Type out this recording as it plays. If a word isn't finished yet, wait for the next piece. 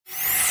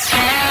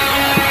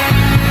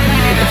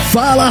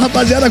Fala,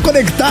 rapaziada,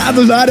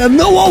 conectados na área,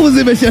 não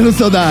ouse mexer no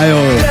seu dial.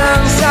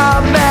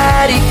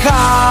 Transamérica,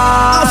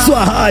 a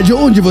sua rádio,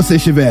 onde você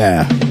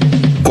estiver.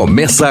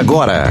 Começa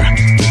agora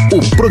o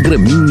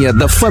programinha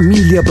da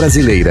família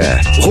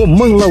brasileira.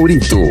 Romã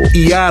Laurito,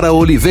 Yara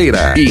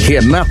Oliveira e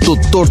Renato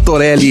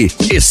Tortorelli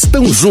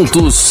estão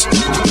juntos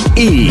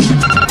e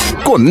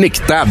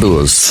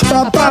conectados.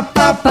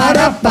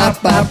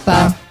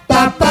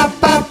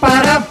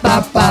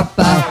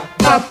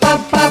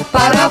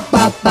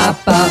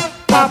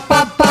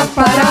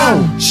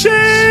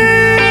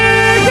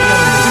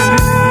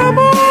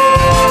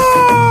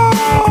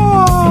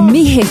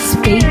 Me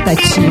respeita,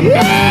 tio.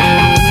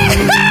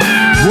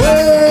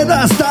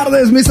 Buenas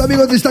tardes, meus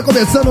amigos, está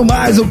começando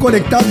mais um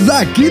Conectados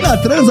aqui na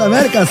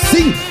Transamérica,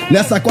 sim,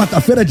 nessa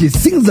quarta-feira de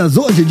cinzas,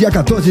 hoje, dia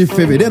 14 de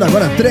fevereiro,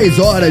 agora 3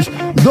 horas,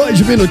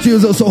 2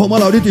 minutinhos, eu sou o Romã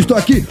Laurito e estou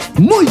aqui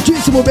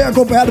muitíssimo bem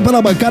acompanhado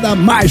pela bancada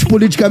mais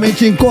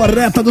politicamente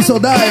incorreta do seu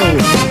dial.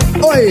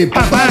 Oi,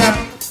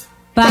 papara.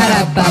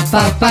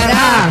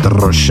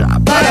 Trouxa.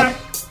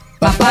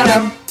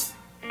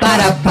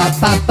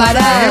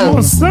 É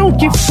emoção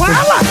que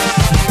fala!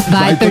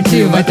 Vai,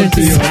 tortinho, vai,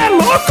 tortinho. É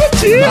louco,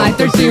 tio! Vai,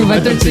 tortinho,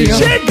 vai, tortinho.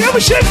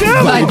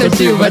 Chegamos! Vai,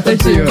 tortinho, vai,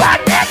 tortinho.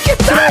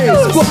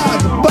 Conectados!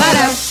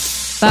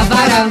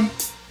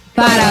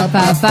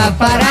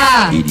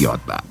 Para.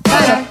 Idiota.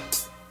 Para.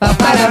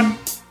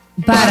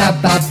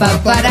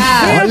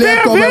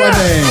 Olha como ela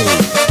vem.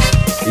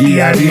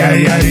 Ia.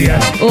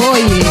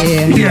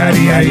 Oiê. Ia.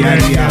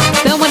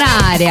 Tamo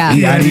na área.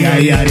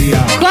 Ia.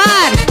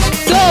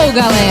 Quartou,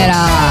 galera.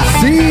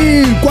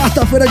 Sim,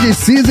 quarta-feira de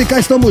cinza e cá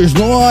estamos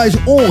nós,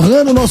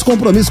 honrando o nosso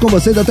compromisso com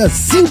vocês até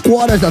 5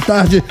 horas da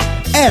tarde.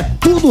 É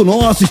tudo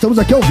nosso, estamos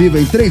aqui ao vivo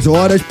em 3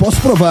 horas, posso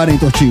provar, hein,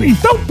 Tortinho?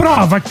 Então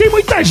prova, que tem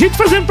muita gente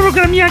fazendo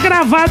programinha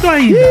gravado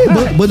ainda.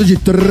 Bando de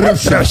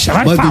trouxa,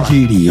 vai, bando fala. de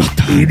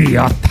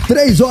idiota.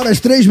 3 horas,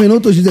 3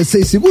 minutos,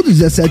 16 segundos,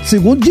 17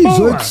 segundos, 18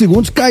 Boa.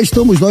 segundos. Cá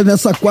estamos nós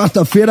nessa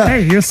quarta-feira É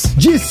isso.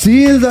 de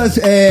cinzas.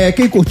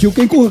 Quem curtiu,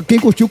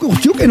 curtiu.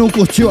 Quem não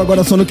curtiu,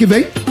 agora só no que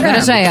vem.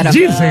 Agora já era.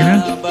 Dizem,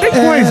 né? Tem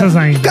coisas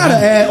ainda.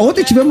 Cara,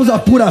 ontem tivemos a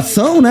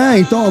apuração, né?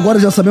 Então agora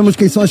já sabemos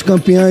quem são as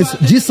campeãs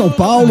de São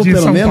Paulo, De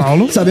pelo São menos.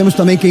 Paulo. Sabemos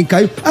também quem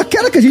caiu.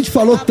 Aquela que a gente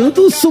falou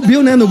tanto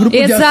subiu, né? No grupo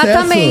de acesso.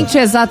 Exatamente.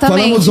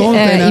 Falamos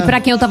ontem, né? E pra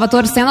quem eu tava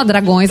torcendo, a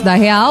Dragões da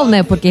Real,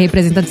 né? Porque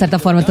representa, de certa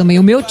forma, também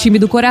o meu time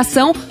do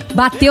coração,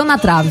 bateu na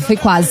trave, foi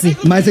quase.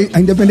 Mas a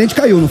Independente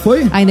caiu, não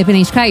foi? A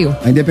Independente caiu.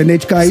 A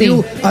Independente caiu.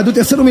 Sim. A do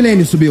Terceiro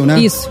Milênio subiu, né?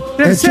 Isso.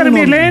 Terceiro tinha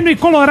um nome. Milênio e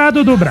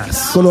Colorado do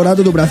Brás.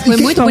 Colorado do Brasil. Foi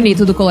muito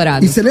bonito do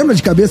Colorado. E você lembra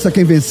de cabeça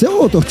quem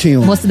venceu, ô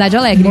Tortinho? Mocidade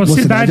Alegre.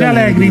 Mocidade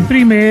Alegre em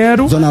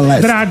primeiro, Zona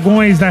Leste.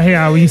 Dragões da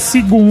Real em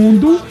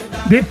segundo,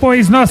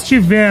 depois nós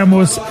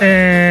tivemos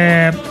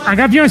a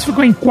Gaviões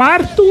ficou em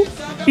quarto,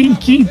 em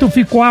quinto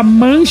ficou a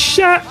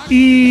Mancha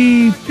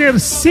e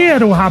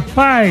terceiro,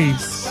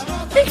 rapaz,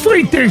 quem que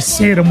foi em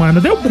terceiro,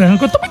 mano? Deu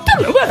branco, eu tô muito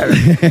louco, mano.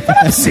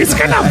 Esse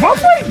carnaval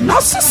foi,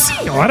 nossa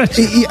senhora,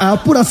 tio. E a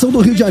apuração do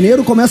Rio de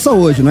Janeiro começa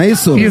hoje, não é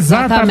isso?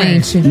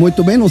 Exatamente.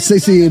 Muito bem, não sei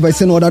se vai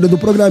ser no horário do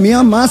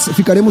programinha, mas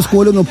ficaremos com o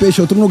olho no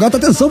peixe em outro lugar.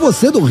 Atenção,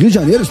 você do Rio de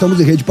Janeiro, estamos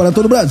em rede para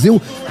todo o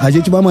Brasil. A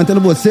gente vai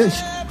mantendo vocês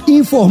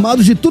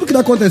informados de tudo que tá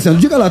acontecendo.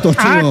 Diga lá,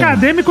 Tortinho.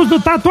 Acadêmicos do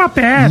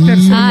Tatuapé,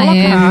 terceiro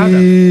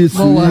colocado. Isso.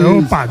 Boa.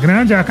 Opa,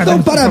 grande Então,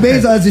 acadêmico.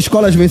 parabéns às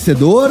escolas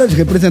vencedoras,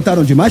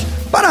 representaram demais.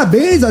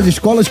 Parabéns às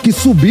escolas que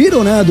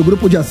subiram, né, do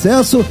grupo de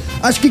acesso.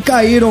 As que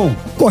caíram,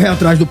 correr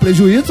atrás do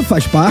prejuízo,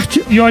 faz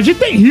parte. E hoje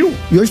tem Rio.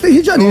 E hoje tem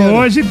Rio de Janeiro.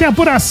 Hoje tem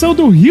apuração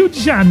do Rio de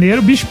Janeiro,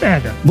 o bicho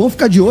pega. Vamos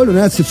ficar de olho,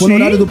 né? Se for no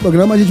Sim. horário do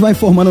programa, a gente vai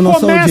informando a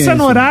nossa audiência. Começa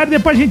no horário,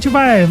 depois a gente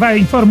vai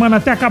informando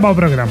até acabar o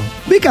programa.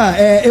 Vem cá,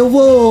 eu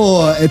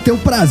vou ter o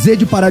prazer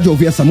de parar de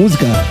ouvir essa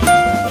música.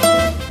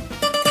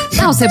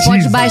 Não, você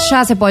pode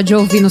baixar, você pode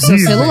ouvir no seu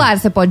celular,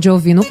 você pode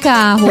ouvir no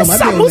carro.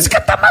 Essa música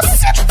tá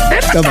maceta.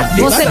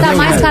 Você tá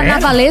mais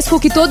carnavalesco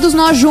que todos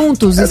nós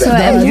juntos. Isso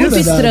verdade, é muito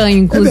verdade. estranho,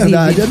 inclusive.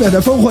 É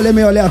verdade. Foi um rolê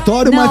meio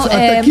aleatório, Não, mas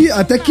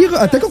até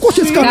que eu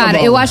curti esse carnaval.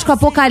 Cara, eu acho que o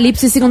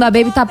Apocalipse Segunda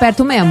Baby tá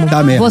perto mesmo.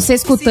 Tá mesmo. Você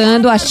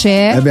escutando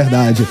axé. É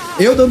verdade.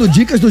 Eu dando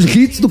dicas dos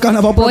hits do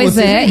carnaval pra Pois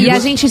vocês. é, e a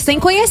gente sem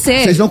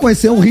conhecer. Vocês não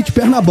conheceram o hit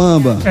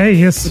Pernabamba. É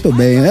isso. Muito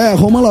bem,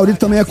 Romã Laurito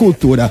também é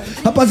cultura.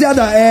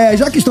 Rapaziada,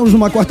 já que estamos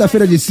numa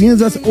quarta-feira de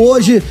cinzas,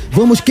 hoje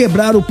vamos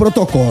quebrar o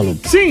protocolo.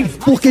 Sim.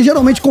 Porque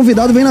geralmente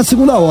convidado vem na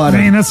segunda hora.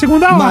 Vem na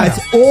segunda hora. Mas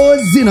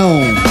hoje não.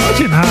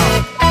 Hoje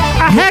não.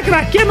 A regra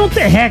aqui é não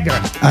ter regra.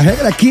 A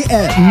regra aqui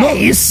é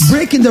isso.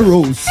 breaking the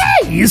rules.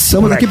 É isso,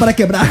 Estamos moleque. aqui para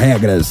quebrar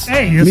regras.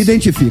 É isso. Me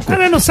identifico.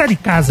 Ela não sai de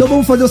casa. Então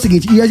vamos fazer o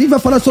seguinte, e a gente vai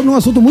falar sobre um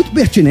assunto muito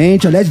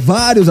pertinente, aliás,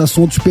 vários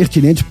assuntos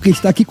pertinentes, porque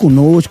está aqui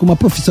conosco uma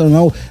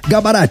profissional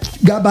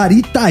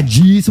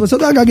gabaritadíssima. Se eu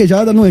der uma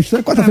gaguejada, não é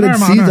quarta-feira de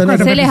normal, cinza, não,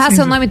 né? Se ele errar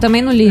seu nome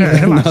também, não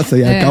liga. Nossa,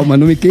 calma,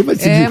 não me queima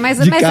de Mas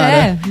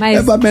cara.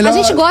 a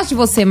gente gosta de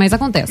você, mas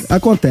acontece.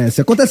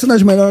 Acontece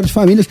nas melhores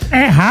famílias,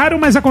 É raro,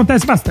 mas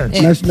acontece bastante.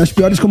 nas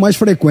piores com mais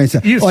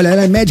frequência. Isso. Olha,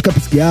 ela é médica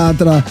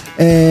psiquiatra,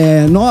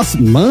 nossa,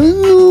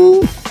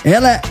 mano,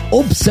 Ela é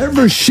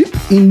Observership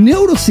em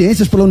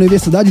Neurociências pela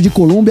Universidade de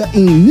Colômbia,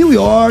 em New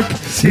York.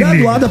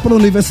 Graduada pela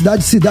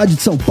Universidade Cidade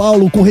de São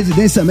Paulo, com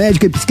residência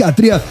médica e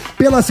psiquiatria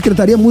pela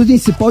Secretaria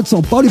Municipal de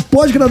São Paulo e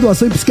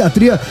pós-graduação em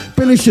psiquiatria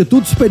pelo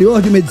Instituto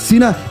Superior de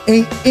Medicina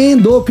em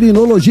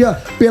Endocrinologia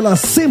pela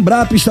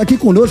Sembrap. Está aqui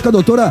conosco a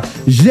doutora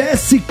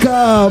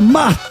Jessica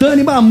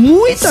Martani.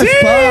 Muitas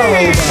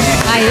palmas!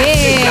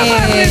 Aê!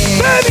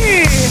 Jessica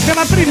Martani!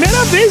 Pela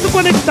primeira vez no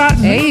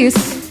Conectados. É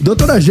isso.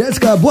 Doutora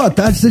Jéssica, boa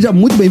tarde, seja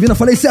muito bem-vinda.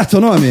 Falei certo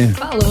seu nome?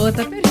 Falou,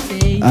 tá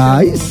perfeito.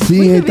 Aí sim,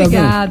 muito hein, tá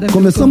obrigada. vendo?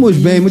 Começamos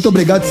bem, muito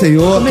obrigado,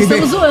 Senhor.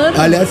 Começamos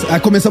zoando. Aliás,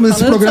 começamos esse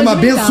Falando programa só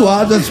de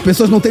abençoado, as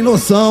pessoas não têm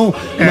noção.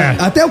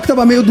 Até eu que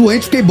tava meio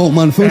doente, fiquei bom,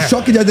 mano. Foi um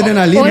choque de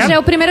adrenalina. Hoje é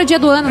o primeiro dia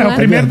do ano, né? É o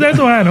primeiro dia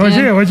do ano.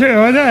 Hoje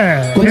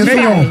é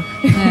Réveillon.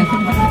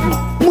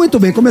 Muito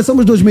bem,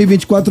 começamos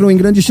 2024 em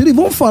grande estilo e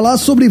vamos falar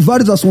sobre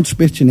vários assuntos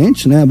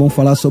pertinentes, né? Vamos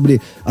falar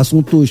sobre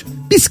assuntos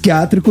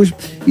psiquiátricos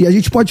e a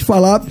gente pode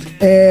falar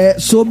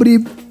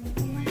sobre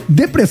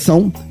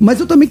depressão, mas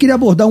eu também queria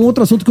abordar um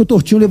outro assunto que o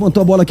Tortinho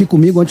levantou a bola aqui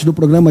comigo antes do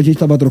programa, a gente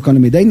estava trocando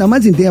uma ideia, ainda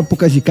mais em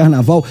épocas de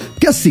carnaval,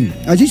 porque assim,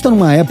 a gente está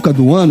numa época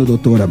do ano,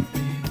 doutora,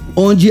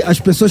 onde as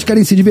pessoas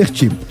querem se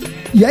divertir.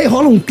 E aí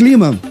rola um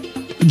clima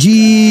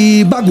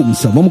de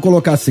bagunça, vamos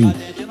colocar assim.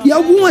 E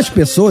algumas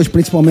pessoas,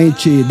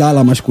 principalmente da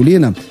ala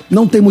masculina,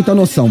 não têm muita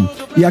noção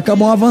e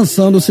acabam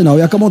avançando o sinal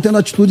e acabam tendo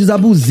atitudes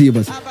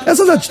abusivas.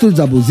 Essas atitudes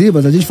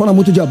abusivas, a gente fala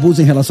muito de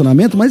abuso em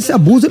relacionamento, mas esse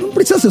abuso ele não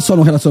precisa ser só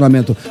no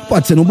relacionamento.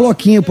 Pode ser num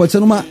bloquinho, pode ser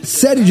numa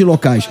série de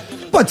locais.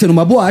 Pode ser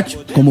numa boate,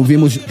 como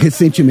vimos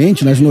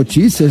recentemente nas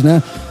notícias,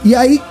 né? E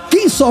aí,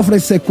 quem sofre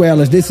as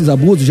sequelas desses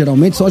abusos,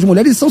 geralmente, são as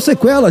mulheres e são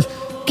sequelas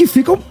que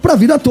ficam pra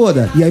vida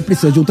toda. E aí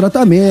precisa de um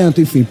tratamento,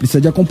 enfim,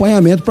 precisa de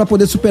acompanhamento para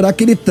poder superar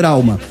aquele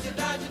trauma.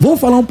 Vamos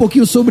falar um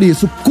pouquinho sobre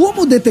isso.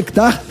 Como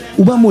detectar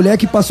uma mulher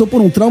que passou por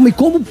um trauma e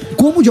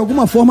como de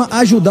alguma forma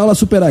ajudá-la a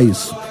superar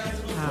isso?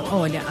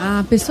 Olha,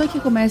 a pessoa que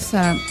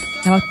começa,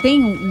 ela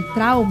tem um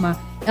trauma,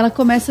 ela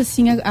começa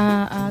assim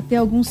a ter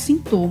alguns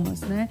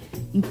sintomas, né?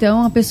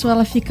 Então a pessoa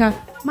ela fica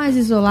mais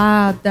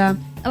isolada,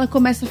 ela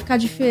começa a ficar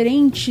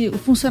diferente, o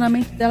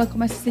funcionamento dela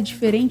começa a ser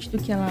diferente do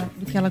que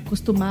ela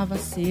costumava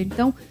ser.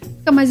 Então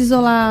fica mais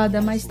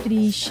isolada, mais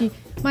triste,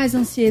 mais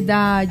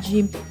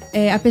ansiedade.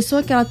 A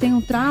pessoa que ela tem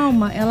um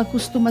trauma, ela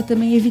costuma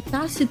também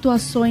evitar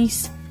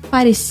situações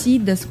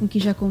parecidas com o que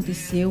já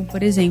aconteceu.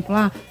 Por exemplo,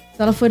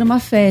 se ela foi numa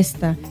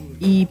festa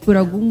e por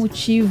algum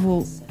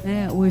motivo,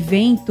 né, o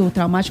evento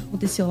traumático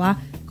aconteceu lá,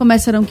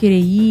 começa a não querer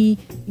ir.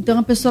 Então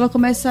a pessoa ela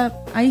começa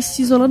a ir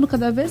se isolando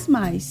cada vez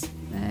mais,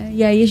 né?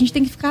 E aí a gente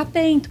tem que ficar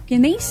atento, porque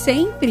nem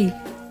sempre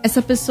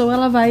essa pessoa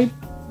ela vai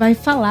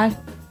falar.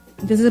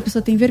 Muitas vezes a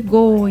pessoa tem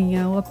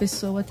vergonha, ou a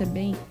pessoa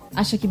também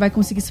acha que vai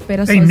conseguir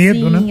superar sozinha,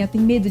 medo, né? Tem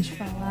medo de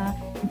falar.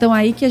 Então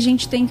aí que a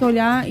gente tem que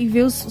olhar e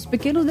ver os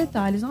pequenos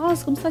detalhes.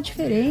 Nossa, como você tá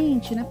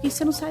diferente, né? Por que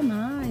você não sai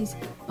mais?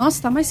 Nossa,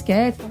 você tá mais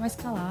quieta, tá mais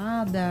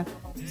calada.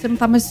 Você não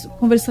tá mais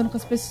conversando com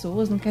as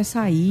pessoas, não quer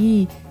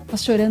sair, tá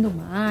chorando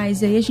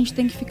mais. E aí a gente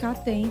tem que ficar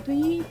atento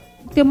e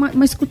ter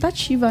uma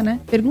escutativa, né?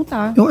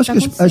 Perguntar. Eu acho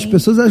que as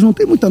pessoas elas não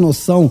têm muita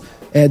noção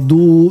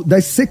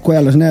das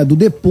sequelas, né? Do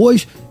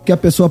depois que a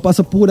pessoa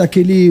passa por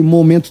aquele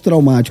momento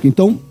traumático.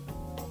 Então,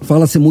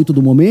 fala-se muito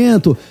do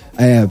momento.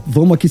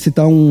 Vamos aqui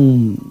citar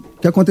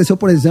que aconteceu,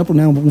 por exemplo,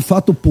 né, um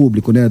fato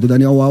público, né, do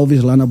Daniel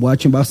Alves lá na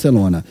boate em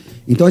Barcelona.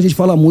 Então a gente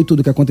fala muito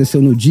do que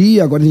aconteceu no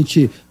dia, agora a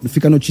gente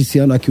fica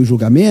noticiando aqui o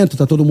julgamento,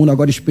 tá todo mundo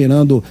agora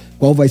esperando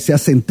qual vai ser a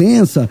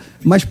sentença,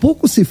 mas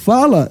pouco se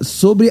fala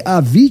sobre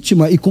a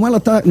vítima e como ela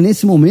tá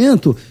nesse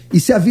momento e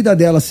se a vida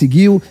dela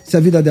seguiu, se a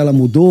vida dela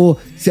mudou,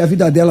 se a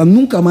vida dela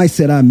nunca mais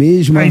será a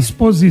mesma. A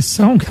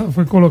exposição que ela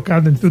foi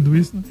colocada em tudo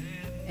isso, né?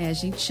 A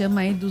gente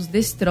chama aí dos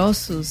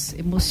destroços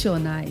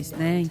emocionais,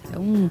 né?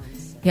 Então,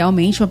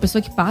 realmente, uma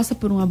pessoa que passa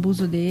por um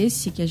abuso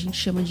desse, que a gente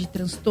chama de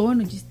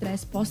transtorno de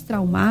estresse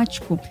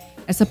pós-traumático,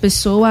 essa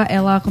pessoa,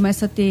 ela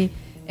começa a ter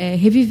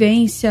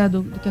revivência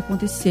do que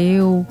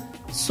aconteceu,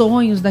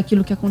 sonhos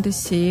daquilo que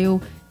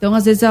aconteceu. Então,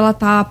 às vezes, ela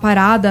tá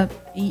parada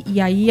e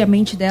aí a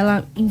mente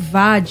dela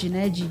invade,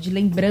 né, de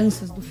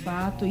lembranças do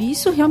fato. E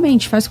isso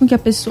realmente faz com que a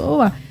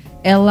pessoa,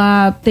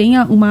 ela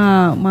tenha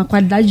uma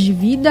qualidade de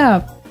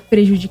vida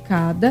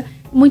prejudicada,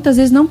 muitas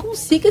vezes não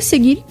consiga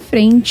seguir em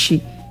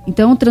frente.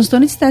 Então, o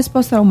transtorno de estresse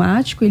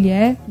pós-traumático, ele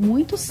é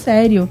muito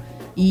sério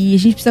e a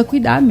gente precisa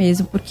cuidar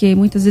mesmo, porque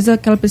muitas vezes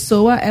aquela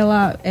pessoa,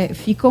 ela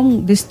ficam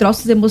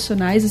destroços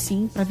emocionais,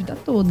 assim, pra vida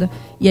toda.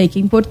 E aí que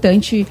é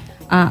importante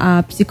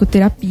a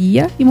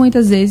psicoterapia e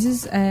muitas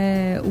vezes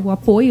o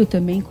apoio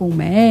também com o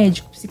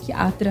médico,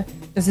 psiquiatra.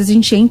 Às vezes a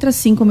gente entra,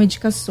 assim, com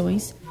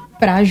medicações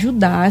para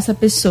ajudar essa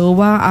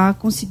pessoa a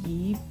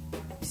conseguir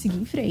seguir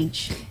em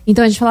frente.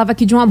 Então a gente falava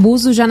aqui de um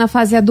abuso já na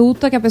fase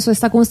adulta, que a pessoa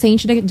está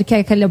consciente de que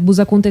aquele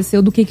abuso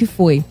aconteceu, do que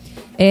foi.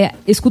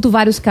 Escuto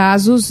vários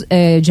casos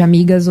de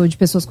amigas ou de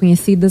pessoas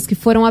conhecidas que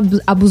foram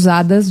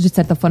abusadas, de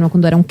certa forma,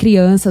 quando eram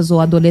crianças ou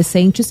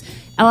adolescentes.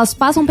 Elas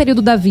passam um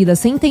período da vida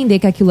sem entender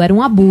que aquilo era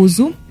um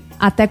abuso,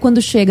 até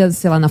quando chega,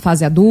 sei lá, na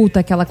fase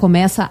adulta, que ela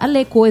começa a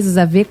ler coisas,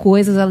 a ver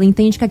coisas, ela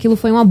entende que aquilo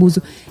foi um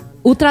abuso.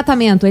 O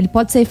tratamento, ele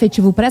pode ser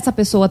efetivo para essa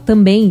pessoa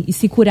também e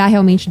se curar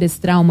realmente desse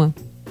trauma?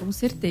 Com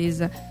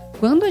certeza.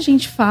 Quando a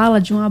gente fala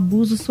de um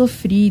abuso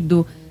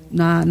sofrido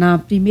na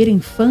primeira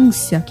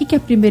infância, o que é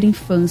a primeira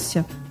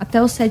infância?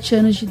 Até os 7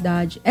 anos de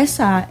idade.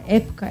 Essa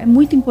época é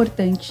muito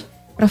importante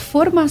para a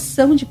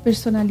formação de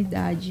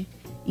personalidade.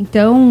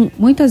 Então,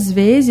 muitas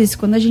vezes,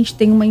 quando a gente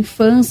tem uma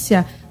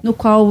infância no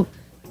qual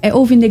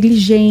houve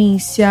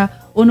negligência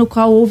ou no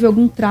qual houve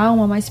algum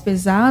trauma mais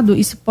pesado,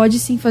 isso pode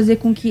sim fazer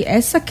com que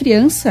essa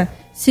criança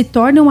se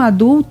torne um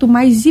adulto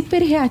mais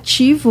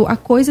hiperreativo a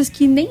coisas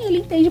que nem ele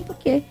entende por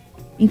quê.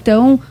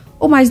 Então,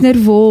 ou mais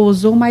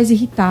nervoso, ou mais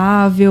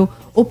irritável,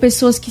 ou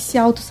pessoas que se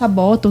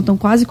auto-sabotam, estão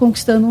quase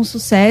conquistando um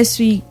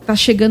sucesso e tá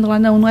chegando lá,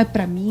 não é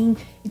pra mim.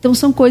 Então,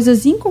 são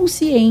coisas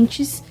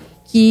inconscientes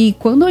que,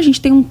 quando a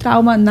gente tem um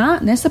trauma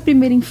nessa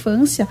primeira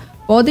infância,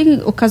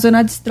 podem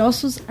ocasionar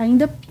destroços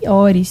ainda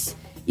piores.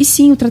 E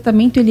sim, o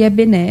tratamento ele é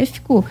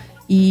benéfico,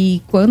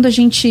 e quando a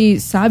gente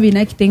sabe,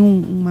 né, que tem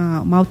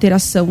uma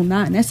alteração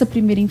nessa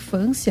primeira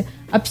infância,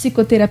 a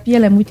psicoterapia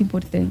ela é muito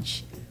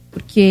importante.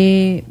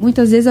 Porque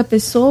muitas vezes a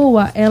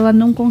pessoa ela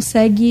não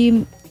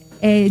consegue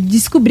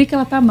descobrir que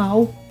ela tá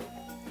mal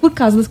por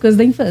causa das coisas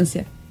da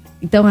infância.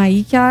 Então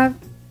aí que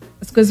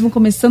as coisas vão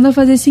começando a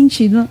fazer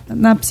sentido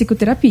na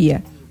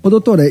psicoterapia. Ô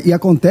doutora, e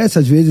acontece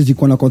às vezes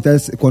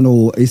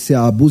quando esse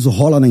abuso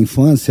rola na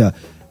infância,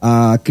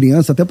 a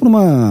criança, até por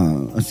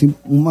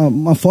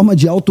uma forma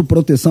de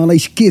autoproteção, ela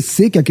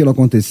esquecer que aquilo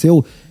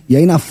aconteceu, e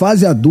aí na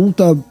fase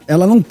adulta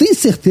ela não tem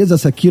certeza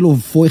se aquilo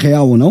foi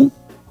real ou não?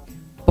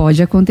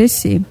 Pode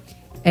acontecer.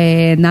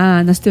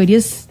 Nas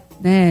teorias,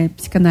 né,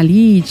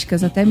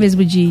 psicanalíticas, até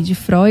mesmo de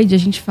Freud, a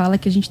gente fala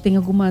que a gente tem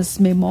algumas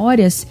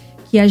memórias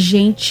que a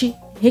gente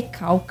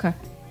recalca.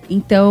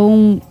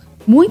 Então,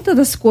 muitas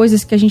das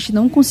coisas que a gente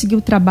não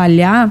conseguiu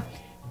trabalhar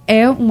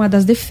é uma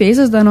das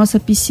defesas da nossa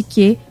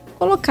psique,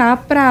 colocar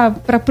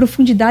para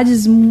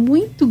profundidades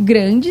muito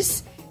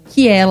grandes,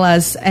 que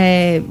elas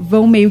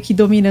vão meio que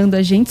dominando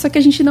a gente, só que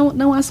a gente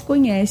não as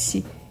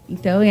conhece.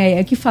 Então,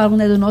 é que falam,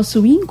 né, do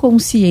nosso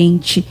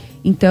inconsciente.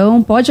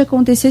 Então, pode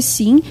acontecer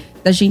sim,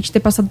 da gente ter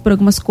passado por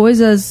algumas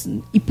coisas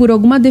e por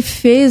alguma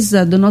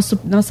defesa da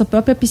nossa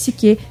própria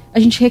psique, a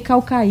gente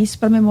recalcar isso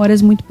para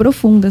memórias muito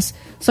profundas.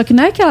 Só que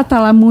não é que ela tá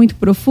lá muito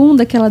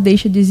profunda que ela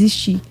deixa de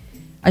existir.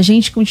 A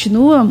gente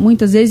continua,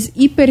 muitas vezes,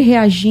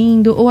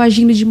 hiperreagindo ou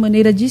agindo de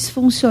maneira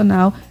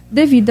disfuncional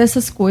devido a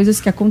essas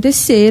coisas que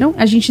aconteceram.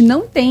 A gente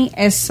não tem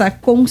essa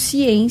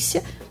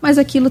consciência, mas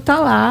aquilo tá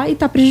lá e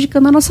tá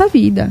prejudicando a nossa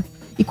vida.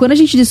 E quando a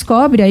gente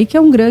descobre, aí que é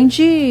o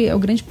grande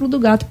pulo do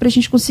gato pra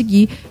gente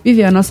conseguir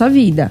viver a nossa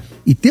vida.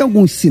 E tem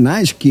alguns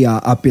sinais que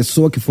a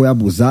pessoa que foi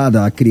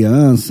abusada, a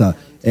criança,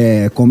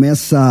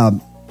 começa,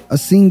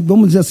 assim,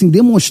 vamos dizer assim,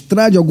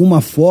 demonstrar de alguma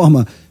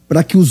forma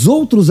para que os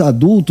outros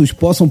adultos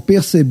possam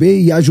perceber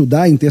e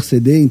ajudar a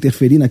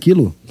interferir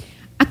naquilo?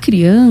 A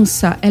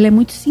criança, ela é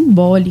muito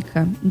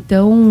simbólica.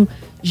 Então,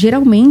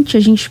 geralmente, a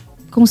gente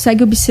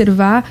consegue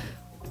observar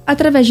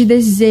através de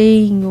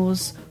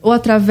desenhos ou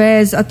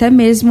através até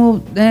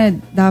mesmo, né,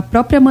 da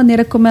própria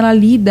maneira como ela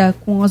lida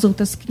com as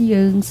outras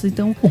crianças.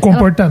 Então, o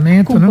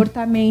comportamento, né?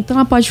 Então,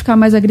 ela pode ficar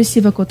mais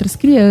agressiva com outras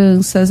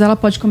crianças, ela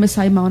pode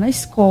começar a ir mal na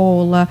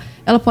escola,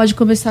 ela pode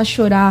começar a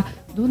chorar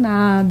do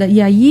nada,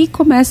 e aí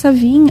começa a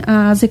vir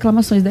as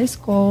reclamações da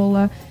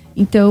escola.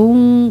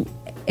 Então,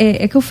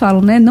 é que eu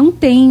falo, né? Não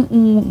tem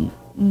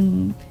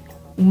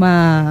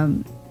uma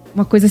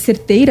coisa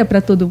certeira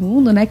para todo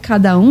mundo, né?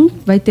 Cada um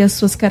vai ter as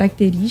suas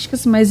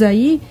características, mas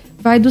aí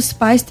vai dos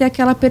pais ter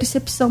aquela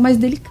percepção mais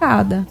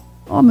delicada.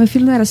 Meu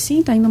filho não era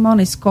assim, tá indo mal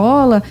na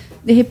escola,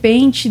 de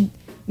repente,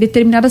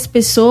 determinadas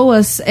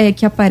pessoas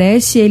que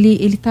aparecem,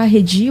 ele tá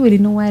arredio, ele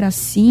não era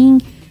assim.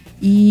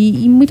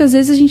 E muitas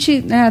vezes a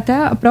gente, né, até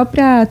a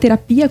própria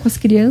terapia com as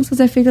crianças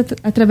é feita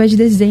através de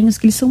desenhos,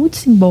 que eles são muito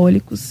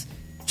simbólicos.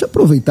 Deixa eu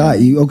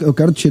aproveitar, e eu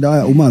quero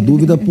tirar uma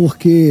dúvida,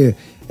 porque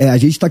a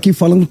gente está aqui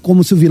falando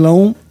como se o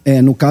vilão,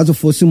 no caso,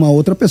 fosse uma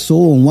outra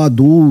pessoa, um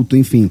adulto,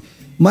 enfim.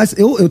 Mas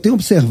eu tenho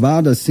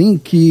observado, assim,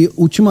 que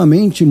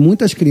ultimamente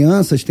muitas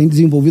crianças têm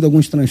desenvolvido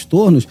alguns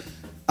transtornos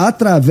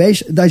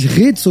através das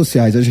redes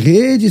sociais. As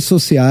redes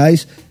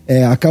sociais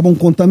acabam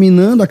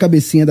contaminando a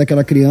cabecinha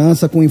daquela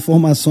criança com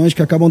informações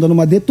que acabam dando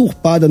uma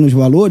deturpada nos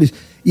valores,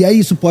 e aí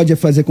isso pode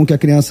fazer com que a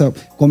criança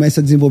comece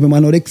a desenvolver uma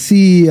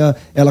anorexia,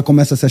 ela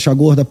começa a se achar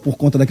gorda por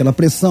conta daquela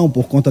pressão,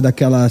 por conta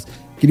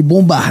aquele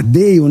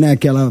bombardeio, né,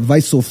 que ela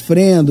vai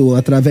sofrendo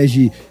através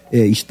de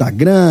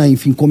Instagram,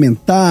 enfim,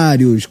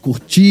 comentários,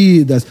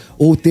 curtidas,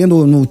 ou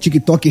tendo no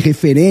TikTok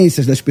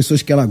referências das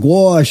pessoas que ela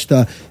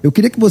gosta. Eu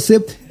queria que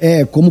você,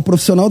 como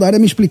profissional da área,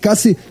 me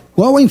explicasse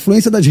qual a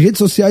influência das redes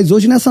sociais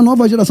hoje nessa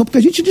nova geração, porque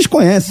a gente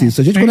desconhece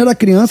isso. A gente, quando era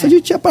criança, a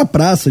gente ia pra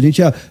praça, a gente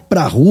ia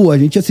pra rua, a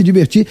gente ia se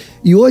divertir.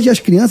 E hoje as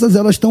crianças,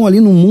 elas estão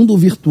ali no mundo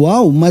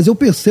virtual, mas eu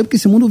percebo que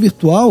esse mundo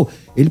virtual,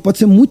 ele pode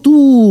ser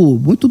muito,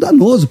 muito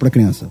danoso para a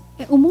criança.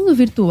 O mundo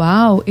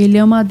virtual, ele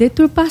é uma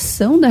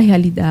deturpação da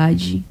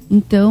realidade.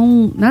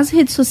 Então, nas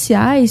redes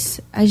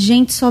sociais, a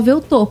gente só vê o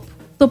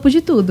topo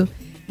de tudo.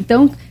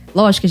 Então,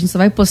 Lógico, a gente só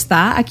vai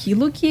postar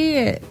aquilo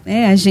que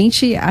a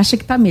gente acha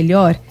que tá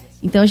melhor.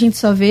 Então a gente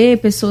só vê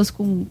pessoas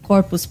com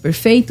corpos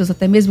perfeitos,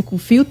 até mesmo com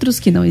filtros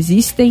que não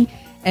existem,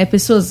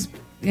 pessoas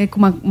com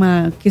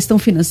uma questão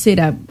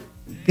financeira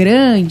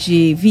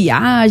grande,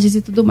 viagens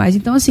e tudo mais.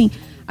 Então, assim,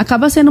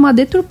 acaba sendo uma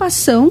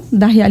deturpação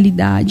da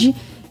realidade.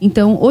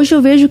 Então, hoje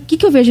eu vejo, o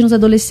que eu vejo nos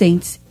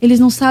adolescentes? Eles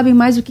não sabem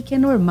mais o que é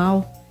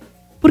normal.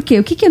 Por quê?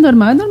 O que é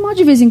normal? É normal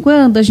de vez em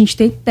quando a gente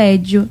ter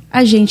tédio,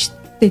 a gente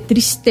ter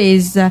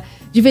tristeza.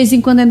 De vez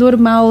em quando é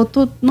normal,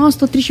 tô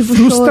triste, vou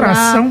chorar.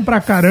 Frustração pra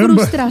caramba.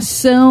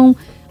 Frustração.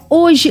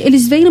 Hoje,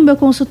 eles vêm no meu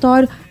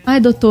consultório, ai,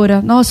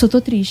 doutora, nossa, eu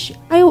tô triste.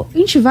 Aí a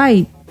gente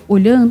vai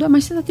olhando,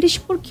 mas você tá triste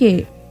por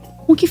quê?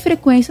 Com que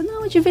frequência?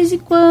 Não, é de vez em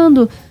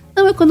quando.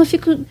 Não, é quando eu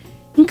fico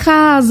em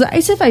casa.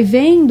 Aí você vai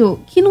vendo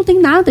que não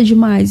tem nada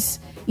demais.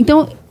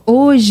 Então,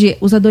 hoje,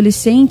 os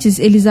adolescentes,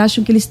 eles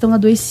acham que eles estão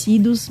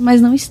adoecidos,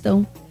 mas não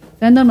estão.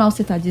 Então, é normal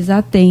você estar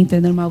desatento,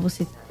 é normal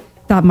você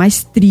tá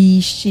mais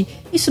triste.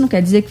 Isso não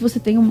quer dizer que você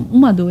tem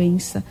uma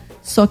doença.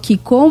 Só que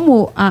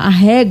como a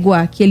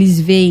régua que eles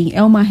veem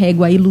é uma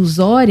régua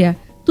ilusória,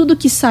 tudo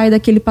que sai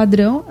daquele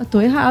padrão, eu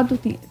tô errado.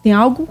 Tem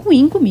algo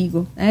ruim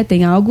comigo, né?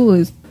 Tem algo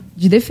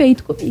de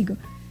defeito comigo.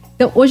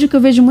 Então, hoje o que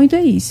eu vejo muito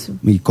é isso.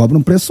 E cobra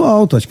um preço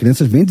alto. As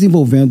crianças vêm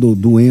desenvolvendo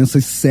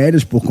doenças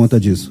sérias por conta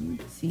disso.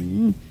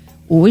 Sim.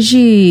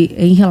 Hoje,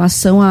 em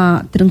relação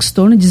a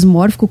transtorno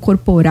dismórfico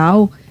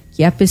corporal,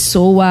 que é a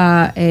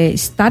pessoa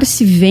estar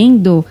se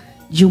vendo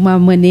de uma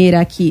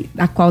maneira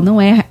a qual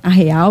não é a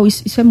real,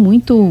 isso é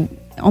muito,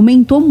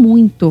 aumentou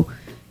muito.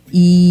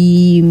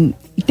 E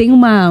tem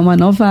uma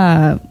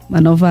nova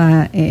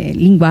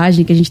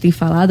linguagem que a gente tem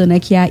falado, né,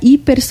 que é a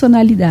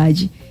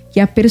hipersonalidade, que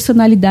é a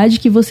personalidade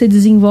que você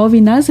desenvolve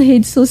nas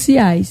redes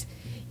sociais.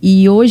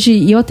 E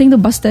hoje eu atendo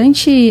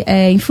bastante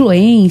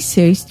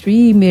influencer,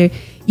 streamer,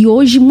 e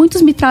hoje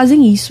muitos me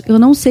trazem isso. Eu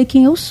não sei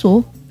quem eu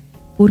sou,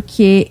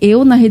 porque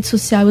eu na rede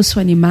social eu sou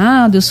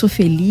animado, eu sou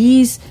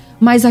feliz,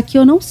 mas aqui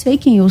eu não sei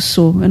quem eu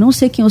sou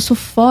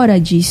fora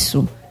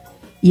disso.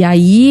 E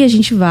aí a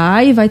gente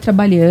vai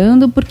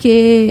trabalhando,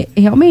 porque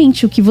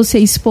realmente o que você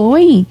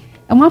expõe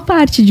é uma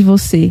parte de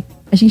você.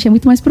 A gente é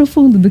muito mais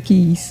profundo do que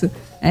isso.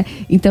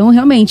 Então,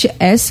 realmente,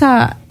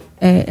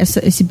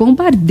 esse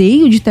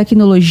bombardeio de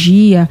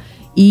tecnologia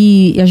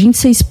e a gente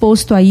ser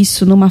exposto a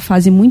isso numa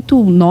fase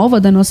muito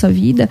nova da nossa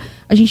vida,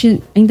 a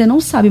gente ainda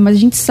não sabe, mas a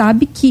gente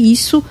sabe que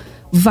isso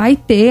vai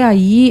ter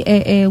aí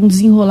um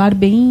desenrolar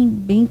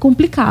bem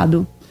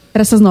complicado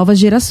para essas novas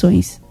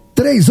gerações.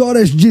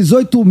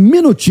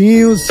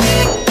 3h18.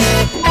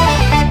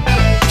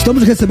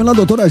 Estamos recebendo a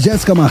doutora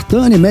Jessica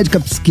Martani, médica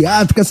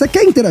psiquiátrica. Você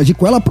quer interagir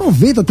com ela?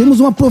 Aproveita, temos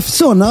uma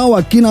profissional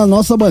aqui na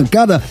nossa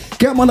bancada.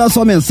 Quer mandar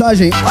sua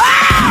mensagem?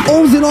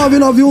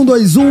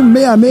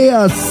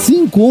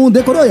 11991216651.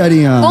 Decorou,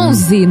 Yarinha?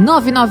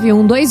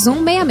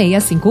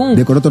 11991216651.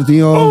 Decorou,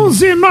 Tortinho?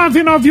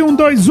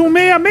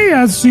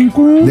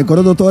 11991216651.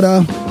 Decorou,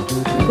 doutora?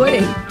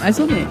 Decorei, mais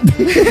ou menos.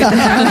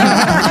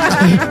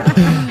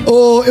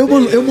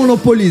 Eu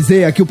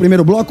monopolizei aqui o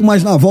primeiro bloco,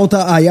 mas na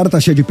volta a Yara tá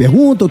cheia de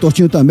perguntas, o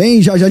Tortinho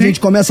também. Já a gente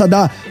começa a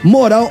dar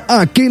moral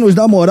a quem nos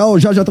dá moral.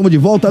 Já estamos de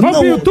volta. Vamos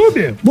pro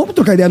YouTube? Vamos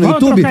trocar ideia no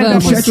YouTube?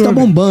 O chat tá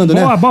bombando,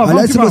 né?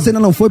 Aliás, se você ainda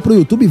não foi pro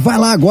YouTube, vai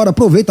lá agora,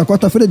 aproveita,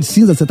 quarta-feira de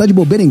cinza, você tá de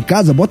bobeira em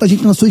casa, bota a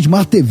gente na sua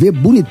Smart TV,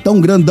 bonitão,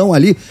 grandão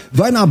ali,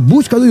 vai na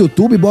busca do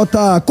YouTube,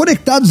 bota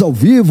Conectados ao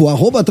vivo,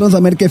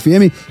 @Transamérica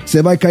FM,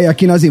 você vai cair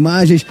aqui nas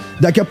imagens.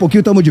 Daqui a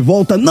pouquinho estamos de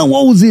volta, não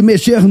ouse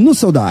mexer no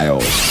seu dial.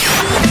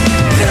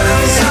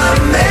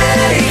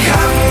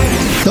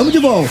 Estamos de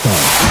volta.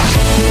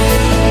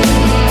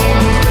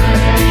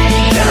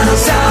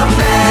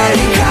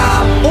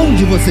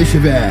 Onde você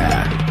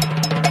estiver.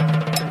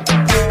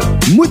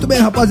 Muito bem,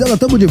 rapaziada,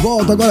 estamos de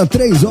volta. Agora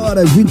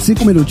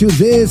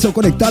 3h25. Esse é o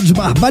Conectados,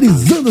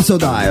 barbarizando o seu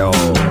dial.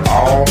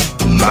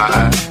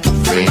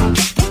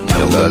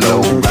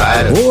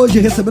 Hoje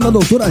recebendo a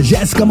doutora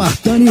Jessica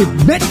Martani,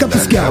 médica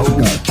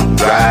psiquiátrica.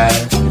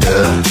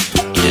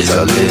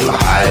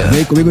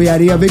 Vem comigo,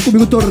 Yarinha, vem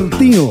comigo,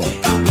 Tortinho.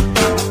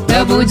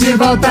 Tamo de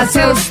volta,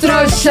 seus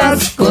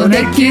trouxas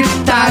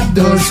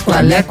conectados. Qual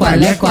é?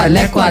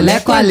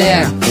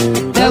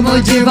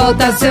 Tamo de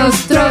volta,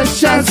 seus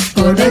trouxas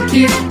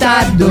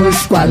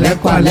conectados. Qual é?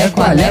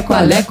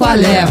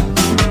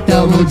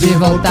 Tamo de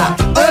volta,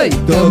 oi,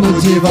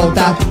 tamo de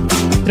volta,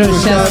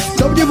 trouxas.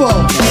 Tamo de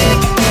volta.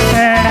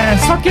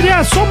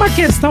 Só uma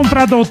questão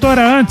pra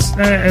doutora antes.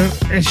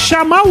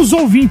 Chamar os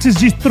ouvintes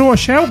de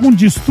trouxa é algum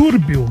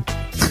distúrbio?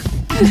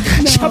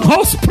 Chamar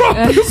os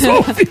próprios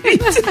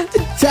ouvintes.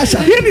 Você acha?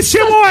 E eles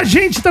chamam a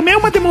gente também, é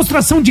uma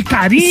demonstração de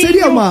carinho.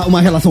 Seria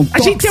uma relação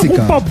tóxica? A gente tem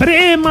algum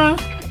problema?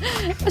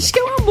 Acho que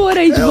é um amor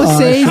aí de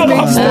vocês.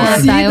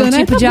 É um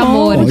tipo de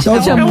amor. É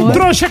um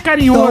trouxa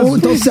carinhoso.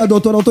 Então, se a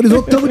doutora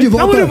autorizou, tamo de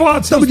volta.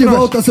 Tamo de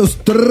volta, seus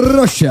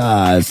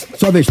trouxas.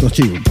 Sua vez,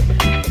 Tortinho.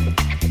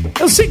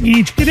 É o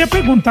seguinte, queria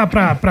perguntar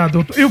pra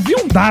doutora. Eu vi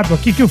um dado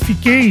aqui que eu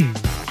fiquei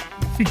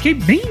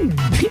bem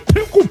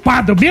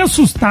preocupado, bem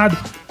assustado.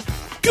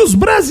 Que os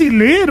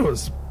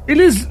brasileiros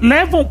eles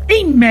levam,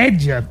 em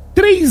média,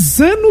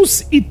 3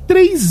 anos e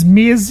 3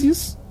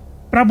 meses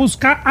para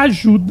buscar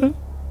ajuda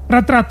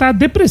para tratar a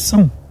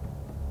depressão.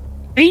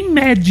 Em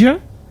média,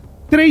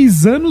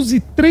 3 anos e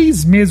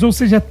 3 meses, ou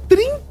seja,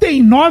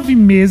 39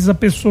 meses a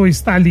pessoa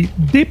está ali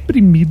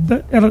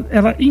deprimida,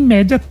 ela em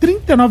média,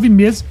 39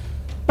 meses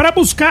para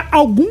buscar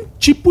algum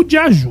tipo de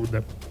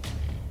ajuda.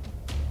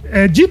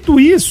 Dito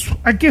isso,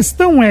 a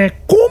questão é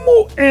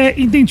como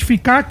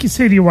identificar, que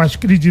seria, eu acho,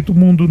 acredito, o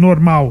mundo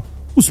normal,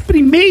 os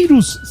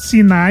primeiros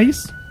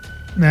sinais,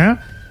 né?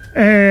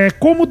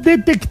 Como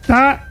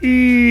detectar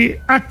e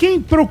a quem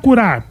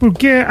procurar,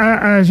 porque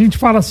a gente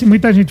fala assim,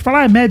 muita gente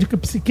fala, é médica,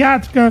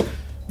 psiquiátrica,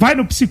 vai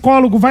no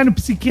psicólogo, vai no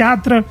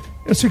psiquiatra.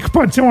 Eu sei que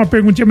pode ser uma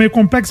perguntinha meio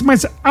complexa,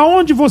 mas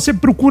aonde você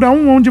procura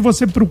um, onde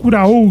você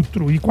procura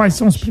outro e quais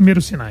são os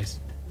primeiros sinais?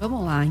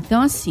 Vamos lá,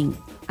 então assim,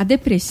 a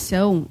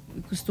depressão,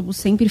 eu costumo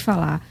sempre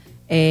falar,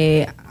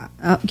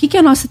 o que é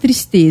a nossa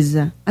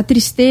tristeza? A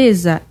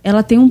tristeza,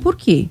 ela tem um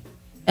porquê.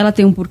 Ela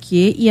tem um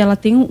porquê e ela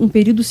tem um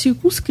período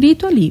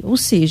circunscrito ali. Ou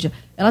seja,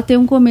 ela tem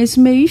um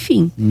começo, meio e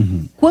fim.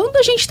 Uhum. Quando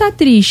a gente tá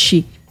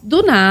triste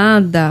do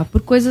nada,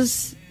 por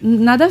coisas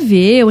nada a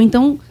ver, ou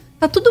então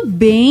tá tudo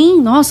bem,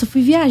 nossa,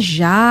 fui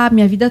viajar,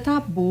 minha vida tá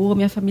boa,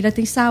 minha família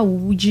tem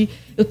saúde,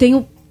 eu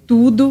tenho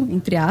tudo,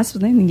 entre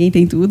aspas, né? Ninguém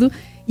tem tudo,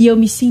 e eu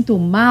me sinto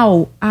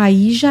mal,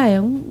 aí já é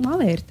um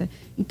alerta.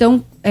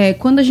 Então,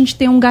 quando a gente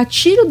tem um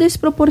gatilho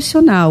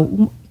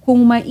desproporcional, com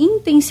uma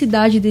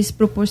intensidade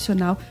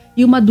desproporcional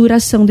e uma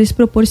duração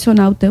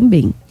desproporcional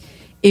também.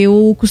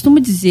 Eu costumo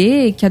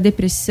dizer que a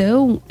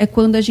depressão é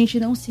quando a gente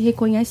não se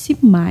reconhece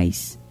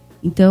mais.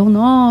 Então,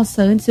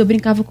 nossa, antes eu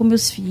brincava com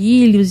meus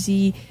filhos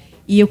e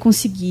eu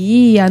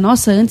conseguia.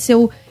 Nossa, antes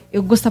eu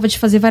gostava de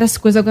fazer várias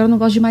coisas, agora eu não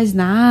gosto de mais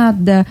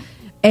nada.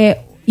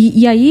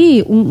 E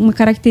aí, uma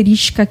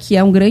característica que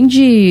é um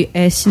grande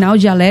sinal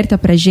de alerta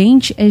pra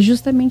gente é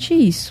justamente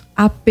isso.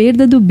 A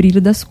perda do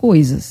brilho das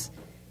coisas.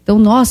 Então,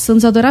 nossa,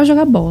 antes eu adorava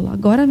jogar bola.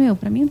 Agora,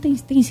 pra mim não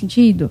tem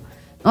sentido.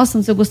 Nossa,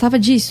 antes eu gostava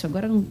disso.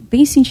 Agora não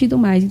tem sentido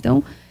mais.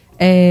 Então,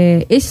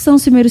 esses são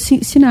os primeiros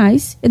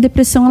sinais. A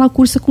depressão, ela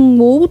cursa com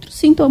outros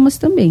sintomas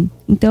também.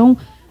 Então,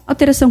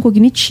 alteração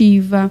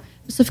cognitiva,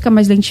 a pessoa fica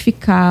mais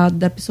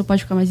lentificada, a pessoa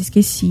pode ficar mais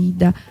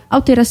esquecida.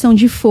 Alteração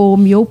de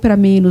fome, ou para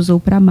menos ou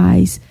para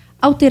mais.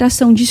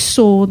 Alteração de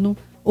sono,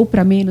 ou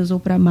para menos ou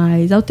para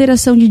mais.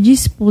 Alteração de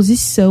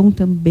disposição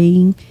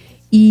também.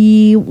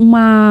 E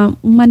uma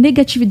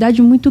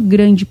negatividade muito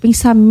grande,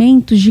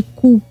 pensamentos de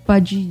culpa,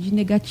 de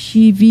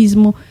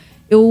negativismo.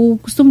 Eu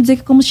costumo dizer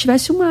que é como se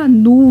tivesse uma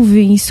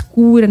nuvem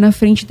escura na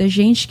frente da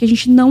gente que a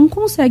gente não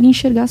consegue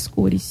enxergar as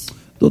cores.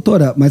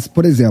 Doutora, mas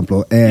por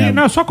exemplo...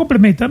 Só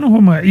complementando,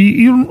 Romã,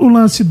 e o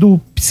lance do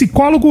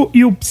psicólogo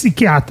e o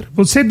psiquiatra.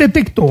 Você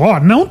detectou,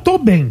 não tô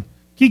bem.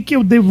 O que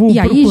eu devo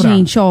procurar? E aí,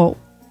 gente,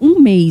 um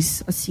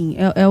mês, assim,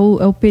 é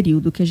o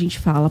período que a gente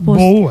fala.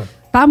 Boa.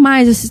 Tá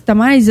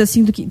mais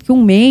assim do que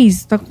um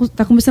mês,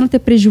 tá começando a ter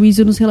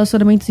prejuízo nos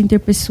relacionamentos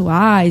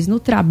interpessoais,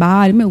 no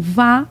trabalho.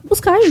 Vá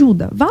buscar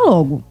ajuda, vá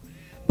logo.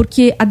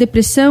 Porque a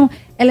depressão,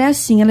 ela é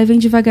assim, ela vem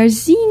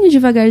devagarzinho,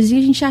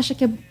 a gente acha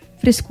que é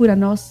frescura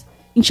nossa,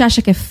 a gente acha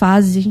que é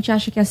fase, a gente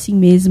acha que é assim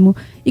mesmo.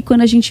 E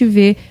quando a gente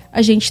vê,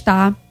 a gente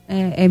tá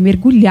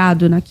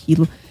mergulhado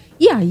naquilo.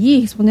 E aí,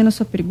 respondendo a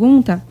sua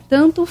pergunta,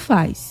 tanto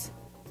faz.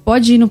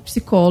 Pode ir no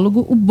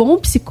psicólogo. O bom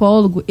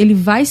psicólogo, ele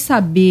vai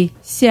saber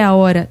se é a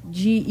hora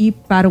de ir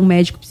para um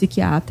médico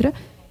psiquiatra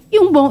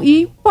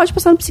e pode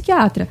passar no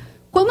psiquiatra.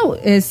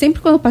 Sempre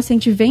quando o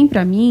paciente vem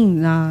para mim,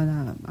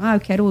 eu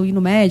quero ir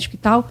no médico e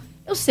tal,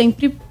 eu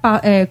sempre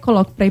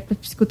coloco para ir para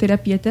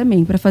psicoterapia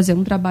também, para fazer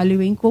um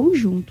trabalho em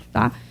conjunto,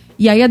 tá?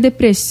 E aí a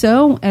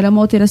depressão, ela é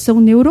uma alteração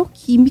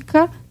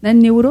neuroquímica, né,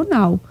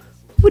 neuronal.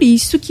 Por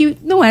isso que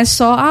não é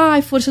só,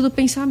 força do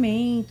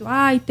pensamento,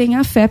 tem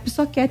a fé, a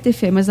pessoa quer ter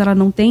fé, mas ela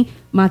não tem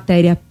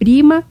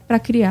matéria-prima para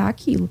criar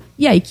aquilo.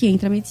 E aí que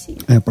entra a medicina.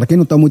 Para quem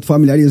não está muito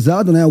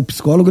familiarizado, né, o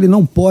psicólogo ele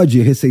não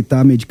pode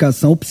receitar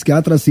medicação, o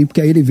psiquiatra sim,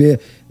 porque aí ele vê,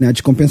 né, a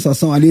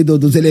descompensação ali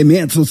dos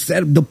elementos, o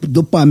cérebro,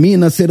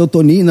 dopamina,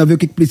 serotonina, vê o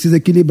que precisa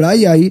equilibrar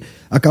e aí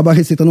acaba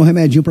receitando um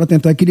remedinho para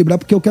tentar equilibrar,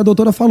 porque é o que a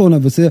doutora falou, né,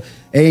 você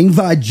é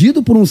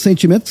invadido por um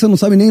sentimento que você não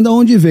sabe nem de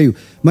onde veio.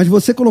 Mas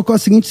você colocou a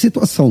seguinte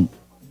situação.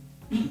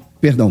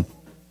 Perdão.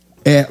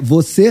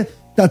 Você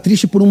tá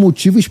triste por um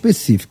motivo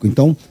específico.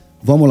 Então,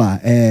 vamos lá.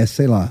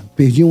 Sei lá,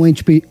 perdi um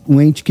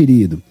ente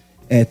querido.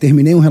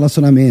 Terminei um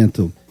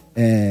relacionamento.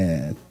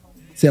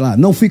 Sei lá,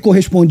 não fui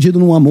correspondido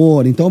num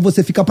amor. Então,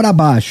 você fica pra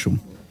baixo.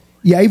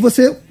 E aí,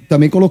 você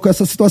também colocou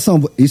essa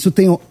situação. Isso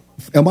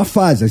é uma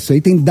fase. Isso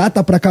aí tem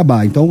data pra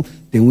acabar. Então,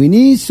 tem um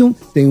início,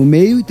 tem um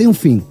meio e tem um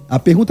fim. A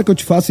pergunta que eu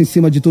te faço em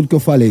cima de tudo que eu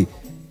falei.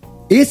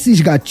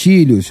 Esses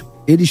gatilhos...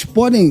 eles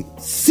podem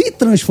se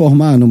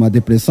transformar numa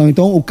depressão.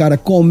 Então o cara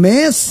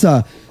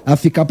começa a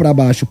ficar para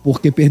baixo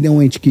porque perdeu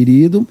um ente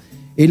querido.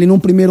 Ele num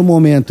primeiro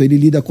momento ele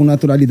lida com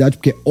naturalidade,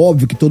 porque é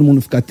óbvio que todo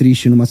mundo fica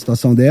triste numa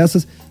situação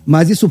dessas,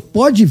 mas isso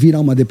pode virar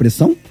uma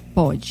depressão?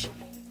 Pode.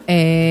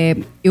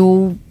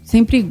 Eu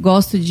sempre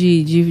gosto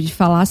de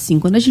falar assim,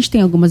 quando a gente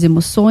tem algumas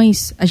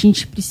emoções, a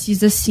gente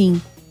precisa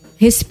assim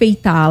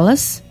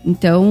respeitá-las.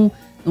 Então,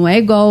 não é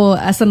igual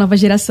essa nova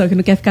geração que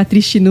não quer ficar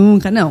triste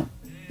nunca, não.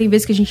 Tem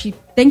vezes que a gente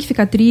tem que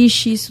ficar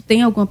triste, isso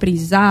tem algum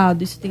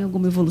aprendizado, isso tem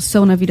alguma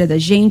evolução na vida da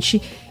gente.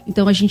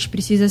 Então, a gente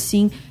precisa,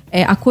 sim,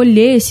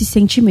 acolher esse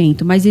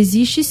sentimento. Mas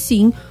existe,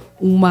 sim,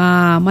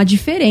 uma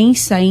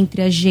diferença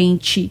entre a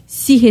gente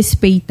se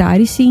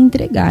respeitar e se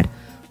entregar.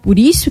 Por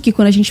isso que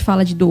quando a gente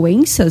fala de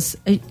doenças,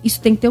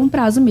 isso tem que ter um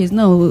prazo mesmo.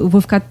 Não, eu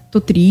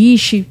tô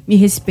triste, me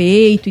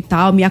respeito e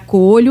tal, me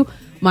acolho,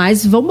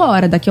 mas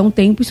vambora, daqui a um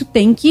tempo isso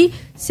tem que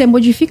ser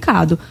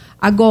modificado.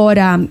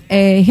 Agora,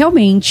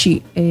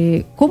 realmente,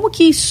 como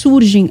que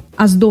surgem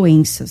as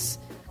doenças?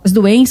 As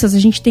doenças, a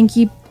gente tem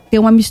que ter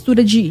uma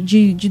mistura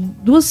de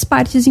duas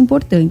partes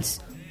importantes.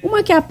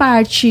 Uma que é a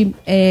parte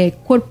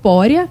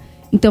corpórea,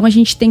 então a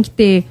gente tem que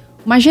ter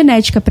uma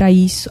genética para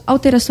isso,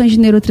 alterações de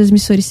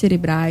neurotransmissores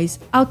cerebrais,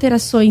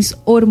 alterações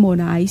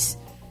hormonais.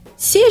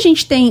 Se a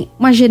gente tem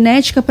uma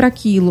genética para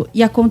aquilo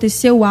e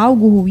aconteceu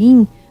algo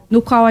ruim,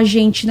 no qual a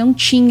gente não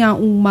tinha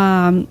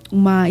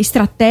uma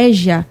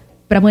estratégia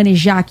para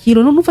manejar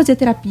aquilo, não fazer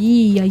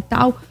terapia e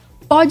tal,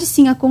 pode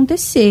sim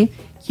acontecer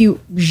que o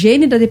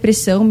gene da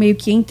depressão, meio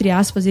que entre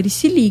aspas, ele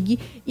se ligue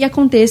e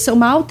aconteça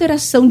uma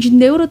alteração de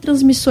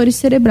neurotransmissores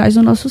cerebrais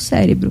no nosso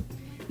cérebro.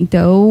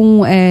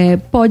 Então,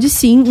 pode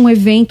sim, um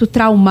evento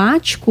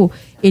traumático,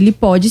 ele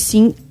pode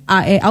sim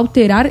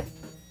alterar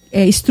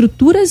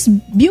estruturas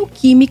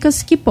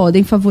bioquímicas que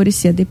podem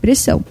favorecer a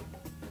depressão.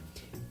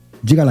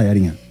 Diga lá,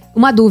 Yarinha.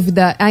 Uma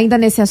dúvida, ainda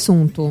nesse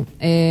assunto.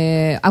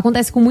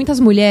 Acontece com muitas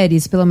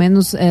mulheres, pelo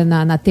menos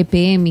na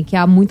TPM, que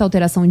há muita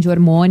alteração de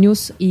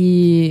hormônios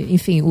e,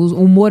 enfim,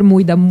 o humor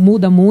muda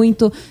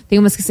muito. Tem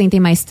umas que se sentem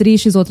mais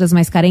tristes, outras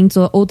mais carentes,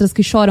 outras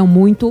que choram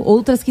muito,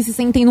 outras que se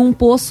sentem num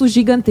poço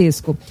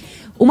gigantesco.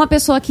 Uma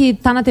pessoa que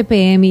tá na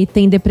TPM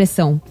tem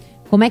depressão,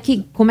 como é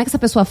que essa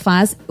pessoa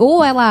faz?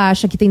 Ou ela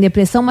acha que tem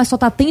depressão, mas só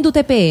tá tendo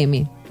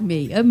TPM?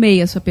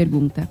 Amei a sua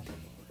pergunta.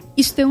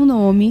 Isso tem um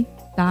nome,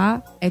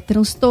 tá? É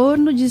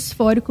transtorno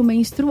disfórico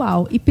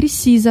menstrual e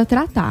precisa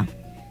tratar.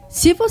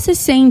 Se você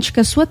sente que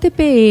a sua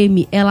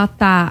TPM ela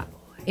tá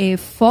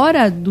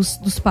fora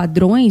dos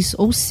padrões,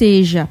 ou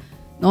seja,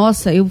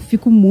 nossa, eu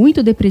fico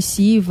muito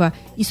depressiva,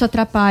 isso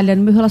atrapalha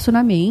no meu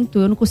relacionamento,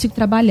 eu não consigo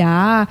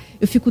trabalhar,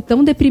 eu fico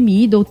tão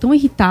deprimida ou tão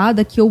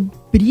irritada que eu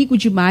brigo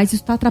demais,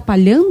 isso está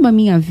atrapalhando a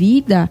minha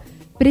vida,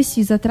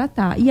 precisa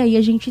tratar. E aí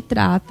a gente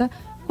trata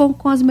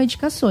com as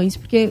medicações,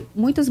 porque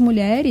muitas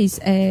mulheres,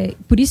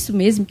 por isso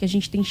mesmo que a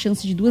gente tem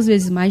chance de 2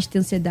 vezes mais de ter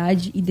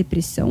ansiedade e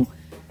depressão,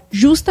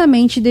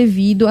 justamente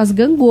devido às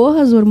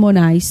gangorras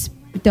hormonais.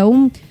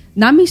 Então,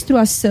 na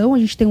menstruação, a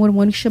gente tem um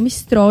hormônio que chama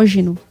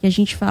estrógeno, que a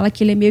gente fala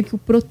que ele é meio que o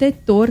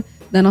protetor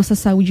da nossa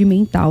saúde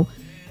mental.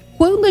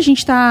 Quando a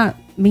gente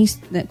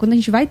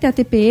vai ter a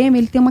TPM,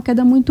 ele tem uma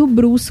queda muito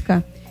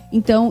brusca.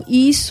 Então,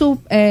 isso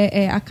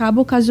acaba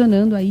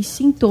ocasionando aí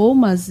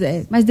sintomas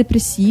mais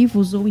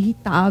depressivos ou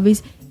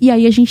irritáveis. E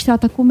aí a gente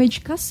trata com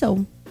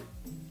medicação.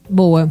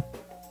 Boa.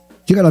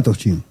 Diga lá,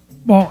 Tortinho.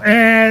 Bom,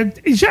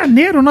 em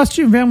janeiro nós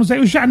tivemos aí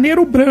o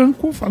Janeiro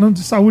Branco, falando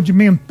de saúde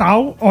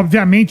mental.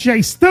 Obviamente, já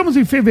estamos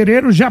em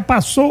fevereiro, já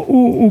passou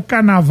o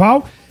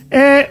carnaval.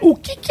 O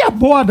que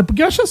aborda?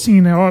 Porque eu acho assim,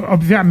 né?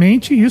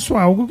 Obviamente, isso é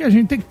algo que a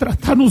gente tem que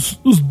tratar nos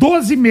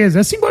 12 meses.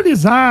 É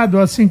simbolizado,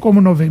 assim como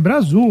Novembro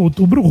Azul,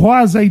 Outubro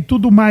Rosa e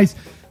tudo mais.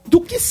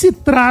 Do que se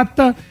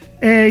trata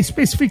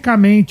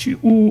especificamente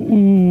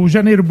o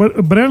Janeiro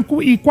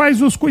Branco e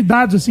quais os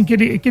cuidados assim, que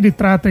ele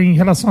trata em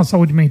relação à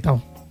saúde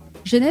mental?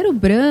 Janeiro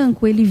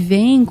Branco, ele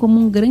vem como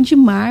um grande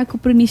marco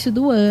para o início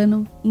do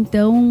ano.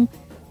 Então,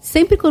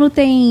 sempre quando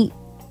tem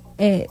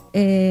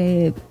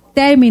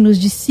términos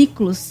de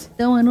ciclos,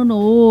 então ano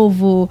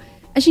novo,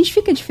 a gente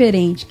fica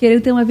diferente,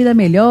 querendo ter uma vida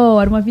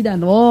melhor, uma vida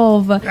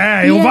nova.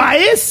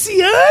 Esse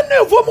ano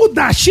eu vou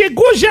mudar.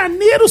 Chegou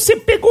janeiro, você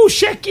pegou o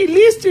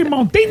checklist,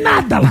 irmão, tem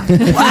nada lá.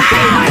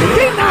 Não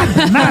tem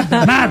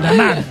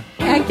nada.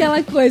 É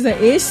aquela coisa,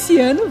 esse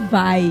ano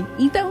vai.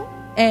 Então,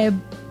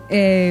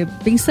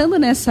 pensando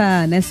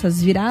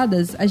nessas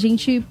viradas, a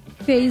gente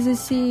fez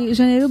esse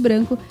Janeiro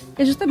Branco,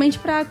 que é justamente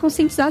para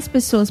conscientizar as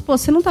pessoas. Pô,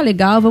 você não tá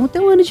legal, vamos ter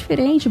um ano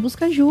diferente,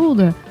 busca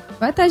ajuda.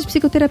 Vai atrás de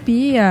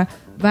psicoterapia,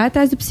 vai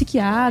atrás do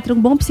psiquiatra.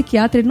 Um bom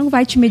psiquiatra, ele não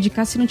vai te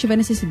medicar se não tiver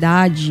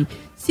necessidade.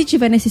 Se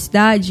tiver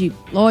necessidade,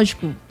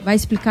 lógico, vai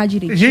explicar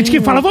direitinho. Tem gente que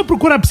fala, vou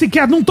procurar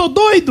psiquiatra, não tô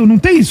doido, não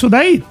tem isso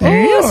daí?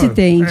 Tem, se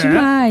tem,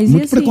 demais.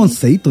 Muito e, assim,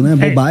 preconceito, né?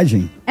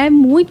 Bobagem. É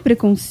muito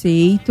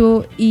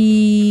preconceito,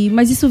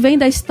 mas isso vem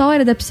da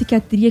história da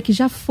psiquiatria, que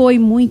já foi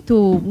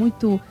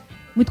muito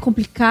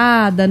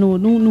complicada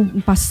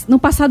no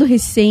passado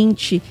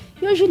recente.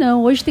 E hoje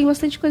não, hoje tem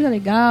bastante coisa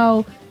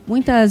legal,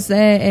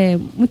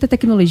 muita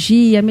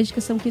tecnologia,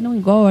 medicação que não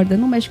engorda,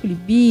 não mexe com o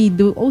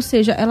libido, ou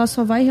seja, ela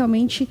só vai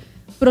realmente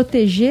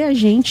proteger a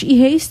gente e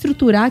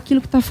reestruturar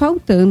aquilo que está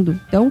faltando.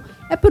 Então,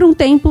 é por um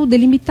tempo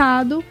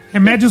delimitado.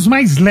 Remédios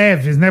mais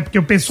leves, né? Porque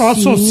o pessoal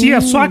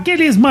associa só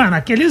aqueles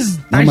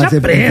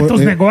tarja preta,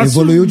 os negócios.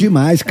 Evoluiu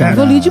demais, cara.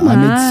 Evoluiu demais.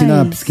 A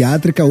medicina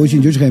psiquiátrica, hoje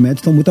em dia, os remédios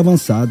estão muito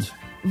avançados.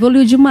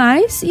 evoluiu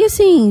demais. E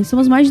assim,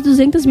 somos mais de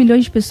 200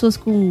 milhões de pessoas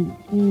com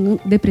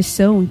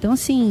depressão. Então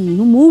assim,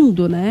 no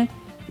mundo, né?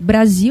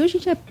 Brasil, a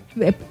gente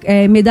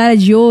é medalha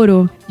de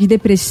ouro de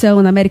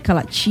depressão na América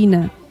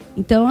Latina.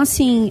 Então,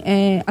 assim,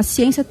 a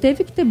ciência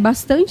teve que ter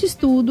bastante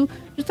estudo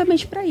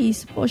justamente para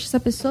isso. Poxa, essa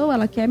pessoa,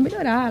 ela quer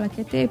melhorar, ela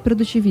quer ter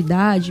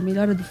produtividade,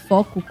 melhora do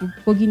foco,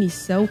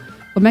 cognição.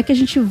 Como é que a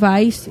gente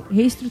vai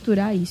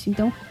reestruturar isso?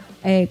 Então,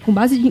 com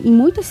base em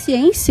muita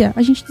ciência,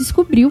 a gente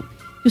descobriu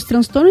que os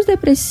transtornos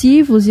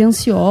depressivos e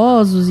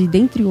ansiosos, e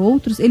dentre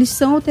outros, eles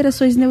são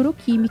alterações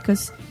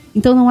neuroquímicas.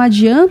 Então não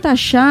adianta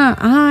achar,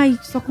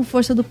 só com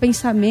força do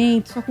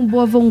pensamento, só com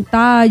boa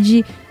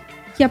vontade,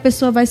 que a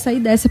pessoa vai sair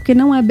dessa, porque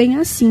não é bem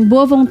assim.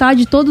 Boa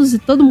vontade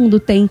todo mundo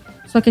tem,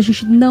 só que a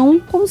gente não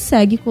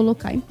consegue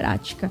colocar em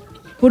prática.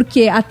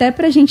 Porque até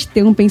pra gente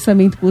ter um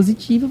pensamento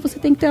positivo, você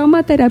tem que ter uma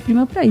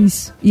matéria-prima para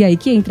isso. E aí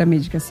que entra a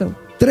medicação.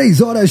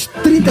 3 horas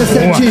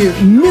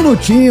 37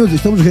 minutinhos,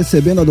 estamos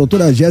recebendo a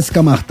doutora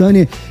Jessica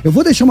Martani. Eu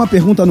vou deixar uma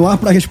pergunta no ar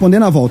para responder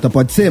na volta,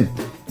 pode ser?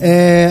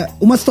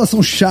 Uma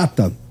situação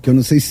chata, que eu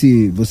não sei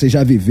se vocês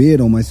já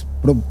viveram, mas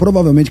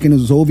provavelmente quem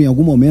nos ouve em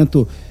algum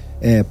momento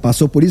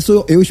passou por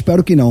isso, eu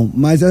espero que não.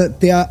 Mas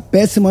ter a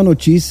péssima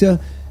notícia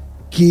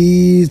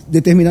que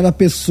determinada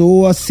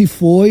pessoa se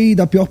foi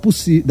da pior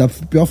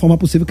forma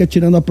possível, que é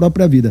tirando a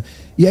própria vida.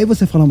 E aí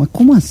você fala, mas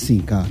como assim,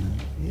 cara?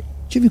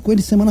 Tive com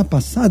ele semana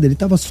passada, ele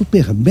estava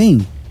super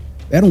bem,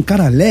 era um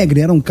cara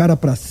alegre, era um cara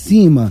pra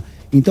cima.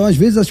 Então, às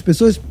vezes, as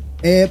pessoas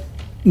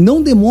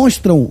não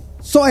demonstram,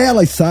 só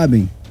elas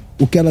sabem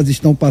o que elas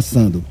estão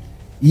passando.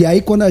 E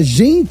aí, quando a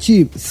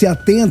gente se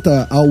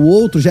atenta ao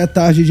outro, já é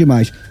tarde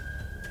demais.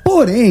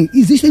 Porém,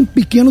 existem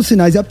pequenos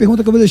sinais, e a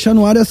pergunta que eu vou deixar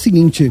no ar é a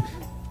seguinte: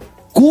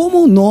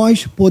 como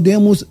nós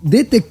podemos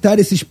detectar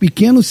esses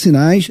pequenos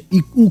sinais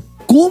e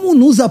como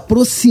nos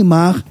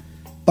aproximar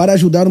para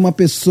ajudar uma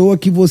pessoa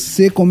que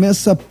você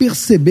começa a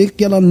perceber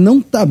que ela não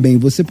está bem?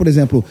 Você, por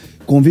exemplo,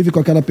 convive com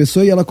aquela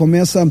pessoa e ela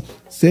começa a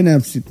ser,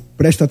 se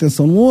presta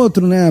atenção no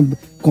outro,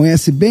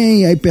 conhece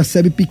bem, aí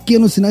percebe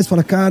pequenos sinais e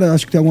fala, cara,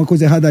 acho que tem alguma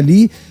coisa errada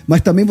ali,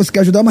 mas também você quer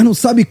ajudar, mas não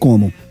sabe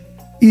como.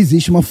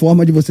 Existe uma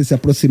forma de você se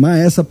aproximar,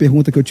 essa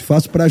pergunta que eu te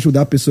faço, para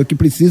ajudar a pessoa que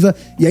precisa,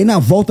 e aí na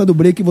volta do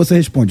break você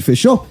responde,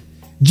 fechou?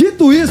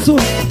 Dito isso,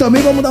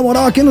 também vamos dar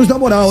moral a quem nos dá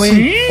moral,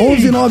 hein?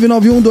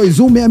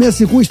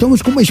 11991216651.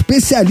 Estamos com uma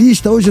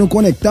especialista hoje no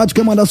Conectados.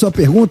 Quer mandar sua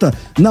pergunta?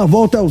 Na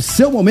volta é o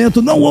seu momento.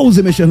 Não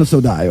ouse mexer no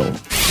seu dial.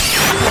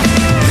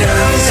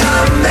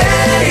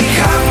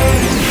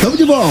 Estamos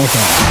de volta.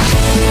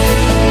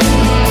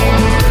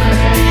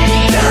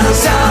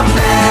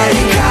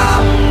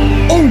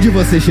 Onde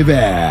você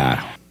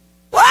estiver.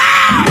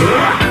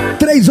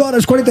 3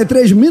 horas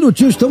 43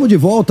 minutinhos, estamos de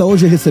volta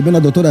hoje recebendo a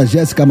doutora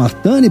Jessica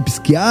Martani,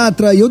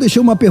 psiquiatra, e eu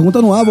deixei uma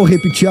pergunta no ar, vou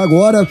repetir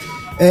agora.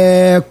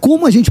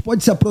 Como a gente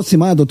pode se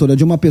aproximar, doutora,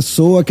 de uma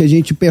pessoa que a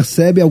gente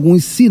percebe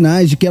alguns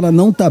sinais de que ela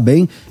não está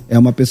bem? É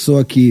uma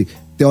pessoa que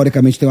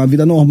teoricamente tem uma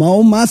vida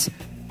normal, mas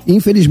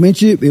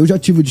infelizmente eu já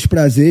tive o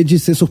desprazer de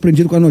ser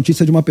surpreendido com a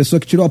notícia de uma pessoa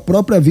que tirou a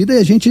própria vida, e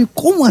a gente,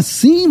 como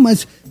assim?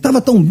 Mas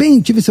estava tão bem,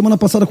 tive semana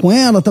passada com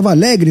ela, estava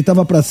alegre,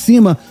 estava pra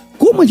cima.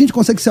 Como a gente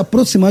consegue se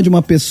aproximar de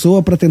uma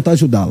pessoa para tentar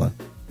ajudá-la?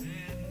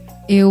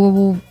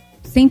 Eu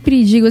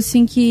sempre digo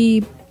assim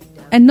que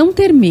é não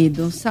ter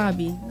medo,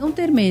 sabe? Não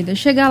ter medo. É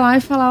chegar lá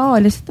e falar,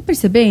 olha, você tá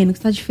percebendo que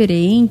você tá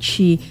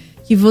diferente,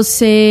 que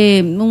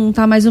você não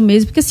tá mais o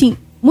mesmo. Porque assim,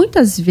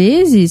 muitas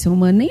vezes,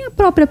 nem a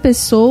própria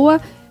pessoa,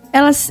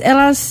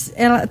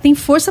 ela tem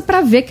força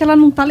para ver que ela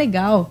não tá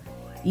legal.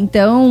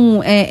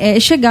 Então,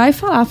 chegar e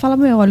falar,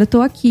 olha, eu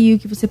tô aqui, o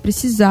que você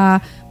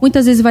precisar.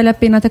 Muitas vezes vale a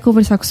pena até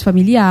conversar com os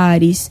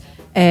familiares.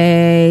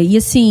 E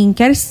assim,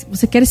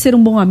 você quer ser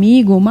um bom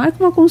amigo,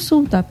 marca uma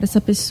consulta pra essa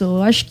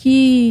pessoa. Acho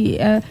que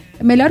é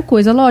a melhor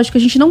coisa. Lógico,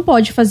 a gente não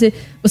pode fazer,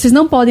 vocês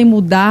não podem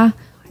mudar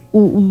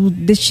o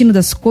destino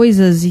das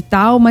coisas e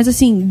tal, mas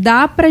assim,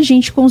 dá pra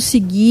gente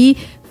conseguir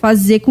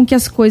fazer com que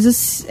as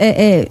coisas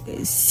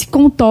se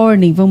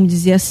contornem, vamos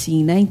dizer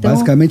assim, né? Então,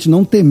 basicamente,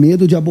 não ter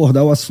medo de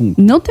abordar o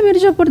assunto. Não ter medo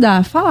de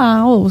abordar.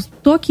 Falar,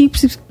 tô aqui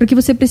para que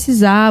você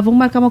precisar, vamos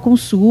marcar uma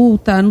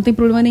consulta, não tem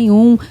problema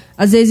nenhum.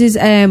 Às vezes,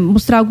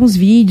 mostrar alguns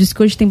vídeos,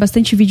 que hoje tem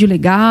bastante vídeo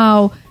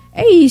legal.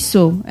 É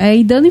isso.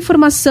 Ir dando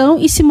informação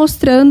e se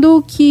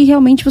mostrando que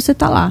realmente você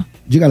tá lá.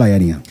 Diga lá,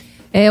 Yarinha.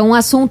 É um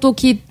assunto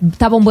que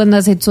tá bombando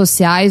nas redes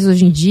sociais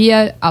hoje em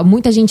dia.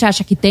 Muita gente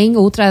acha que tem,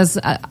 outras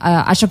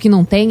acham que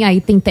não tem. Aí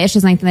tem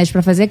testes na internet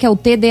para fazer, que é o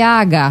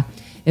TDAH.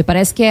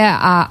 Parece que é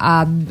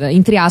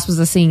entre aspas,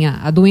 assim,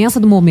 a doença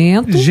do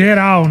momento.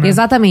 Geral, né?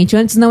 Exatamente.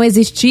 Antes não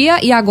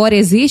existia e agora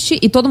existe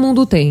e todo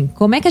mundo tem.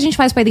 Como é que a gente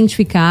faz para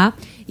identificar?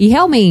 E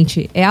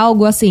realmente é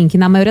algo assim que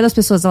na maioria das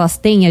pessoas elas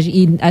têm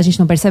e a gente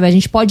não percebe. A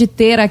gente pode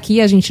ter aqui,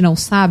 a gente não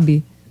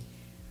sabe.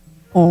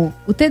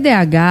 O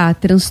TDAH,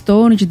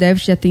 transtorno de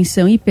déficit de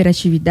atenção e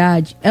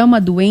hiperatividade, é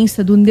uma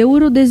doença do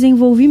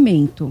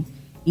neurodesenvolvimento.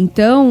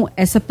 Então,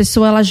 essa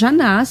pessoa ela já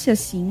nasce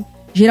assim.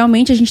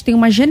 Geralmente a gente tem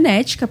uma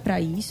genética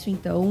para isso,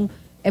 então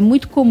é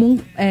muito comum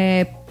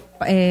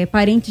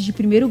parentes de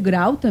primeiro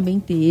grau também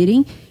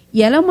terem.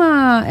 E ela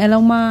é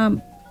uma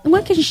não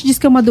é que a gente diz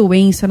que é uma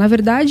doença, na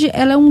verdade,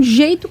 ela é um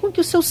jeito com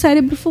que o seu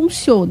cérebro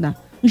funciona,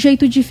 um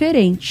jeito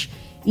diferente.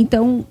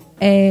 Então,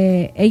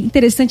 é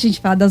interessante a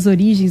gente falar das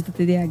origens do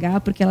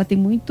TDAH, porque ela tem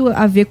muito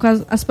a ver com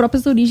as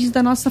próprias origens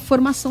da nossa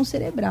formação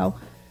cerebral.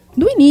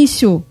 No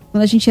início,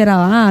 quando a gente era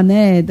lá,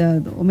 né,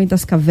 do momento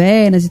das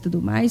cavernas e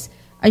tudo mais,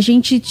 a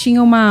gente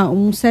tinha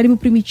um cérebro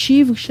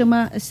primitivo que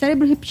chama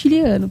cérebro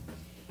reptiliano.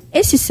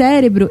 Esse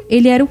cérebro,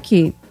 ele era o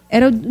quê?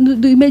 Era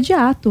do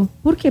imediato.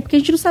 Por quê? Porque a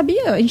gente não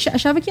sabia, a gente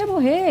achava que ia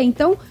morrer.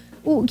 Então,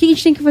 o que a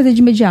gente tem que fazer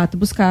de imediato?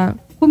 Buscar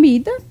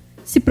comida,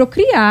 se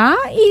procriar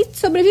e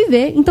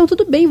sobreviver. Então,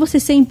 tudo bem você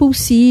ser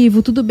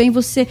impulsivo, tudo bem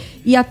você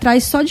ir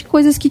atrás só de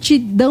coisas que te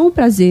dão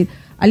prazer.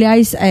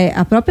 Aliás,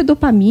 a própria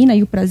dopamina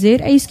e o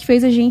prazer é isso que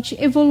fez a gente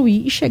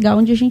evoluir e chegar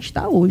onde a gente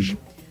está hoje.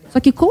 Só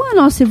que com a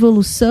nossa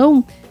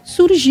evolução,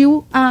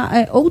 surgiu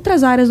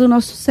outras áreas do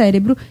nosso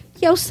cérebro,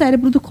 que é o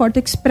cérebro do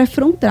córtex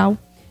pré-frontal,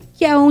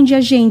 que é onde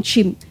a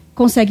gente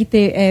consegue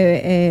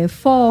ter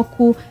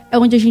foco, é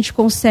onde a gente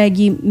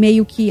consegue,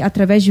 meio que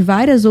através de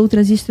várias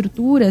outras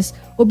estruturas,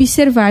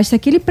 observar se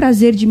aquele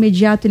prazer de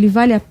imediato ele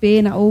vale a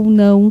pena ou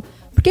não.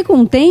 Porque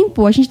com o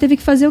tempo, a gente teve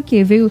que fazer o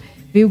quê?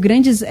 Veio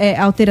grandes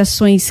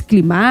alterações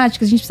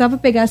climáticas, a gente precisava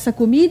pegar essa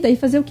comida e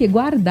fazer o quê?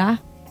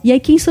 Guardar. E aí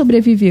quem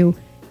sobreviveu?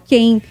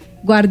 Quem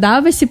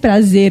guardava esse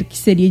prazer que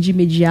seria de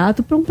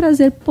imediato para um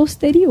prazer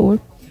posterior.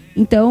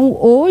 Então,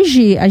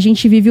 hoje, a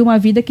gente vive uma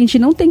vida que a gente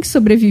não tem que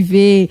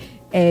sobreviver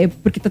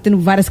porque está tendo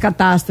várias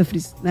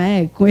catástrofes,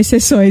 né? Com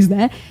exceções,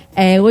 né?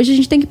 Hoje a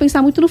gente tem que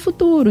pensar muito no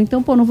futuro.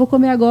 Então, não vou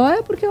comer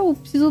agora porque eu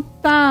preciso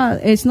estar...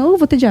 senão eu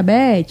vou ter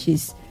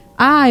diabetes.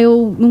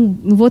 Eu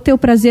não vou ter o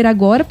prazer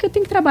agora porque eu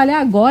tenho que trabalhar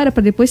agora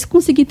para depois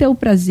conseguir ter o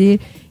prazer.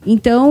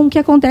 Então, o que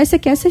acontece é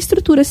que essa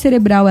estrutura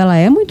cerebral, ela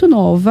é muito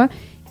nova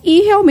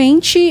e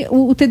realmente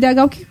o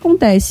TDAH, o que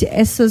acontece?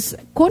 Essas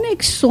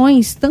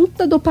conexões, tanto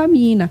da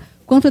dopamina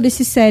quanto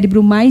desse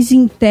cérebro mais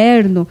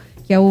interno,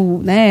 que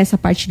é essa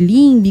parte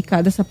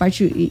límbica, dessa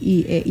parte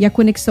e a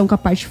conexão com a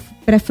parte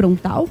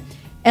pré-frontal,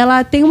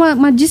 ela tem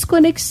uma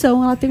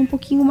desconexão, ela tem um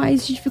pouquinho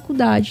mais de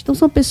dificuldade. Então,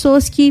 são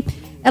pessoas que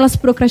elas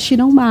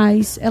procrastinam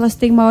mais, elas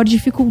têm maior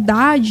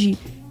dificuldade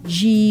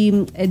de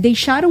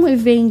deixar um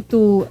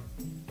evento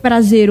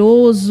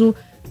prazeroso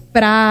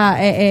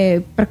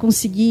para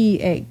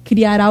conseguir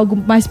criar algo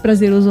mais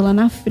prazeroso lá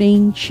na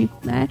frente,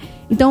 né?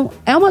 Então,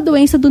 é uma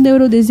doença do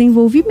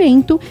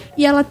neurodesenvolvimento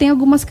e ela tem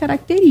algumas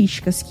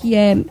características, que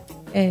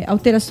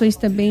alterações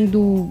também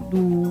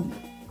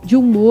de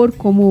humor,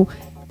 como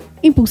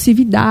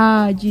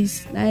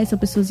impulsividades, né? São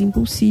pessoas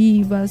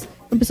impulsivas,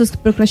 são pessoas que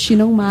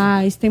procrastinam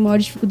mais, têm maior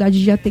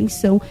dificuldade de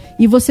atenção.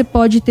 E você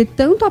pode ter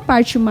tanto a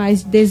parte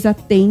mais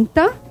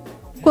desatenta,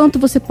 quanto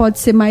você pode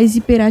ser mais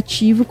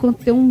hiperativo,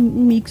 quanto ter um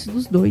mix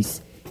dos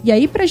dois. E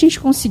aí, pra gente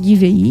conseguir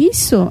ver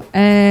isso,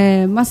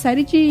 uma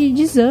série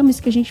de exames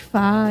que a gente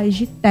faz,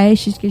 de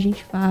testes que a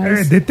gente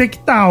faz.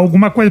 Detectar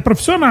alguma coisa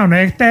profissional,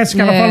 né? Teste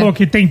que ela falou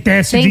que tem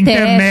teste de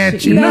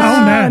internet.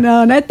 Não, né?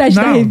 Não é teste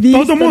da revista.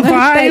 Todo mundo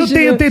vai, eu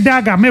tenho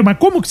TDAH. Mas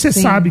como que você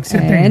sabe que você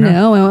tem, né?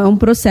 Não, é um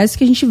processo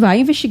que a gente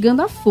vai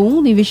investigando a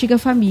fundo, investiga a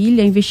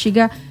família,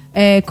 investiga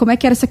como é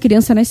que era essa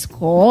criança na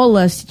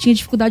escola, se tinha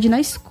dificuldade na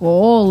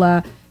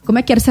escola, como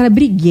é que era, se era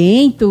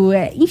briguento,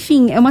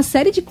 enfim, é uma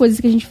série de coisas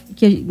que a gente,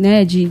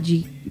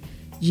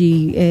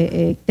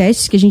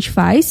 testes que a gente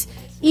faz.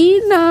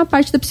 E na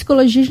parte da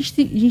psicologia, a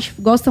gente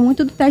gosta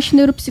muito do teste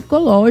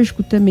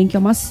neuropsicológico também, que é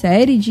uma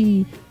série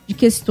de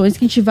questões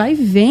que a gente vai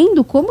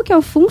vendo como que é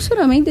o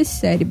funcionamento desse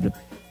cérebro.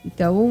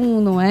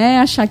 Então, não é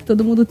achar que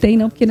todo mundo tem,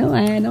 não, porque não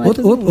é.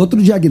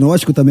 Outro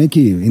diagnóstico também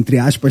que, entre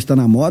aspas, está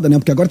na moda, né?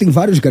 Porque agora tem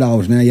vários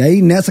graus, né? E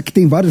aí, nessa que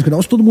tem vários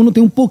graus, todo mundo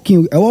tem um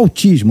pouquinho. É o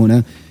autismo,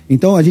 né?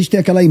 Então, a gente tem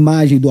aquela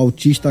imagem do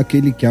autista,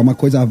 aquele que é uma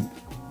coisa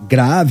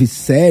grave,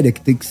 séria, que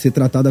tem que ser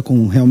tratada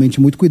com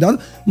realmente muito cuidado.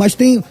 Mas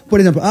tem,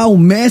 por exemplo, o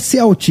Messi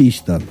é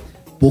autista.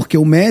 Porque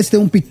o Messi tem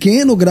um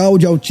pequeno grau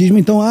de autismo,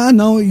 então,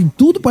 não. E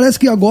tudo parece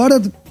que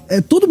agora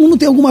todo mundo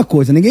tem alguma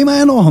coisa, ninguém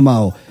mais é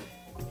normal.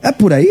 É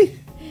por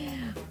aí?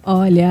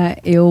 Olha,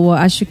 eu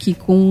acho que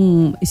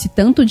com esse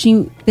tanto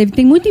de...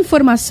 Tem muita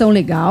informação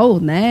legal,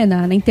 né,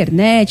 na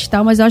internet e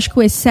tal, mas eu acho que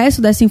o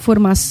excesso dessa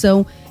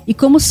informação, e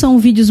como são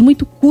vídeos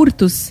muito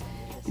curtos...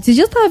 Esses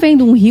dias eu tava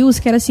vendo um Reels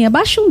que era assim,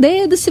 abaixa um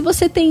dedo se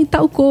você tem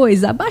tal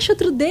coisa, abaixa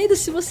outro dedo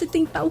se você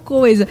tem tal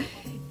coisa.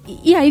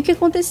 E aí o que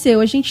aconteceu?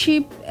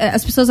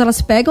 As pessoas,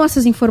 elas pegam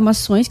essas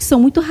informações que são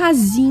muito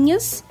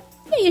rasinhas,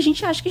 e aí a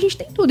gente acha que a gente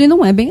tem tudo, e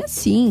não é bem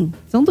assim.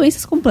 São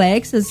doenças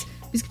complexas,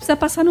 por isso que precisa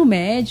passar no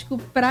médico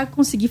para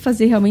conseguir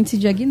fazer realmente esse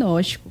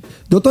diagnóstico.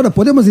 Doutora,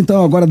 podemos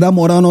então agora dar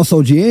moral à nossa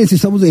audiência?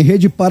 Estamos em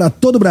rede para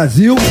todo o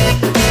Brasil.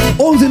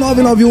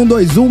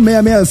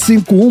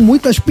 11991216651.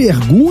 Muitas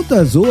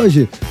perguntas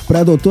hoje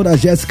para a doutora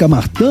Jessica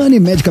Martani,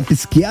 médica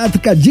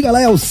psiquiátrica. Diga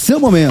lá, é o seu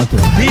momento.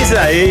 Diz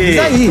aí. Diz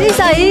aí. Diz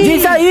aí.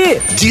 Diz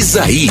aí. Diz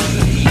aí.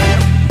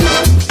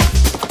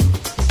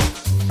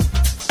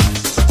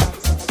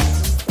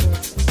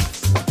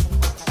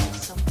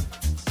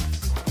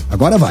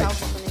 Agora vai.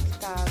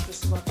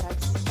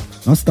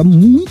 Nossa, tá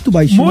muito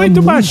baixinho.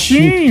 Muito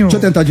baixinho. Deixa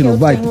eu tentar de novo,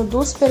 vai. Eu tenho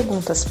 2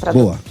 perguntas pra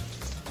Boa.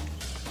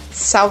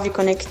 Salve,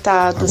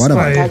 Conectados. Agora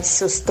Boa vai. tarde,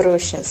 seus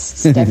trouxas.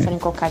 Stephanie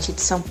Cocati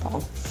de São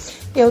Paulo.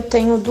 Eu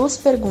tenho 2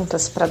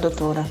 perguntas para a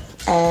doutora.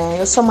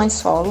 Eu sou mãe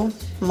solo,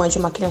 mãe de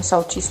uma criança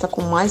autista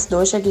com mais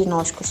 2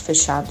 diagnósticos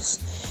fechados.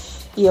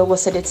 E eu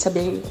gostaria de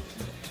saber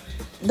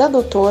da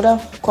doutora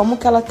como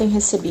que ela tem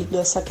recebido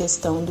essa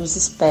questão dos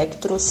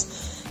espectros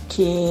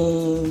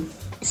que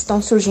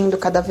estão surgindo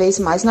cada vez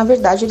mais. Na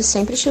verdade, eles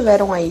sempre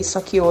estiveram aí, só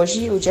que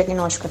hoje o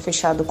diagnóstico é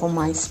fechado com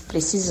mais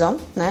precisão,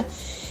 né?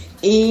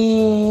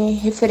 E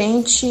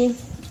referente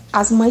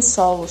às mães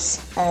solos,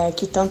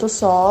 que tanto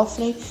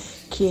sofrem,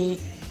 que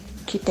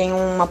tem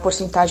uma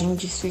porcentagem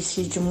de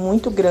suicídio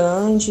muito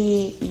grande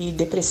e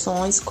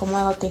depressões, como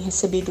ela tem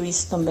recebido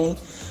isso também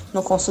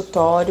no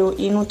consultório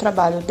e no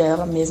trabalho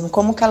dela mesmo,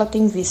 como que ela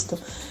tem visto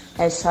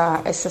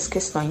essas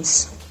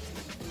questões.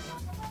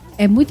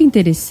 É muito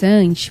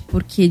interessante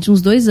porque de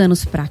uns 2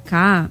 anos pra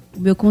cá,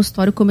 o meu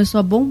consultório começou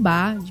a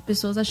bombar de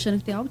pessoas achando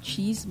que tem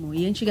autismo.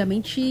 E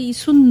antigamente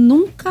isso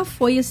nunca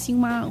foi assim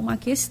uma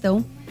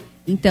questão.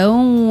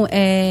 Então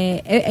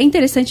é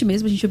interessante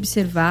mesmo a gente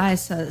observar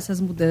essas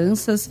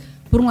mudanças.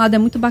 Por um lado é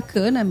muito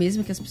bacana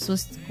mesmo que as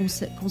pessoas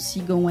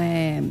consigam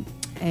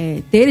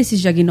ter esses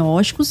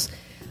diagnósticos.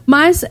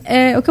 Mas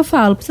é o que eu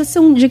falo, precisa ser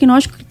um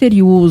diagnóstico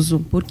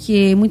criterioso.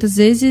 Porque muitas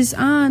vezes,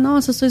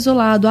 nossa, eu sou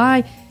isolado,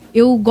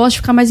 eu gosto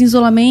de ficar mais em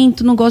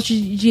isolamento, não gosto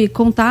de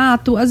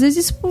contato. Às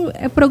vezes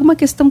é por alguma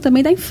questão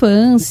também da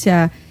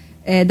infância,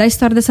 da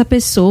história dessa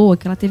pessoa,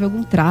 que ela teve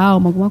algum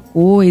trauma, alguma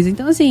coisa.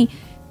 Então, assim,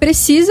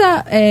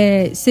 precisa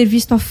ser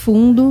visto a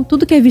fundo.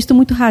 Tudo que é visto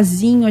muito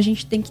rasinho, a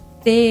gente tem que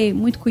ter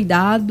muito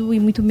cuidado e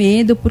muito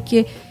medo,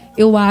 porque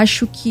eu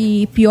acho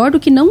que pior do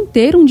que não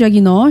ter um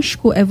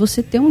diagnóstico é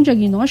você ter um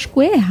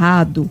diagnóstico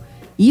errado.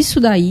 Isso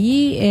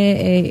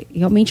daí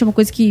realmente é uma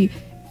coisa que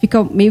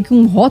fica meio que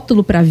um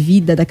rótulo para a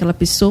vida daquela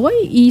pessoa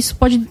e isso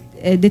pode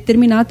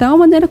determinar até a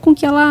maneira com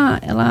que ela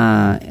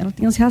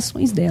tem as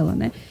reações dela,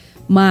 né?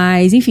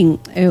 Mas, enfim,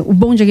 o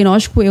bom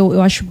diagnóstico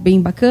eu acho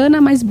bem bacana,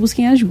 mas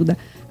busquem ajuda.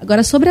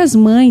 Agora, sobre as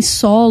mães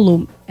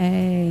solo,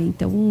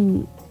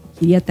 então,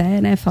 queria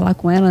até falar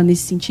com ela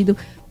nesse sentido,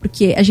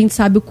 porque a gente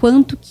sabe o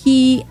quanto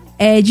que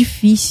é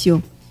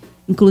difícil.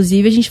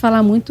 Inclusive, a gente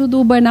fala muito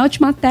do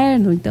burnout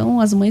materno. Então,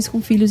 as mães com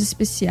filhos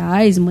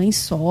especiais, mães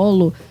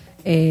solo,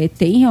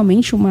 tem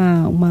realmente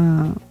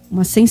uma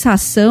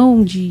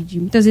sensação de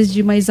muitas vezes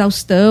de uma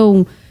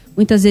exaustão,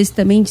 muitas vezes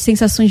também de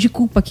sensações de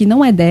culpa que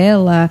não é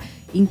dela.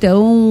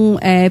 Então,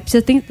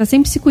 precisa estar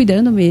sempre se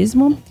cuidando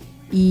mesmo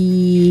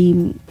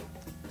e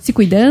se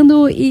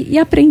cuidando e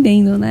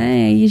aprendendo,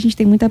 né? E a gente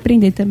tem muito a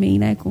aprender também,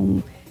 né?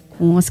 Com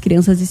as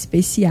crianças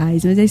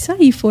especiais. Mas é isso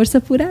aí, força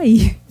por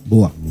aí.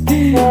 Boa.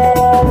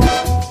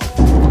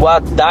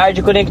 Boa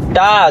tarde,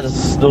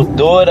 Conectados.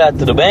 Doutora,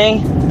 tudo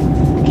bem?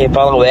 Quem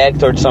fala é o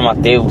Hector de São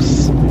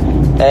Mateus.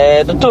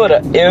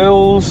 Doutora,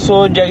 eu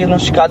sou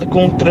diagnosticado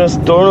com um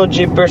transtorno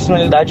de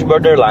personalidade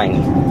borderline.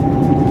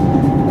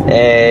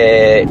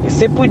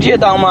 Você podia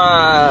dar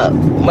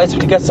uma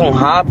explicação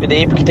rápida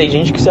aí, porque tem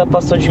gente que já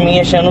passou de mim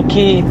achando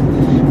que,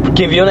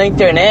 porque viu na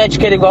internet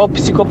que era igual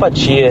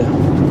psicopatia.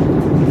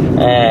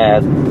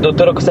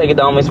 Doutora, consegue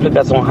dar uma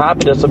explicação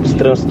rápida sobre esse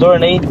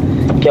transtorno aí,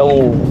 que é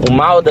o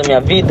mal da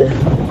minha vida?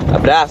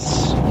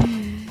 Abraço.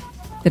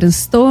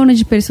 Transtorno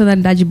de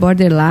personalidade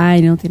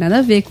borderline não tem nada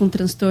a ver com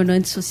transtorno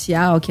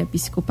antissocial, que é a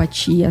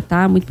psicopatia,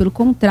 tá? Muito pelo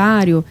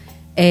contrário.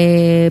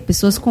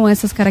 Pessoas com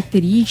essas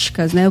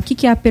características, né? O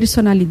que é a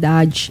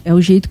personalidade? É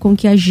o jeito com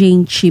que a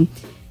gente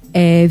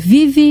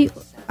vive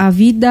a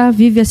vida,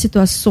 vive as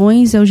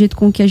situações, é o jeito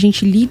com que a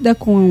gente lida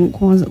com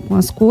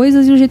as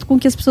coisas e o jeito com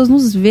que as pessoas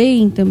nos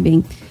veem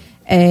também.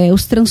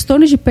 Os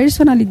transtornos de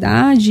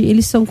personalidade,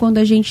 eles são quando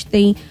a gente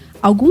tem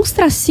alguns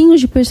tracinhos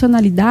de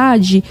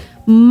personalidade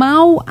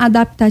mal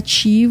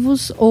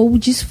adaptativos ou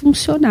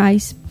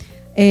disfuncionais.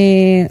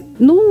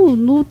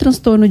 No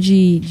transtorno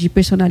de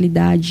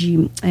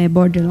personalidade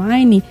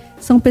borderline,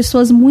 são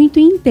pessoas muito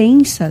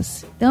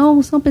intensas.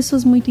 Então, são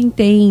pessoas muito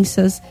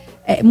intensas.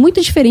 Muito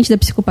diferente da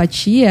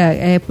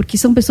psicopatia, porque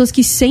são pessoas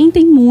que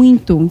sentem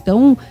muito.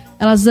 Então,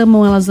 elas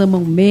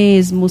amam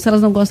mesmo. Se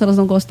elas não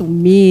gostam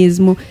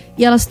mesmo.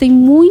 E elas têm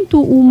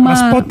muito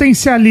Elas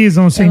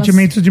potencializam os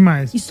sentimentos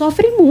demais. E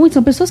sofrem muito.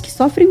 São pessoas que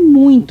sofrem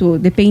muito,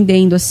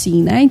 dependendo,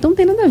 assim, né? Então, não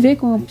tem nada a ver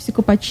com a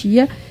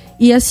psicopatia.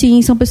 E,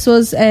 assim, são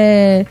pessoas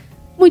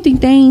muito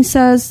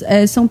intensas.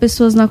 São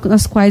pessoas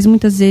nas quais,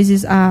 muitas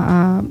vezes,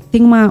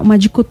 tem uma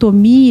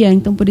dicotomia.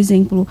 Então, por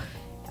exemplo,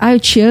 eu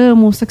te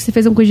amo, só que você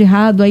fez uma coisa de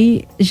errado.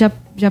 Aí, já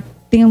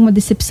tem uma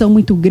decepção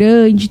muito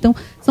grande. Então,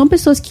 são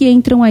pessoas que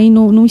entram aí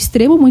num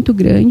extremo muito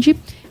grande.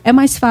 É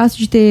mais fácil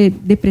de ter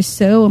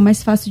depressão, é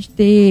mais fácil de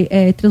ter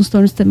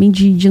transtornos também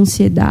de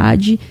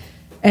ansiedade.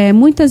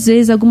 Muitas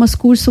vezes, algumas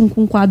cursam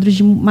com quadros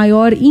de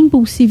maior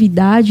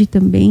impulsividade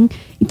também.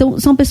 Então,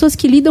 são pessoas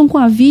que lidam com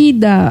a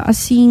vida,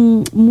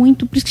 assim,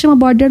 muito... Por isso que chama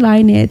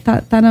borderline,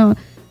 tá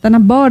na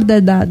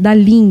borda da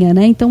linha,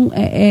 né? Então,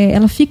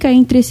 ela fica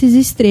entre esses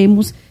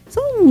extremos.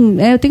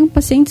 Eu tenho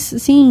pacientes,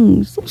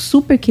 assim, são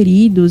super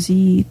queridos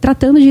e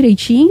tratando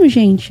direitinho,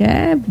 gente,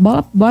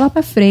 bola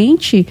pra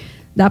frente.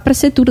 Dá pra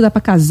ser tudo, dá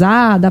pra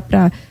casar, dá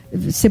pra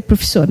ser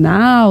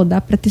profissional,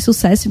 dá pra ter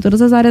sucesso em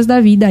todas as áreas da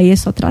vida. Aí é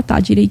só tratar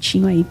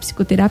direitinho aí,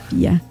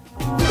 psicoterapia.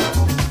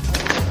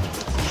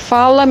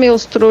 Fala,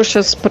 meus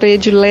trouxas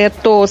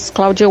prediletos,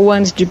 Cláudia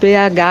Wandes de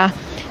BH.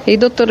 E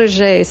doutora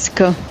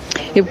Jéssica,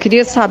 eu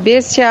queria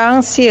saber se a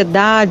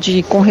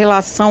ansiedade com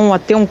relação a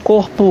ter um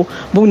corpo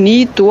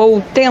bonito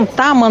ou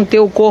tentar manter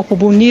o corpo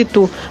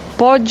bonito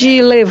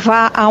pode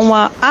levar a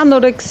uma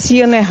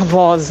anorexia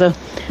nervosa.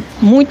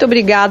 Muito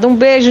obrigada. Um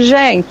beijo,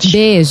 gente.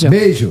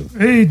 Beijo.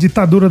 Ei,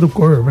 ditadura do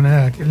corpo,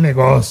 né? Aquele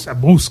negócio, a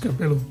busca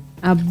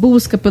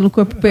pelo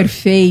corpo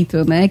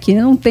perfeito, né? Que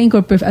não tem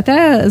corpo perfeito.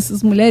 Até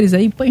as mulheres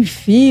aí põem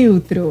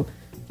filtro,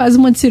 faz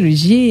uma de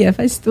cirurgia,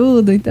 faz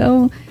tudo.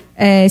 Então,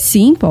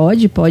 sim,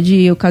 pode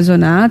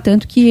ocasionar.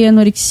 Tanto que a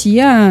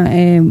anorexia,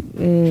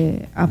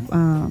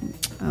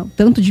 o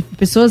tanto de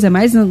pessoas é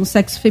mais no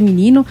sexo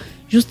feminino,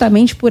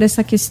 justamente por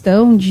essa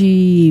questão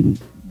de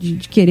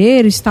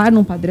querer estar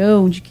num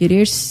padrão, de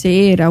querer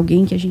ser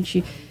alguém que a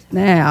gente,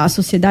 né, a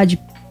sociedade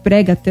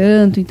prega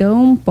tanto.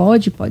 Então,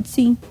 pode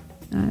sim.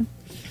 Né?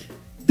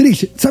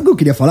 Triste, sabe o que eu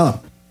queria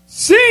falar?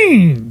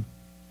 Sim!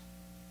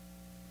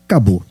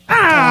 Acabou.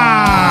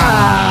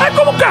 Mas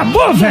como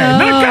acabou, velho?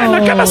 Não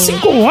acaba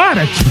 5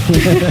 horas.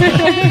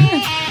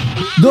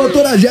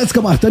 Doutora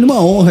Jessica Martani, uma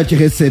honra te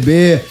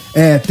receber.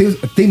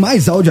 Tem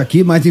mais áudio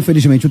aqui, mas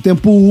infelizmente o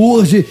tempo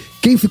urge.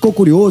 Quem ficou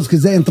curioso,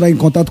 quiser entrar em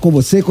contato com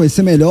você,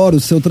 conhecer melhor o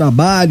seu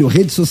trabalho,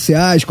 redes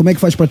sociais, como é que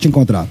faz pra te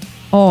encontrar?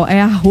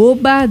 É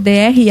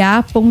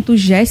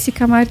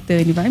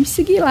 @dra.jessicamartani. Vai me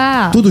seguir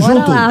lá. Tudo Bora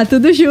junto? lá,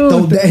 tudo junto.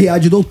 Então, DRA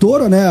de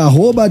doutora, né?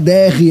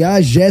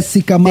 @DRA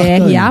Jessica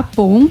Martani.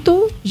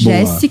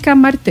 DRA.Jessica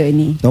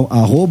Martani. Então,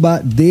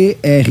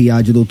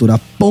 @DRA de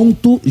doutora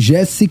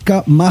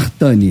Jessica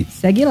Martani.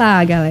 Segue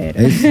lá, galera.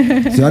 É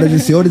isso. Senhoras e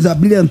senhores,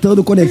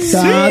 abrilhantando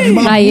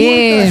Conectados.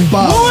 Aê!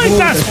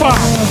 Muitas palmas!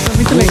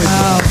 Muito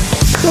legal.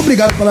 Muito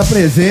obrigado pela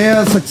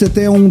presença, que você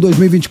tenha um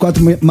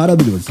 2024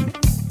 maravilhoso.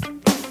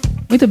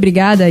 Muito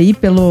obrigada aí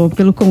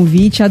pelo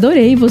convite.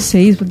 Adorei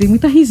vocês, dei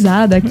muita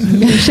risada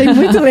aqui. Achei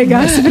muito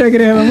legal esse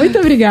programa. Muito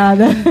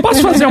obrigada.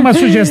 Posso fazer uma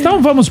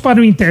sugestão? Vamos para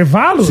o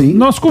intervalo? Sim.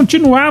 Nós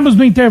continuarmos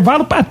no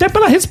intervalo, até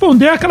para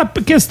responder aquela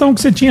questão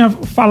que você tinha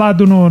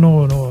falado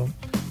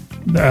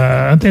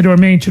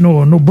anteriormente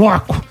no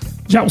bloco.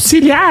 De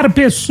auxiliar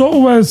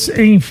pessoas,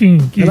 enfim.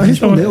 Ela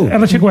respondeu.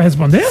 Ela chegou a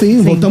responder?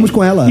 Sim, voltamos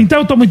com ela.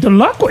 Então eu tô muito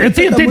louco? Eu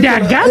tenho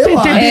TDAH?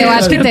 Eu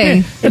acho que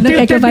tem. Eu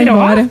tenho que eu vá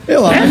embora.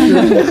 Eu acho.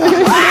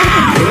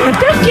 Eu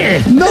tenho o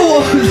quê? Não!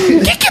 O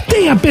que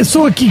tem a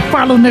pessoa que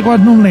fala um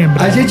negócio e não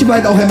lembra? A gente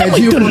vai dar um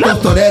remedinho pro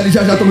Tortorelli e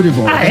já estamos de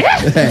volta. Ah, é?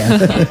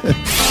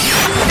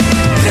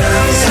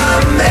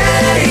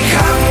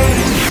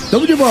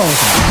 Estamos de volta.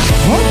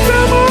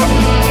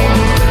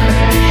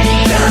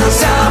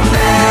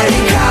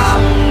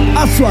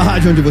 A sua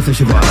rádio onde você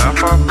estiver.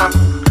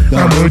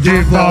 Tamo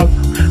de volta.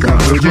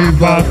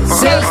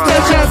 Seus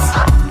trouxas.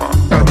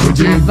 Tamo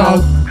de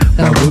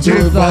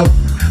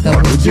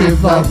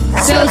volta.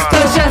 Seus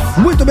trouxas.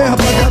 Muito bem,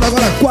 rapaziada.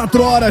 Agora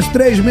 4 horas,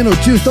 3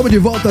 minutinhos. Estamos de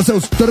volta,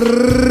 seus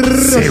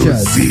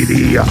trouxas.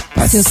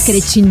 Seus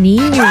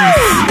cretininhos.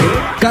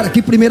 Cara,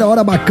 que primeira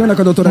hora bacana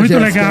com a doutora Muito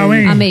Jéssica. legal,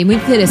 hein? Amei,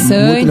 muito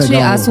interessante. Muito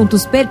legal.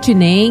 Assuntos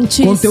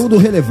pertinentes. Conteúdo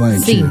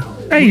relevante. Sim.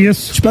 É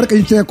isso. Espero que a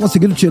gente tenha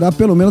conseguido tirar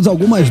pelo menos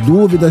algumas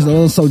dúvidas da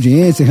nossa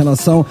audiência em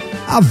relação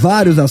a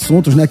vários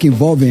assuntos, né, que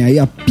envolvem aí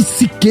a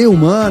psique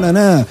humana,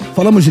 né?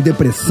 Falamos de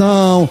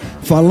depressão,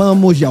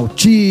 falamos de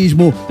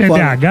autismo,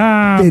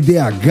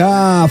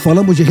 TDAH,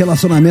 falamos de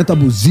relacionamento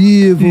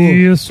abusivo.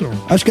 Isso.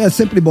 Acho que é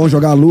sempre bom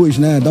jogar a luz,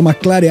 né? Dar uma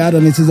clareada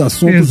nesses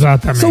assuntos.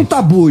 Exatamente. São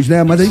tabus,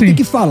 né? Mas a gente Sim. tem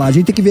que falar, a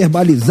gente tem que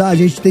verbalizar, a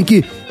gente tem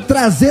que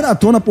trazer à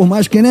tona, por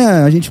mais que,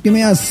 né, a gente fique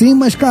meio assim,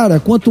 mas, cara,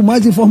 quanto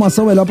mais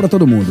informação, melhor pra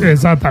todo mundo.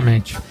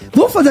 Exatamente.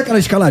 Vamos fazer aquela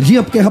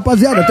escaladinha, porque,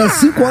 rapaziada, até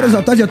 5 horas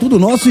da tarde é tudo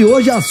nosso e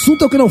hoje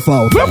assunto é o que não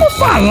falta. Vamos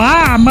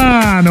falar,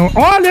 mano.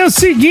 Olha é o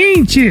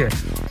seguinte.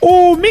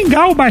 O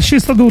Mingau,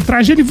 baixista do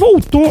Ultraje, ele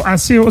voltou a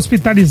ser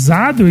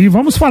hospitalizado e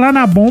vamos falar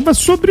na bomba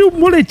sobre o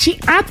boletim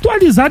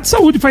atualizado de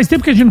saúde. Faz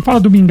tempo que a gente não fala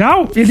do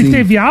Mingau, ele Sim.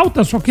 teve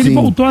alta, só que ele Sim.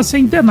 voltou a ser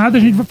internado. A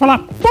gente vai falar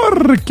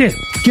por quê.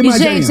 Que E,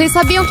 mais, gente, Jainha? vocês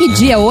sabiam que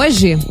dia é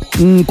hoje?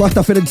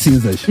 Quarta-feira de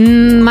cinzas.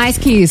 Mais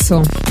que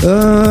isso.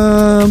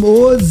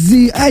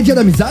 Hoje... é dia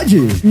da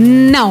amizade?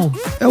 Não.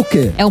 É o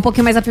quê? É um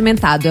pouquinho mais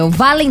apimentado. É o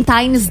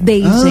Valentine's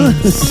Day,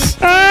 gente.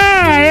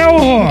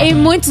 Em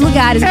muitos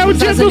lugares. É o nos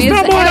dia Estados dos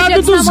Unidos,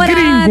 namorados dos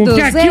gringos,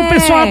 que aqui o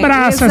pessoal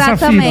abraça essa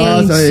exatamente.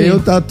 fita. Nossa, eu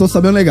tô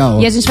sabendo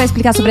legal. E a gente vai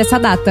explicar sobre essa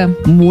data.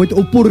 Muito.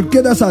 O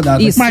porquê dessa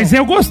data. Isso. Mas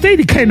eu gostei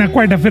de cair na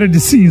quarta-feira de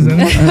cinza,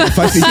 né?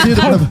 Faz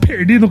sentido? Eu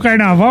perdi no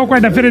carnaval,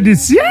 quarta-feira de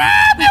cinza.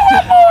 Ah, meu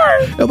amor!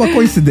 É uma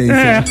coincidência.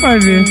 É, vai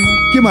ver.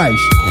 Que mais?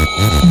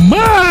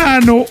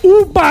 Mano,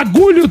 o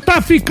bagulho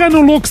tá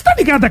ficando louco. Você tá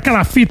ligado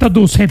aquela fita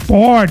dos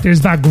repórteres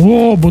da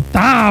Globo e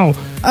tal?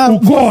 O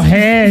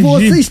Correge.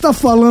 Você está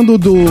falando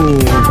do...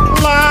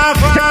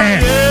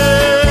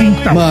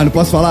 então. Mano,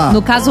 posso falar?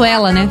 No caso,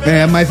 ela, né?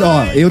 Mas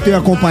ó, eu tenho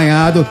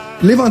acompanhado,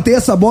 levantei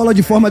essa bola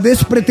de forma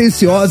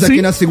despretensiosa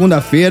aqui na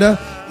segunda-feira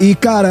e,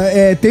 cara,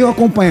 tenho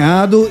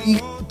acompanhado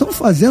e estão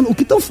fazendo, o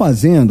que estão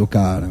fazendo,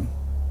 cara?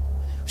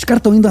 Os caras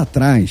estão indo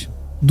atrás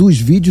dos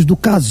vídeos do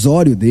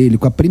casório dele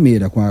com a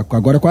primeira,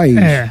 agora com a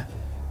ex.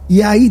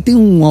 E aí tem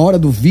uma hora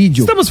do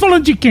vídeo... Estamos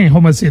falando de quem,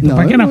 Romacito?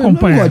 Pra quem não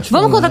acompanha?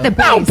 Vamos contar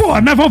depois. Não,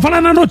 pô, nós vamos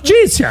falar na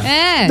notícia.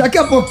 Daqui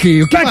a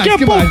pouquinho. Daqui a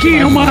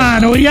pouquinho,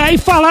 mano. E aí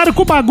falaram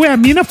que o bagulho, a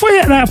mina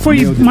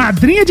foi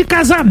madrinha de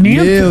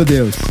casamento. Meu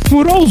Deus.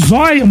 Furou os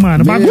olhos,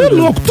 mano. Bagulho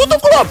louco. Tudo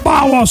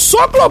global, ó.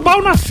 Só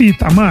global na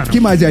fita, mano. Que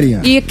mais,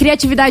 Yarinha? E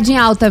criatividade em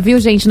alta, viu,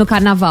 gente, no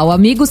carnaval.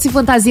 Amigos se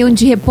fantasiam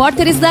de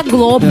repórteres da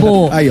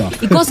Globo. Aí, ó.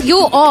 E conseguiu,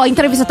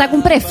 entrevista até com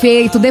o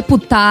prefeito,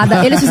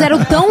 deputada. Eles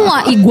fizeram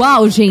tão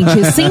igual, gente.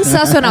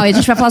 Sensacional. E a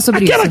gente vai falar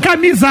sobre Aquela isso.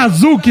 camisa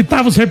azul que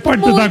tava os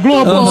repórteres da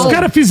Globo, os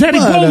caras fizeram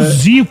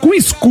igualzinho, com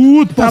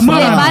escuta, mano.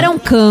 Levaram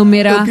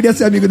câmera. Eu queria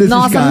ser amigo desses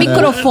caras. Nossa,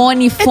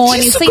 microfone,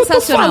 fone, disso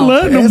sensacional. que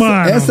eu tô falando,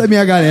 mano. Essa é a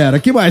minha galera.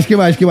 Que mais?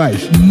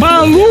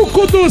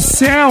 Maluco do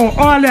céu,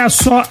 olha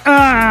só.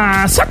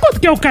 Sabe quanto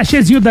que é o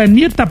cachezinho da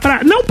Anitta?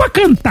 Não pra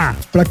cantar.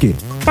 Pra quê?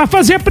 Pra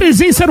fazer a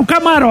presença no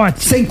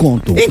camarote. Sem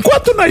conto.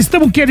 Enquanto nós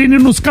estamos querendo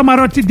ir nos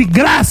camarotes de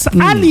graça,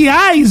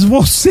 aliás,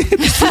 você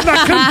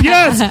da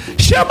campeãs,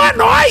 chama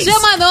nós!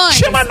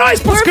 Chama nós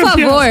pras campeãs.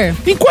 Por favor.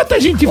 Enquanto a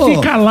gente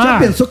fica lá... Já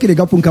pensou que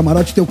legal pra um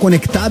camarote ter o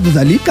Conectados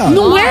ali, cara?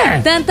 Não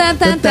é?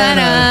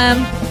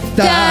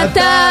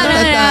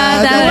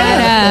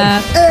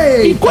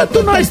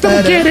 Enquanto nós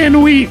estamos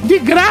querendo ir de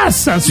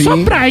graça, só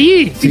pra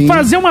ir e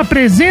fazer uma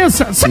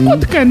presença, sabe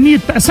quanto que a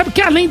Anitta, sabe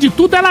que além de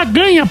tudo ela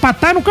ganha pra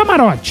estar no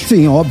camarote?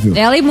 Sim, óbvio.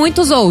 Ela e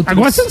muitos outros.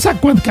 Agora você não sabe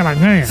quanto que ela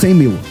ganha? 100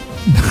 mil.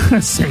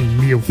 100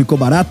 mil. Ficou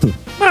barato?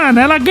 Mano,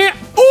 ela ganha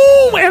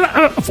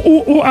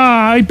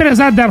a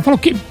empresária dela falou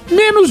que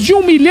menos de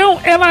 1 milhão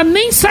ela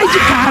nem sai de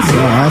casa.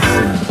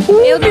 Nossa.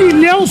 1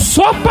 milhão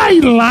só pra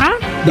ir lá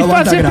e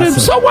fazer prêmio.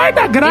 Só o ar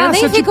da graça. Eu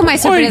nem fico tipo,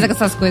 mais surpresa com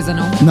essas coisas,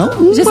 não.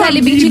 Não?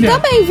 Gisele Bündchen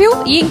também, viu?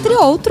 E entre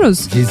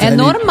outros. É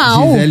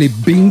normal. Gisele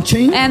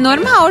Bündchen. É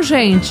normal,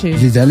 gente.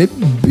 Gisele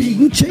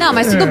Bündchen. Não,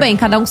 mas tudo bem,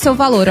 cada um com seu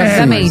valor,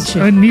 obviamente.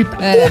 Anitta,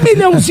 1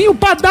 milhãozinho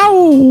pra dar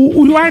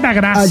o ar da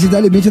graça. A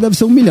Gisele Bündchen deve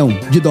ser $1 milhão.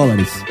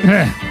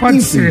 Pode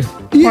Enfim. ser.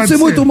 Isso e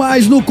muito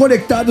mais no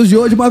Conectados de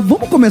hoje, mas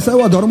vamos começar,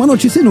 eu adoro uma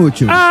notícia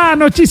inútil.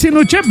 Notícia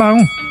inútil é bom.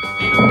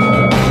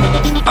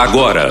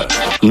 Agora,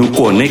 no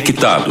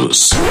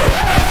Conectados.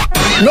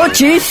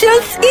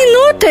 Notícias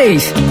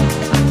inúteis.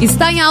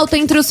 Está em alta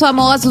entre os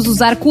famosos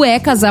usar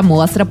cuecas à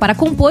mostra para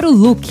compor o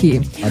look.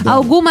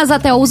 Algumas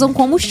até usam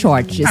como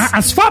shorts.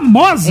 As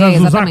famosas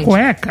usar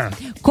cueca?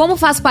 Como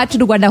faz parte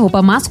do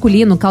guarda-roupa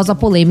masculino, causa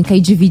polêmica e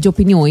divide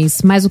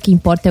opiniões, mas o que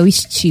importa é o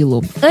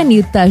estilo.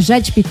 Anitta,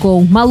 Jade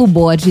Picon, Malu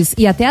Borges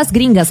e até as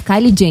gringas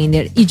Kylie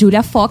Jenner e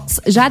Julia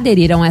Fox já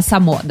aderiram a essa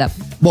moda.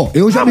 Bom,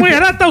 eu já A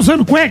mulherada tá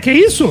usando cueca, é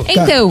isso?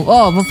 Então,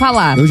 vou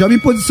falar. Eu já me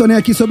posicionei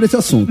aqui sobre esse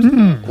assunto.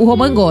 O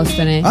Roman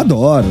gosta, né?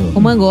 Adoro. O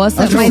Roman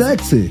gosta, Acho mas...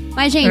 sexy.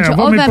 Mas, gente, eu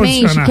vou me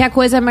obviamente posicionar. que a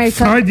coisa é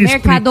Freud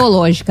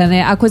mercadológica,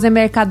 né? A coisa é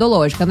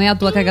mercadológica, não é à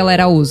toa que a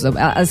galera usa.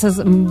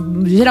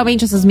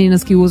 Geralmente essas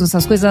meninas que usam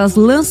essas coisas, elas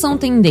lançam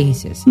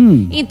tendências.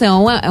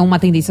 Então, é uma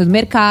tendência do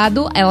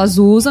mercado, elas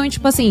usam e,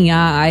 tipo assim,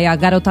 a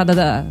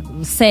garotada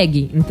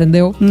segue,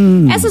 entendeu?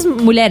 Essas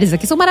mulheres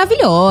aqui são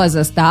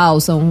maravilhosas, tal,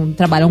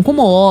 trabalham com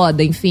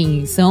moda,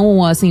 enfim,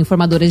 são, assim,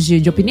 formadoras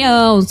de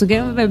opinião,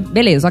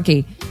 beleza,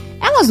 ok.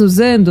 Elas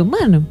usando,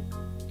 mano...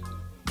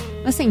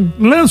 Assim...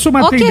 Lança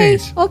uma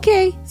tendência.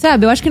 Ok.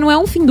 Sabe, eu acho que não é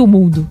um fim do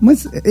mundo.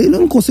 Mas eu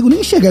não consigo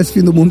nem enxergar esse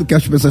fim do mundo que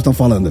as pessoas estão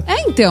falando.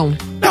 Então.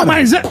 Não,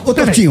 mas... Ô,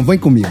 Tortinho, vem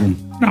comigo.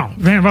 Não,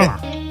 vai lá.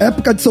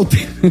 Época de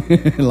solteiro.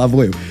 Lá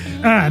vou eu.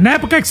 Na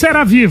época que você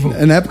era vivo.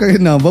 Na época...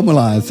 Não, vamos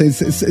lá.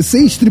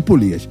 Sem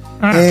estripulias.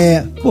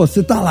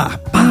 Você tá lá.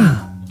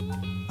 Pá.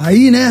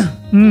 Aí, né?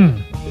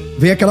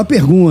 Vem aquela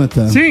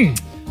pergunta. Sim.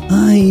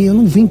 Ai, eu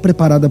não vim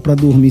preparada pra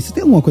dormir. Você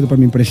tem alguma coisa pra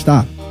me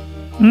emprestar?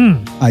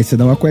 Aí você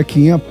dá uma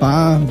cuequinha,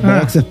 pá,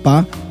 boxer,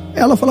 pá.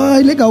 Ela fala,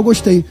 ai, legal,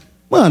 gostei.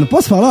 Mano,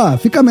 posso falar?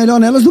 Fica melhor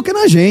nelas do que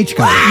na gente,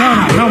 cara.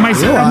 Não,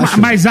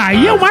 mas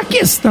aí é uma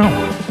questão.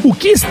 O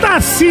que está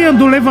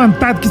sendo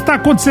levantado, o que está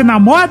acontecendo na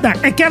moda,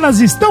 é que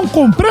elas estão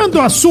comprando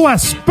as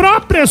suas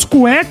próprias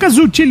cuecas,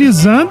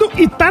 utilizando,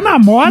 e tá na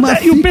moda,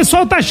 e o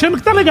pessoal tá achando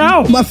que tá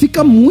legal. Mas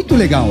fica muito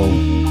legal.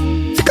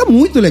 Fica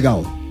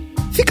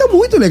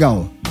muito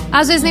legal.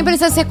 Às vezes nem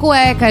precisa ser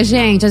cueca,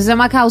 gente. Às vezes é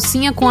uma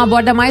calcinha com a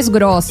borda mais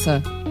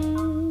grossa.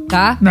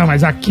 Tá? Não,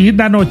 mas aqui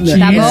da notícia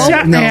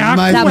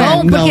tá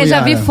bom? Porque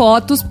já vi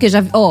fotos,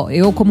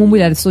 eu como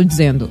mulher estou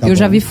dizendo, eu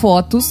já vi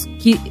fotos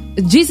que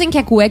dizem que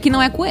é cueca e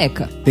não é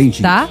cueca.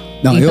 Entendi. Tá?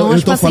 Não, então,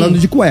 eu tô falando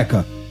de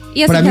cueca.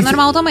 E assim, que é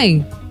normal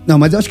também. Não,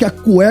 mas eu acho que a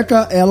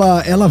cueca,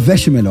 ela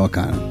veste melhor,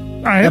 cara.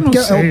 Eu não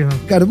sei.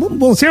 Cara,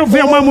 vamos, se eu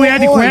ver uma mulher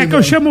de cueca,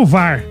 eu chamo o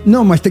VAR.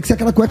 Não, mas tem que ser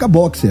aquela cueca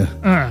boxer.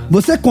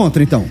 Você é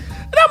contra, então?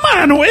 Não,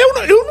 mano,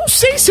 eu não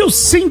sei se eu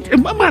sinto...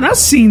 Mano,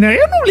 assim, né?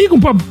 Eu não ligo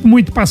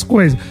muito pras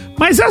coisas.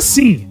 Mas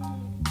assim,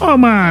 Ô,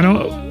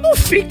 mano, não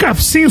fica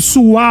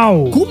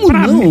sensual. Como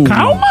não?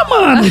 Calma,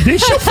 mano,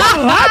 deixa eu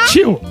falar,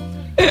 tio.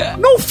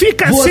 Não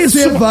fica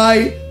sensual.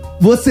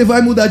 Você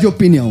vai mudar de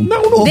opinião.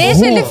 Não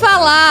deixa ele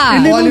falar.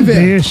 Ele Oliver,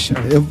 não deixa.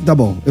 Tá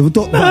bom,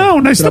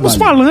 nós estamos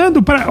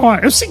falando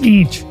é o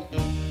seguinte.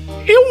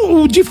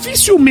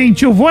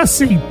 Dificilmente eu vou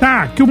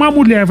aceitar que uma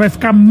mulher vai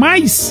ficar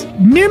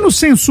menos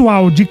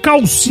sensual de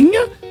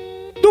calcinha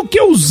do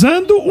que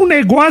usando um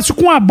negócio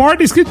com a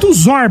borda escrito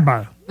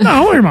Zorba.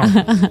 Não, irmão.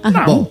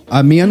 Não. Bom,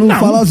 a minha não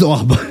fala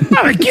Zorba.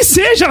 Não, que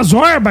seja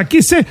Zorba,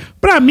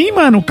 Pra mim,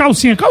 mano,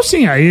 calcinha.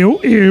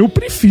 Eu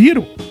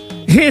prefiro.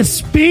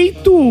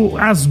 Respeito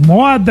as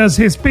modas,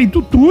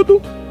 respeito tudo,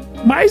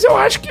 mas eu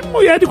acho que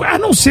mulher de... A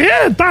não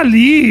ser tá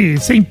ali,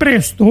 você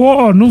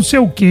emprestou, não sei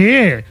o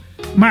quê.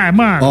 Mas,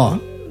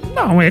 mano...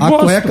 Não, é gosto. A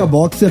cueca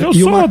boxer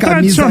e uma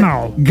camisa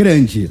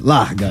grande,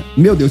 larga.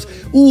 Meu Deus.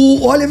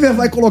 O Oliver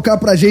vai colocar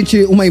pra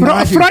gente uma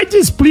imagem... Freud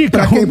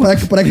explica. Pra quem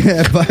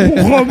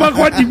o Roma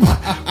gosta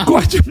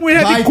de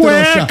mulher de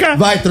cueca. Trouxa.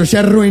 Vai, trouxa,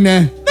 é ruim,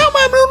 né? Não,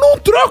 mas eu não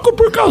troco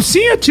por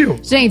calcinha, tio.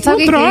 Gente,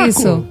 sabe o que é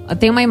isso?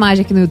 Tem uma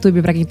imagem aqui no YouTube,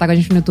 pra quem tá com a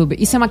gente no YouTube.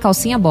 Isso é uma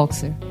calcinha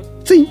boxer.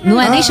 Sim. Não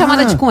é nem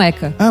chamada de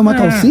cueca. Ah, é uma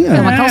calcinha? É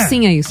uma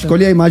calcinha isso.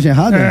 Escolhi a imagem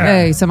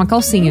errada? Isso é uma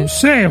calcinha. Não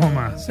sei,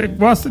 Roma. Você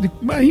gosta de...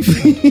 Mas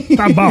enfim,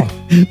 tá bom.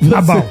 Tá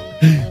bom.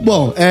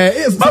 Bom,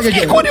 mas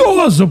fiquei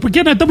curioso,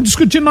 porque nós estamos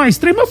discutindo nós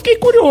três, mas eu fiquei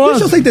curioso.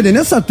 Deixa eu só entender,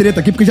 nessa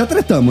treta aqui, porque já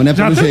tretamos, né?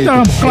 Já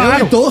tretamos, claro.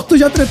 Eu e Torto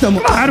já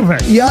tretamos. Claro,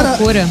 velho.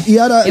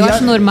 Eu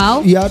acho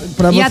normal.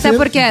 Pra e você... até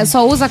porque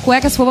só usa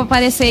cueca se for pra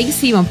aparecer em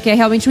cima, porque é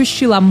realmente o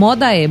estilo. A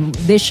moda é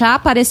deixar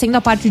aparecendo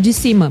a parte de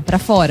cima, pra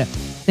fora.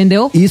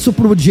 Entendeu? Isso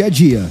pro dia a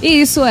dia.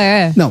 Isso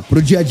é. Não,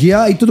 pro dia a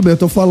dia, aí tudo bem, eu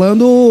tô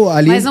falando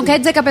ali... Mas não quer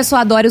dizer que a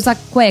pessoa adore usar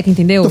cueca,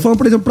 entendeu? Tô falando,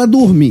 por exemplo, pra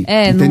dormir,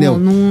 entendeu?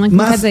 Não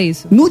quer dizer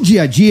isso. No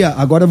dia a dia,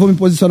 agora eu vou me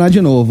posicionar de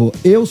novo.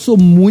 Eu sou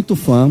muito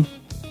fã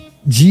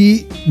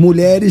de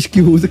mulheres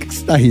que usam... O que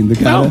você tá rindo,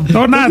 cara? Não,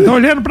 tô nada, tô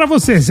olhando pra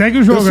você, segue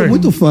o jogo aí. Eu sou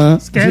muito fã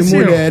de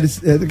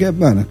mulheres...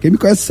 Mano, quem me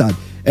conhece sabe.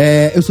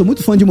 Eu sou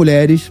muito fã de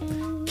mulheres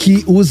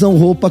que usam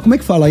roupa... Como é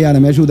que fala, Yara?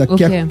 Me ajuda. O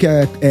quê? Que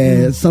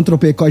é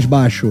Saint-Tropez cos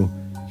baixo.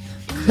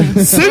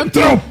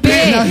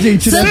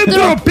 Saint-Tropez!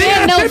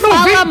 Saint-Tropez não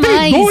fala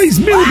mais!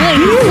 Meu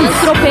Deus!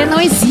 Saint-Tropez não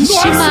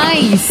existe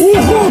mais! O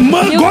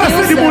Romã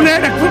gosta de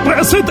mulher!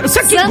 Você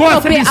que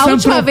gosta de Saint-Tropez? A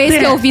última vez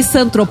que eu vi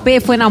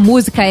Saint-Tropez foi na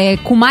música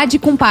Comadre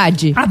com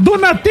Padre. A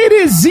dona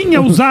Terezinha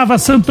usava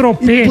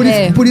Saint-Tropez.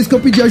 Por isso que eu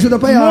pedi ajuda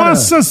pra Yara.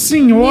 Nossa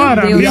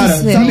senhora! Meu Deus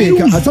do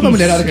céu. Sabe a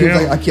mulherada que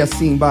usa aqui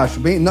assim embaixo?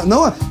 Bem,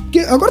 não,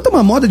 porque agora tá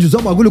uma moda de usar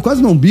o bagulho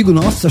quase no umbigo.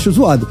 Nossa, acho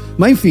zoado.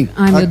 Mas enfim.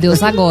 Ai, meu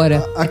Deus,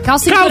 agora.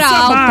 Calça cintura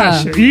alta.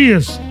 Baixa,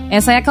 isso.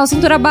 Essa aí é a calça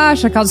cintura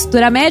baixa, calça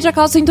cintura média,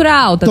 calça cintura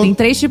alta. Tem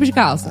 3 tipos de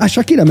calça. A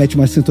Shakira mete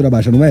mais cintura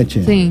baixa, não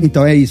mete? Sim.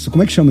 Então é isso.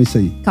 Como é que chama isso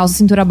aí? Calça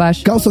cintura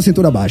baixa. Calça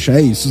cintura baixa,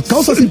 é isso.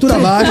 Calça cintura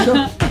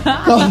baixa.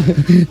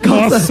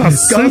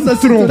 Calça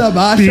cintura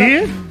baixa.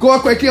 Com a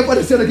cuequinha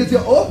aparecendo aqui assim.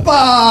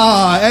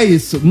 Opa! É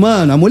isso.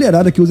 Mano, a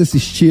mulherada que usa esse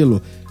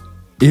estilo...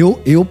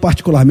 Eu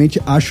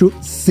particularmente acho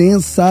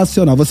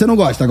sensacional. Você não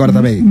gosta agora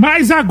também?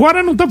 Mas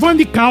agora não tô falando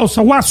de calça.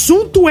 O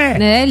assunto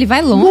é... ele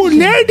vai longe.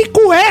 Mulher de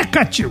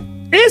cueca, tio.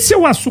 Esse é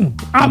o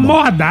assunto. A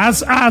moda,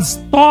 as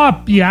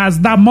top, as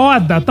da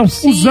moda estão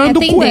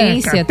usando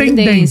cueca.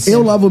 Tendência.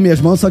 Eu lavo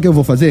minhas mãos, sabe o que eu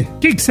vou fazer? O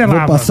que você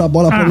lava? Vou passar a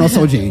bola pra nossa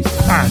audiência.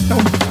 Então...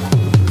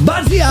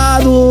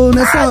 Baseado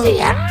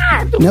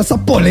nessa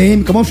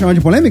polêmica. Vamos chamar de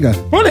polêmica?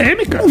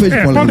 Polêmica. Não vejo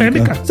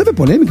polêmica. Você vê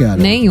polêmica,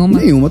 Yara?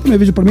 Nenhuma. Eu também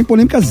vejo pra mim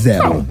polêmica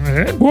zero. Não,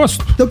 é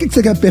gosto. Então o que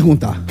você quer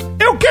perguntar?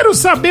 Eu quero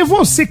saber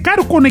você,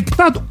 cara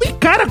conectado e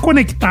cara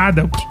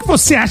conectada. O que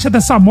você acha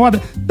dessa moda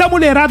da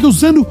mulherada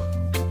usando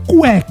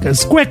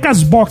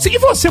cuecas box? E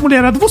você,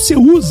 mulherada,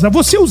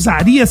 você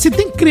usaria? Você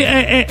tem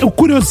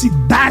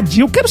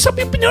curiosidade? Eu quero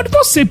saber a opinião de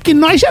você, porque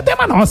nós já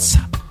demos a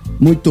nossa.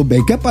 Muito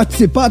bem, quer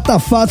participar? Tá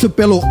fácil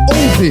pelo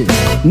 11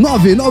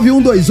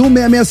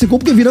 991216651,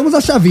 porque viramos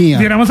a chavinha.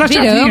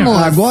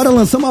 Agora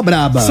lançamos a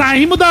braba.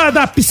 Saímos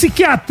da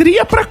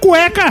psiquiatria pra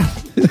cueca.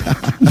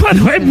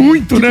 Mano, é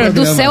muito, né?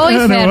 Do céu ao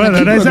inferno.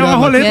 É uma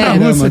roleta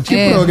russa.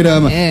 Que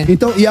programa.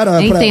 Então, Yara,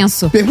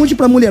 intenso. Pergunte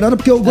pra mulherada,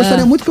 porque eu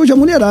gostaria muito que hoje a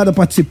mulherada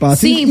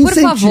participasse. Sim, por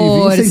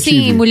favor.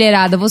 Sim,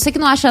 mulherada. Você que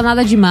não acha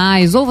nada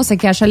demais, ou você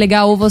que acha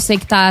legal, ou você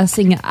que tá,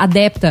 assim,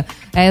 adepta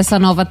a essa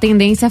nova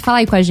tendência, fala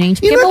aí com a gente.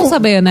 Porque é bom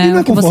saber, né,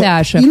 o que você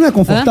acha. E não é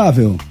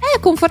confortável? É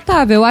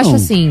confortável. Eu acho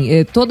assim,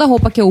 toda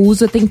roupa que eu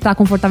uso tem que estar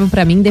confortável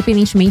pra mim,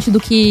 independentemente do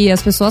que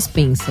as pessoas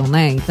pensam,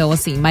 né? Então,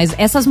 assim, mas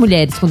essas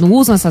mulheres, quando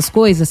usam essas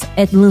coisas,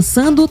 é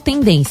lançando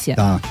tendência.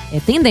 Tá. É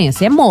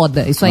tendência, é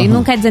moda. Isso aí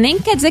não quer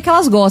dizer que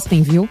elas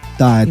gostem, viu?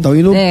 Tá, então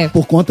indo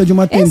por conta de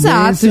uma tendência.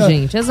 Exato,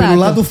 gente, exato.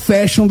 Pelo lado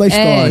fashion da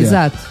história.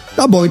 Exato.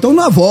 Tá bom, então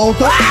na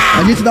volta,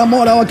 a gente dá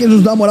moral aqui,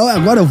 nos dá moral.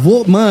 Agora eu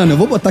vou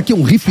botar aqui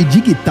um riff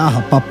de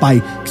guitarra,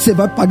 papai, que você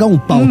vai pagar um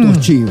pau,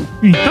 Tortinho.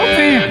 Então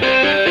venha.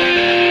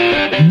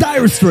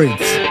 Dire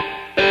Straits.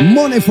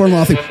 Money for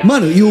Nothing.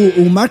 Mano, e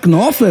o Mark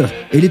Knopfler,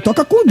 ele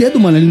toca com o dedo,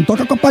 mano. Ele não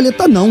toca com a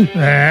palheta, não.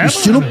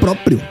 Estilo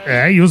próprio.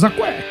 E usa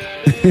cueca.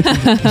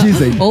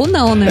 Dizem. Ou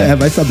não, né?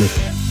 Vai saber.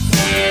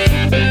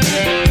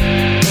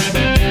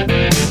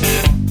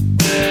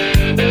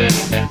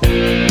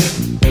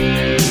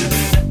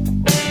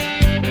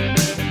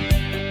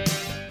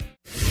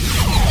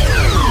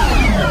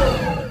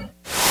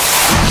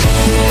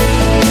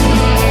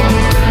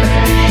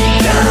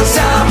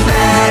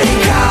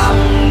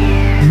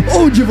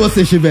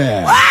 você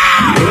estiver.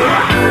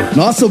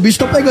 Nossa, o bicho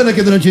tá pegando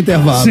aqui durante o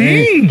intervalo. Sim.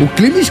 Hein? O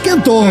clima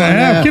esquentou,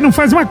 né? Porque não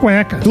faz uma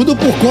cueca. Tudo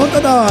por conta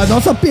da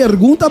nossa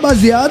pergunta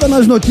baseada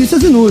nas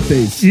notícias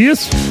inúteis.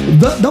 Isso.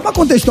 Dá uma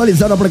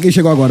contextualizada pra quem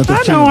chegou agora,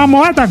 Tortinho. Não, a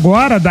moda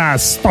agora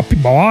das top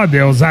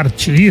models,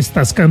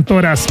 artistas,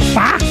 cantoras,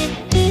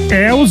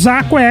 é usar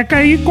a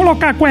cueca e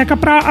colocar a cueca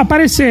pra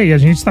aparecer. E a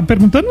gente tá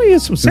perguntando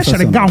isso. Você acha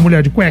legal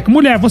mulher de cueca?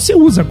 Mulher, você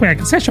usa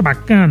cueca? Você acha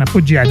bacana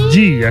pro dia a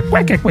dia?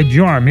 Cueca é coisa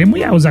de homem?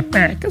 Mulher usa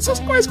cueca? Essas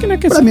coisas que não é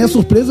questão. Pra minha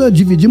surpresa,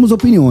 dividimos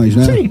opiniões,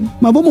 né? Sim.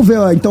 Mas vamos ver,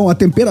 então, a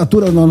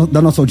temperatura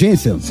da nossa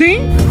audiência?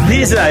 Sim.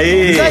 Diz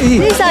aí. Diz aí.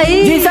 Diz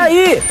aí. Diz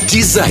aí.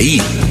 Diz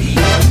aí.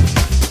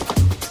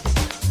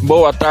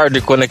 Boa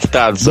tarde,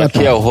 Conectados.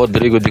 Aqui é o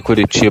Rodrigo de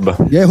Curitiba.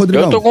 E aí,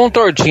 Rodrigo? Eu tô com um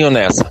tortinho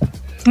nessa.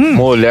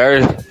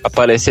 Mulher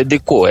aparecer de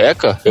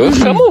cueca, eu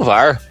chamo o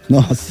VAR.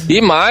 Nossa.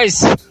 E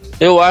mais,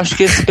 eu acho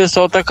que esse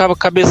pessoal tá com a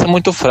cabeça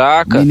muito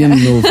fraca. Menino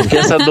novo. O que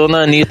essa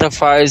dona Anitta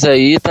faz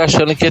aí, tá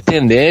achando que é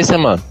tendência,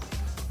 mano.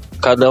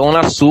 Cada um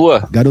na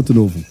sua. Garoto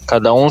novo.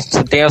 Cada um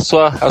tem a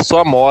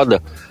sua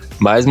moda.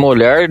 Mas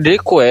mulher de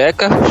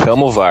cueca,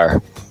 chama o VAR.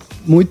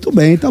 Muito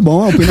bem, tá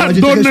bom. A opinião a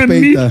gente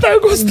respeita. Anitta, eu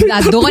gostei.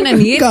 Da dona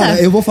Anitta?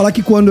 Cara, eu vou falar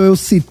que quando eu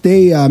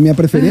citei a minha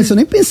preferência, eu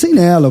nem pensei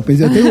nela.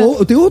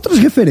 Eu tenho outras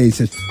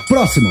referências.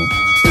 Próximo.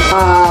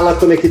 Fala,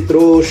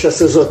 Conectrouxa,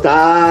 seus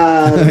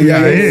otários. E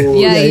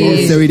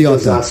aí, seu idiota?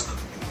 Osasco.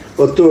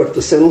 Ô,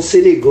 Torto, você não se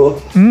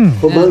ligou.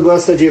 O Romano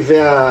gosta de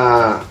ver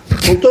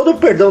com todo o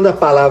perdão da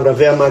palavra,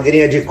 ver a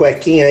magrinha de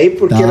cuequinha aí,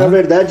 porque na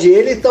verdade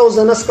ele tá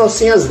usando as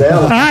calcinhas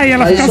dela. E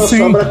ela aí fica só assim.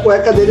 sobra a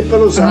cueca dele pra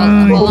usar.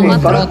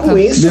 Para com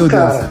isso, Meu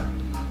cara. Deus.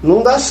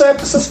 Não dá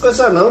certo essas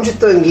coisas não, de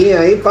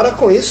tanguinha aí. Para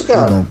com isso,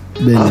 cara. Tá bom,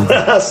 beleza.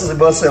 Abraços e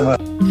boa semana.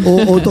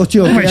 Ô,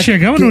 Tortinho. Mas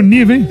chegamos no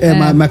nível, hein?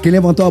 Mas quem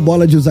levantou a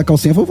bola de usar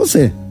calcinha foi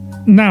você.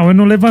 Não, eu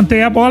não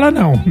levantei a bola,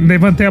 não.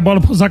 Levantei a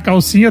bola pra usar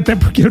calcinha, até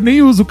porque eu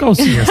nem uso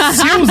calcinha.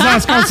 Se eu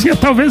usasse calcinha,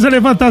 talvez eu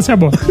levantasse a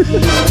bola.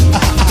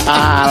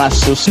 Fala,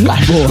 seus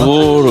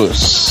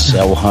cachorros.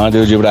 É o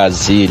Randall de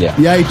Brasília.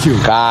 E aí, tio?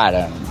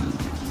 Cara,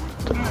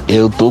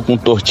 eu tô com um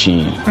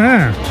tortinho.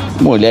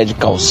 Mulher de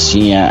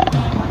calcinha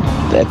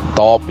é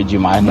top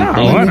demais, não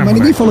tem? Mas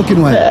ninguém falou que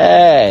não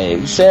é.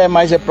 Isso é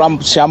mais pra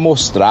se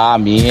amostrar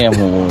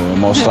mesmo,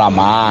 mostrar a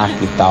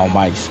marca e tal,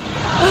 mas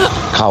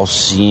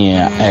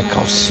calcinha é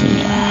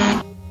calcinha.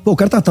 Pô, o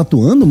cara tá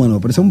tatuando, mano?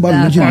 Pareceu um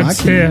barulho de Pode máquina.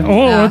 ser.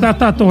 Ou tá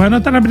tatuando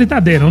ou tá na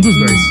britadeira, um dos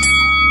dois.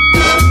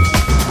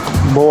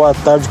 Boa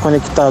tarde,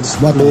 Conectados.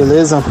 Boa tarde.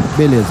 Beleza?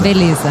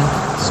 Beleza.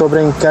 Sobre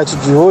a enquete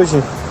de hoje,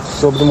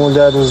 sobre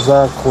mulher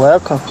usar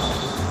cueca,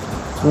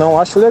 não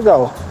acho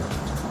legal.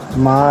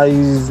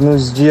 Mas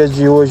nos dias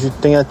de hoje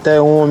tem até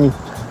homem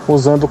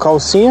usando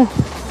calcinha.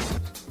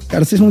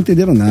 Cara, vocês não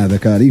entenderam nada,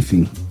 cara.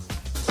 Enfim.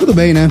 Tudo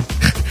bem, né?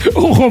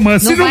 Ô, Romano,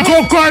 se não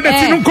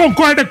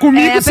concorda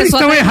comigo, vocês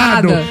estão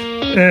errados.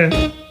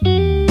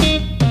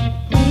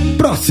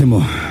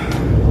 Próximo.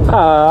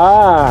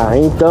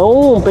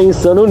 Então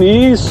pensando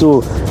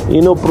nisso,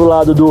 indo pro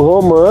lado do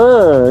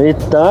Roman e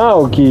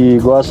tal, que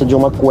gosta de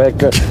uma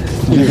cueca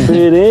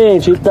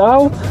diferente e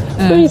tal,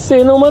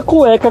 pensei numa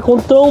cueca com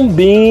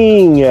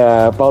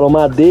trombinha. Paulo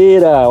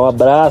Madeira, um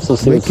abraço,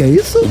 seus que é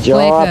isso? Cueca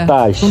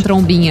idiotas. com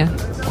trombinha.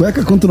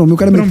 Cueca com trombinha, o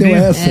cara meteu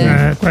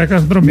essa. Cueca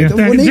com trombinha. Então,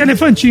 eu vou nem- De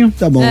elefantinho.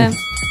 Tá bom.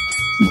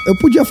 Eu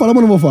podia falar,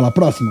 mas não vou falar.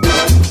 Próximo.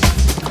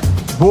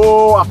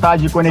 Boa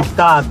tarde,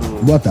 Conectado.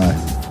 Boa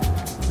tarde.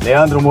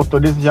 Leandro,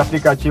 motorista de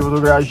aplicativo do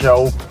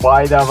Grajaú, o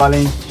pai da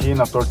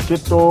Valentina,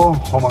 Torquito,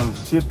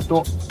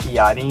 Romancito e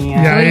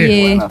Arinha. E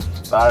aí? Boa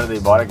tarde,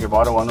 bora que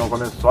bora, o ano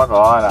começou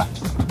agora.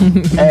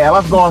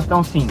 Elas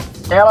gostam sim.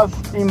 Elas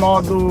em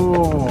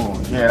modo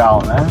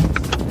geral, né?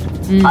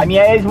 A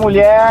minha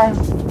ex-mulher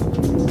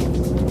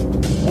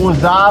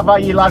usava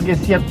e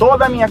larguecia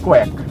toda a minha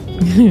cueca.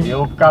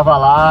 Eu ficava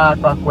lá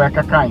com a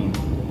cueca caindo.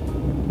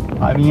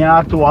 A minha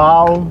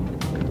atual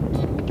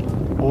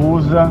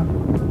usa,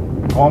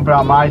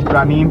 compra mais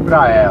pra mim e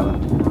pra ela.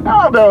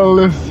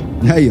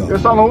 Aí, ó. Eu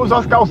só não uso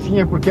as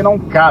calcinhas porque não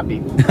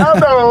cabe.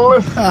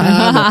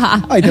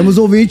 Aí temos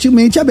ouvinte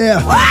mente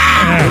aberta.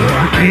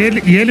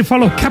 Ele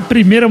falou que a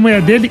primeira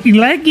mulher dele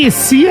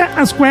enlarguecia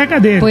as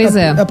cuecas dele. Pois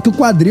é. É porque o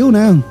quadril,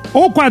 né?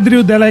 Ou o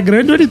quadril dela é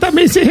grande ou ele tá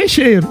meio sem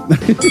recheio.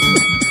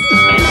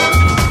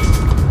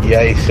 E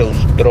aí, seus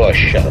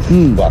trouxas,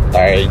 boa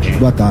tarde.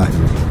 Boa tarde.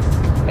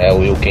 É o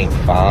Will quem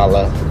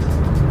fala.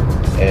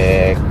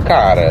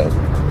 Cara,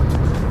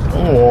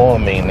 um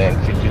homem, né,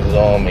 que se diz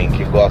homem,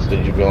 que gosta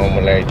de ver uma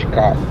mulher de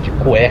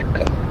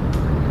cueca,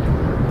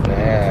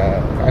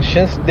 né, a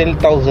chance dele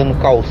estar usando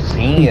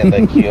calcinha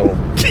daqui a um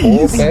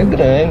pouco é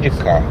grande,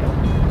 cara.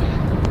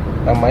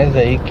 Ainda mais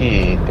aí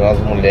que tem umas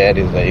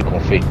mulheres aí com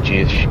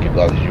fetiche que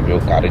gostam de ver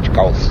o cara de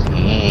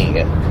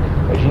calcinha.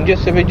 Hoje em dia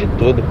você vê de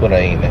tudo por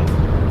aí, né?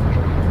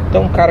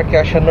 Então um cara que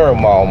acha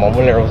normal uma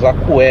mulher usar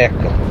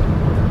cueca,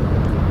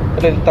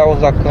 pra ele tá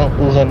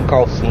usando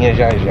calcinha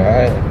já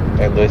é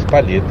 2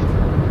 palitos.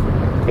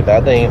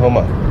 Cuidado aí, hein,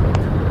 Romano.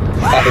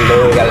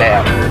 Falou,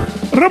 galera.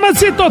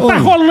 Romancito, tá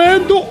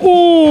rolando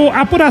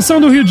a apuração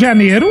do Rio de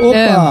Janeiro.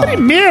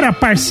 Primeira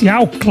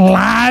parcial,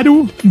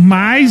 claro,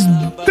 mas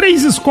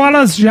 3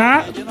 escolas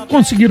já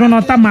conseguiram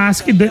nota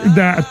máxima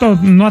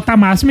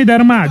e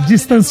deram uma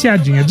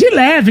distanciadinha. De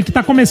leve, que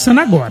tá começando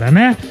agora,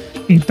 né?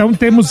 Então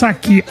temos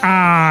aqui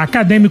a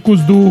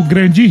Acadêmicos do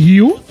Grande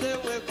Rio,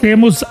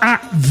 temos a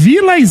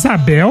Vila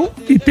Isabel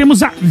e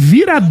temos a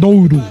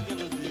Viradouro.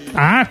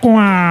 Tá? Com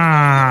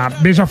a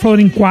Beija-Flor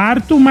em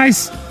quarto,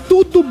 mas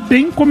tudo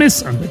bem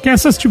começando. Que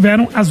essas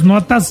tiveram as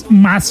notas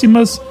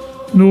máximas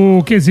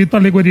no quesito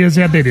alegorias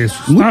e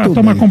adereços. Tá?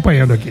 Estamos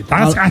acompanhando aqui,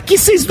 tá? Aqui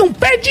vocês não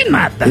perdem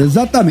nada.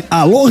 Exatamente.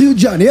 Alô, Rio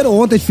de Janeiro.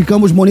 Ontem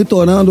ficamos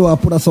monitorando a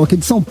apuração aqui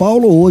de São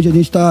Paulo. Hoje a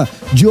gente tá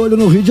de olho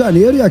no Rio de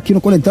Janeiro e aqui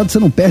no Conectado você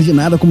não perde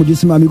nada, como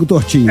disse meu amigo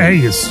Tortinho. É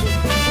isso.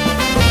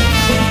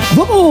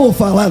 Vamos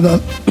falar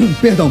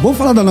vamos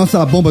falar da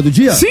nossa bomba do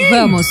dia? Sim!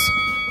 Vamos.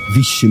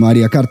 Vixe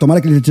Maria, cara,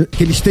 tomara que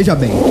ele esteja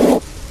bem.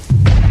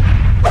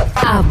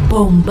 A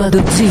bomba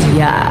do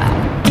dia.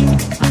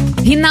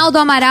 Rinaldo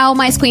Amaral,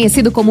 mais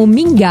conhecido como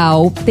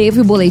Mingau, teve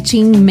o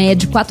boletim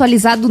médico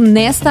atualizado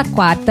nesta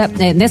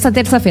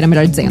terça-feira,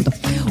 melhor dizendo.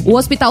 O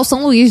Hospital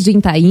São Luís de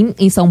Itaim,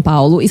 em São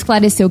Paulo,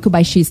 esclareceu que o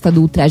baixista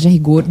do Traje a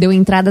Rigor deu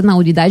entrada na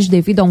unidade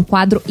devido a um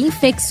quadro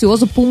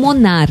infeccioso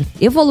pulmonar,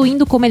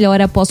 evoluindo com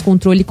melhora após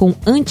controle com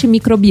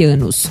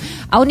antimicrobianos.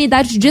 A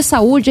unidade de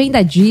saúde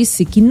ainda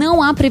disse que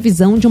não há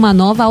previsão de uma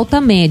nova alta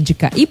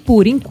médica e,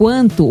 por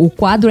enquanto, o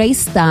quadro é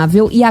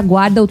estável e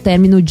aguarda o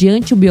término de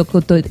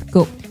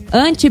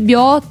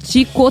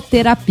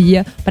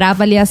antibioticoterapia para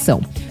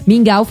avaliação.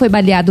 Mingau foi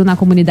baleado na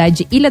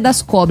comunidade Ilha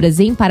das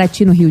Cobras, em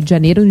Paraty, no Rio de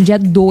Janeiro, no dia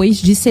 2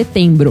 de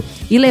setembro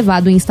e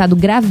levado em estado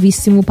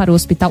gravíssimo para o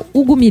Hospital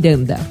Hugo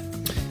Miranda.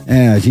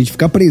 A gente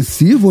fica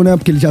apreensivo, né?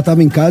 Porque ele já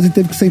estava em casa e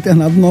teve que ser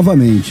internado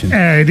novamente.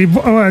 Ele,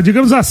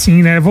 digamos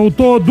assim, né?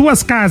 Voltou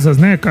 2 casas,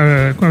 né?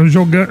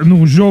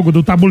 No jogo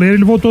do tabuleiro,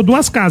 ele voltou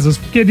 2 casas,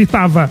 porque ele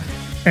tava...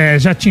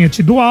 já tinha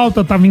tido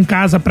alta, estava em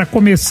casa para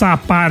começar a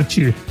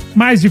parte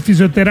mais de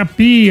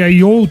fisioterapia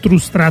e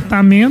outros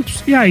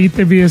tratamentos, e aí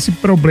teve esse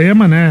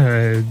problema,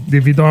 né,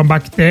 devido a uma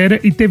bactéria,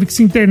 e teve que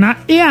se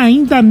internar, e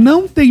ainda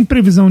não tem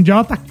previsão de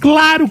alta.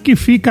 Claro que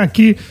fica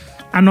aqui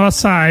a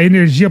nossa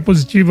energia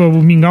positiva.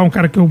 O Mingau é um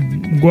cara que eu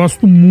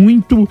gosto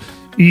muito,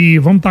 e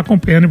vamos estar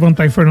acompanhando e vamos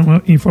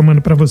estar informando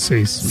para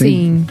vocês.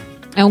 Sim.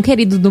 É um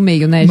querido do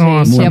meio, né, gente?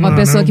 Nossa, é uma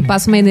pessoa que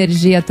passa uma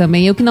energia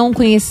também. Eu que não o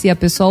conhecia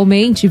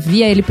pessoalmente,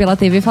 via ele pela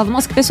TV e falava,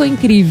 nossa, que pessoa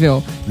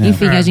incrível.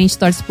 Enfim, a gente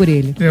torce por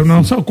ele. Eu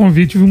não só o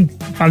convite,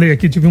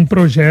 tive um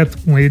projeto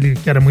com ele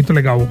que era muito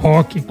legal, o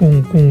rock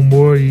com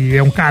humor, e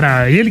é um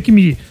cara, ele que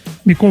me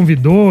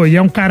convidou, e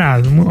é um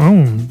cara,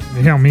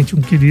 realmente um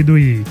querido,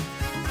 e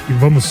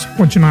vamos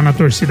continuar na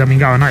torcida,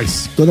 Mingau, é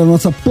nóis. Toda a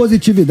nossa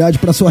positividade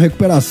para sua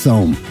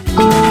recuperação.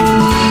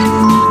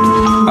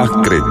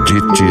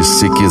 Acredite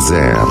se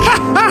quiser.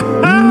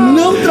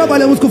 Não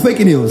trabalhamos com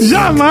fake news.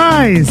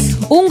 Jamais!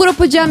 Um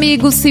grupo de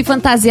amigos se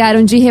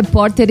fantasiaram de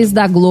repórteres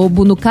da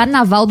Globo no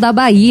Carnaval da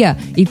Bahia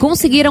e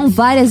conseguiram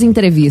várias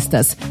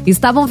entrevistas.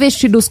 Estavam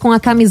vestidos com a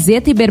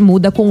camiseta e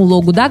bermuda com o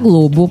logo da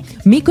Globo,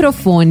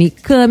 microfone,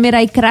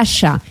 câmera e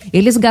crachá.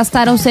 Eles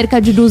gastaram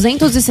cerca de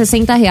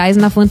R$260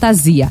 na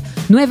fantasia.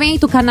 No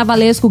evento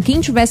carnavalesco,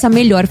 quem tivesse a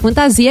melhor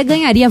fantasia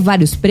ganharia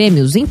vários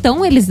prêmios.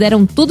 Então, eles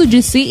deram tudo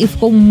de si e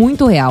ficou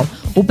muito real.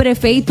 O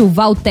prefeito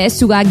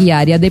Valtécio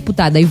Aguiar e a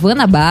deputada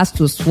Ivana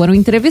Bastos foram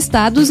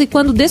entrevistados e,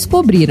 quando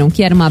descobriram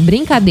que era uma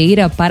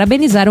brincadeira,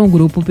 parabenizaram o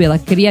grupo pela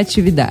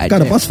criatividade.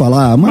 Cara, posso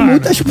falar?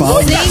 Muitas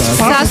palmas.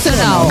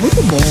 Sensacional.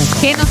 Muito bom. Cara.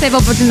 Quem não teve a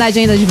oportunidade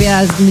ainda de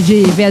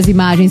ver as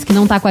imagens, que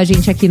não tá com a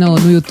gente aqui no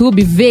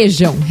YouTube,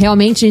 vejam.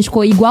 Realmente a gente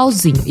ficou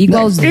igualzinho.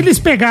 Eles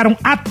pegaram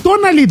a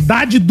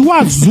tonalidade do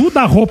azul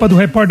da roupa do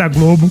repórter da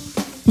Globo.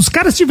 Os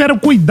caras tiveram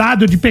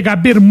cuidado de pegar a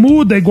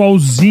bermuda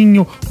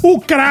igualzinho, o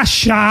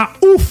crachá,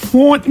 o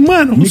fone.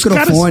 Mano,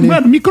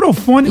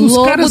 microfone. O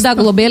logo da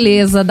Globo,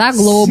 beleza, da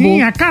Globo.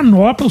 Sim, a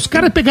canopla. Os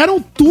caras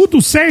pegaram tudo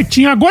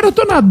certinho. Agora eu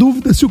tô na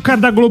dúvida se o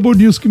cara da Globo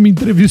News que me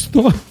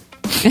entrevistou...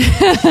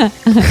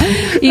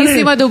 Em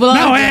cima do blog.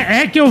 Não,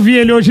 é que eu vi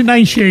ele hoje na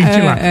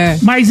enchente lá.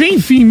 Mas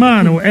enfim,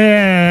 mano,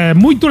 é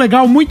muito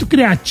legal, muito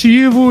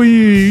criativo,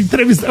 e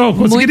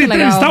conseguiram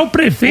entrevistar o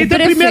prefeito e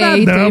a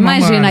primeira-dama.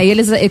 Imagina, aí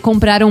eles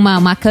compraram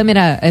uma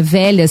câmera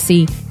velha,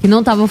 assim, que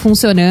não tava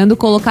funcionando,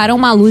 colocaram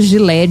uma luz de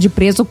LED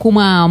preso com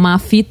uma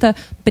fita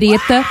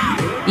preta,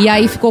 e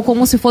aí ficou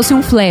como se fosse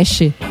um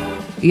flash.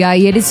 E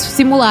aí eles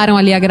simularam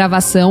ali a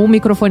gravação, o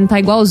microfone tá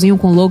igualzinho,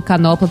 com logo,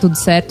 canopla, tudo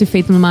certo, e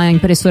feito numa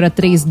impressora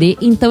 3D.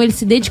 Então eles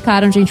se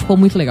dedicaram, gente, ficou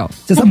muito legal.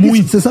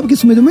 Você sabe que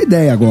isso me deu uma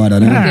ideia agora,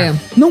 né?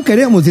 Não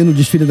queremos ir no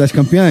desfile das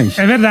campeãs?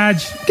 É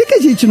verdade. Por que a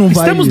gente não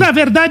vai... Estamos, na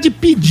verdade,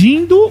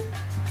 pedindo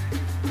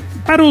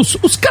para os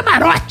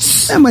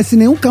camarotes. Mas se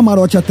nenhum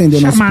camarote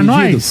atender nosso pedido,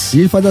 a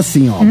gente faz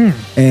assim, ó.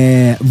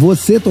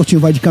 Você, Tortinho,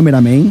 vai de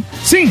cameraman.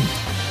 Sim.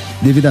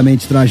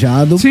 Devidamente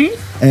trajado. Sim.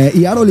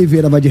 Yara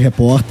Oliveira vai de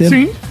repórter.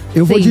 Sim.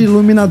 Eu vou de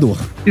iluminador.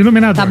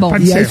 Tá bom.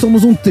 E aí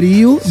somos um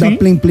trio da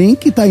Plim Plim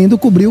que tá indo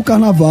cobrir o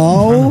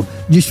carnaval,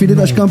 desfile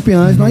das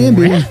campeãs no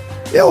AMB.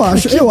 Eu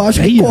acho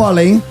que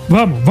cola, hein?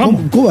 Vamos.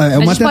 É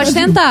uma a gente pode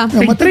tentar.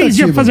 Tem 3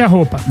 dias pra fazer a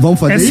roupa. Vamos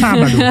fazer? É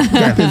sábado.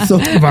 Já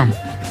pensou? Vamos.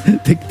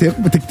 Tem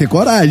que ter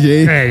coragem,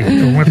 hein?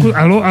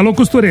 Alô,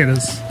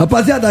 costureiras.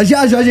 Rapaziada,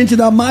 já a gente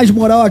dá mais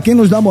moral a quem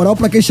nos dá moral.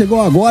 Pra quem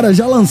chegou agora,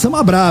 já lançamos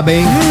a braba,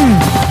 hein?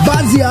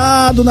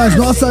 Baseado nas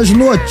nossas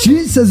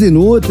notícias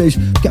inúteis,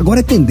 que agora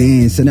é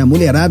tendência, né? A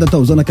mulherada tá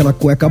usando aquela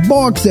cueca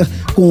boxer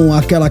com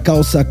aquela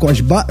calça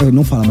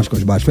não fala mais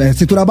cos baixos, é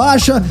cintura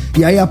baixa,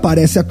 e aí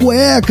aparece a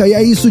cueca, e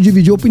aí isso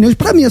dividiu opiniões.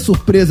 Pra minha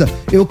surpresa,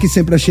 eu que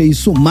sempre achei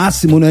isso o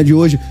máximo, né, de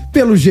hoje,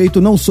 pelo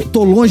jeito,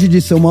 tô longe de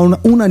ser uma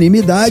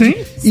unanimidade.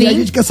 Sim. E a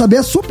gente quer saber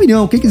a sua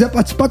opinião. Quem quiser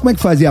participar, como é que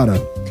faz,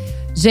 Yara?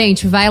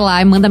 Gente, vai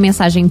lá e manda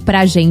mensagem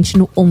pra gente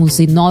no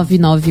 11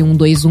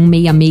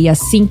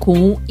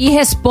 991216651 e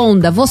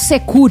responda, você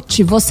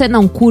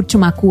não curte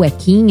uma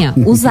cuequinha?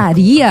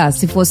 Usaria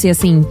se fosse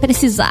assim,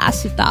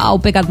 precisasse e tal,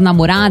 pegar do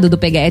namorado, do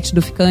peguete,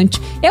 do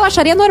ficante? Eu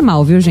acharia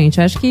normal, viu, gente?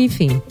 Eu acho que,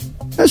 enfim...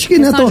 Acho que,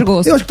 né, eu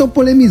acho que estão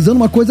polemizando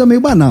uma coisa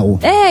meio banal.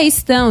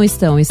 Estão. Né?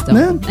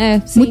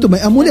 Sim. Muito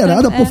bem. A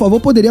mulherada, por favor,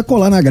 poderia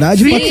colar na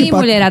grade e participar. Sim,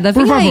 mulherada,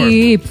 vem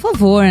aí, por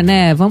favor,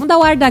 né? Vamos dar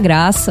o ar da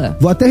graça.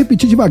 Vou até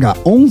repetir devagar.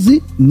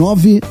 11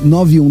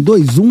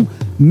 99121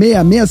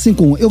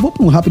 6651. Eu vou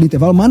pra um rápido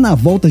intervalo, mas na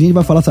volta a gente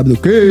vai falar, sabe do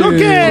quê? Do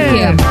quê?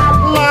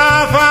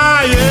 Lá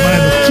vai ele!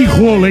 Mano, que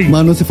rolo, hein?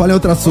 Mano, não se fala em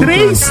outro assunto.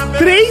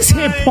 Três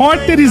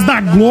repórteres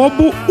da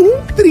Globo, um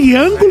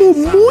triângulo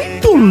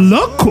muito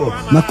louco.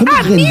 Mas como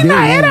a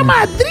mina era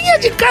madrinha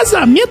de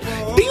casamento.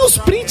 Tem os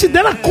prints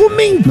dela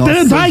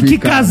comentando. Nossa, ai, que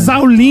cara.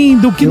 Casal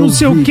lindo, que não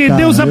sei o que.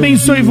 Deus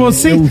abençoe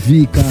você. Eu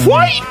vi, cara.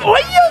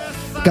 Olha...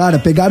 Cara,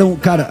 pegaram...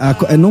 Cara,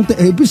 não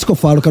tem, é por isso que eu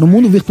falo, cara, o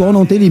mundo virtual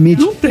não tem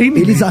limite. Não tem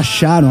limite. Eles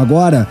acharam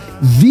agora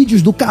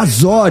vídeos do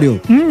casório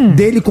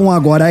dele com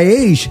agora a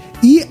ex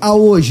e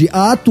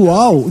a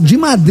atual de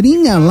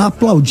madrinha lá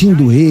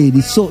aplaudindo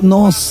ele.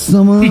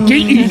 Nossa, mano.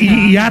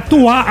 E a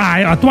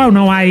atual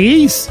não, a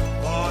ex...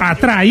 A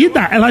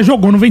traída, ela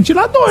jogou no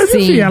ventilador, Sim,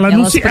 viu, filho?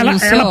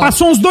 Ela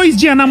passou uns 2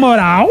 dias na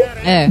moral,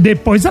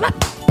 depois ela...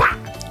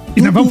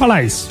 E nós vamos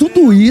falar isso.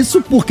 Tudo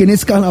isso porque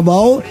nesse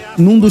carnaval,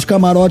 num dos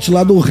camarotes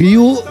lá do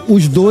Rio,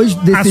 os dois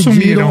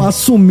decidiram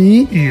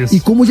assumir. Isso. E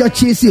como já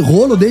tinha esse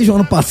rolo desde o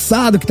ano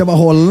passado, que tava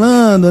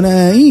rolando,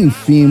 né?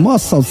 Enfim, mó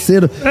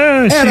salseiro.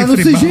 Era no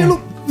sigilo,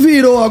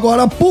 virou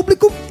agora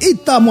público e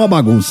tá uma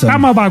bagunça. Tá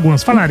uma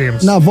bagunça,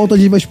 falaremos. Na volta a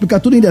gente vai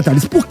explicar tudo em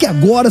detalhes. Porque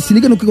agora, se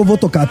liga no que eu vou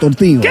tocar,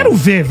 Tortinho. Quero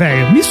ver,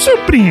 velho. Me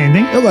surpreende,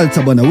 hein? Eu gosto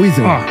dessa banda,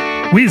 Wizard. Ó,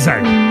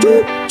 Wizard.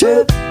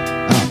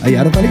 A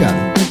Yara tá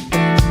ligada.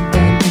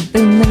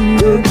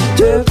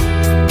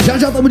 Já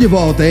estamos de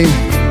volta, hein?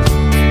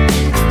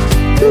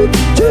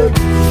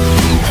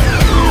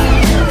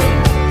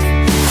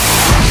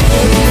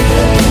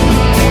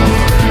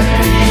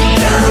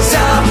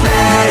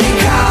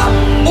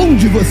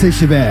 Onde você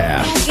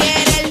estiver.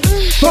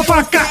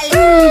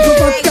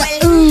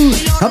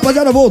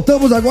 Rapaziada,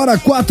 voltamos agora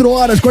 4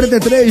 horas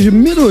 43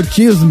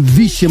 minutinhos.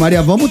 Vixe,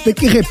 Maria, vamos ter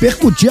que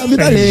repercutir a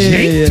vida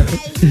alheia.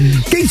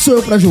 Quem sou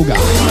eu pra julgar?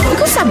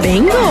 Ficou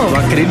sabendo? Não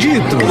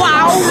acredito.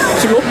 Uau,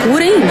 que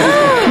loucura, hein?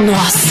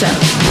 Nossa.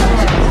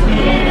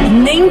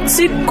 Nem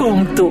te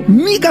conto.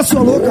 Miga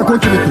sua louca,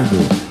 conte-me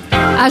tudo.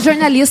 A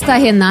jornalista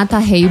Renata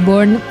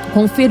Hayborn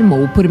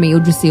confirmou por meio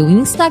de seu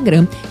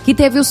Instagram que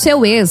teve o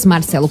seu ex,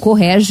 Marcelo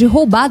Correge,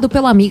 roubado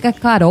pela amiga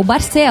Carol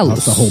Barcelos.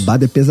 Nossa,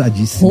 roubado é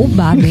pesadíssimo.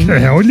 Roubado, hein?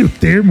 Olha o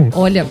termo.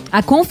 Olha,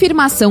 a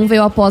confirmação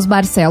veio após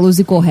Barcelos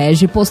e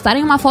Correge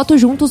postarem uma foto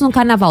juntos no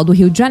Carnaval do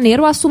Rio de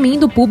Janeiro,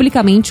 assumindo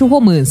publicamente o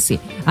romance.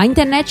 A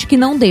internet, que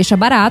não deixa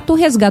barato,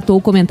 resgatou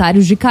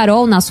comentários de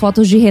Carol nas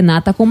fotos de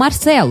Renata com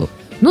Marcelo.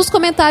 Nos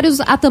comentários,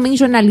 a também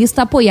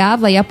jornalista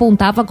apoiava e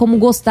apontava como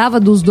gostava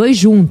dos dois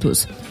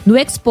juntos. No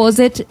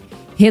Exposit,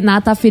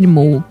 Renata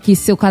afirmou que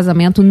seu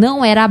casamento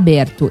não era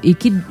aberto e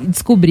que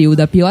descobriu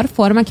da pior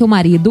forma que o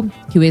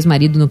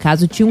ex-marido, no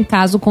caso, tinha um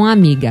caso com a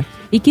amiga.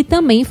 E que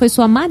também foi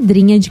sua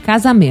madrinha de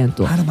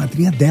casamento. Cara,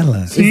 madrinha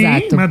dela. Sim,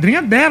 exato.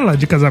 Madrinha dela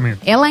de casamento.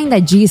 Ela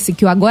ainda disse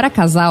que o agora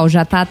casal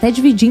já tá até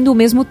dividindo o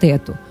mesmo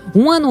teto.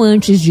 1 ano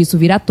antes disso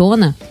vir à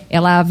tona,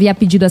 ela havia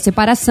pedido a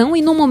separação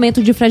e, num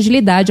momento de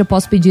fragilidade,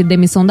 após pedir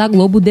demissão da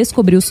Globo,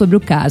 descobriu sobre o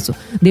caso.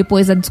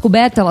 Depois da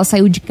descoberta, ela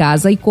saiu de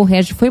casa e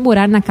Correge foi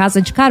morar na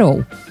casa de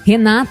Carol.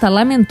 Renata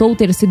lamentou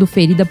ter sido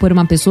ferida por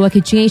uma pessoa que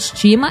tinha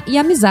estima e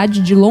amizade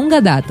de longa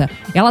data.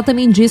 Ela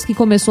também diz que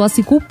começou a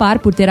se culpar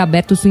por ter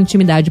aberto sua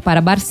intimidade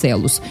para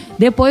Barcelos.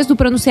 Depois do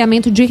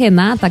pronunciamento de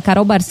Renata,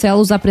 Carol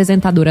Barcelos,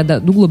 apresentadora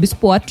do Globo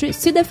Esporte,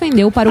 se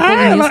defendeu para o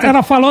colunista...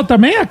 Ela falou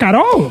também, a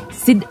Carol?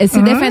 Se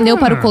defendeu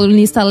para o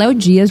colunista Léo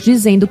Dias,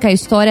 dizendo que a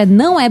história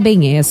não é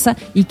bem essa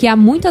e que há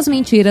muitas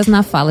mentiras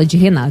na fala de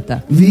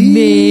Renata.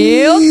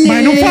 Meu Deus!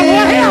 Mas não falou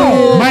a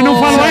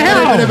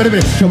real!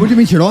 Peraí. Chamou de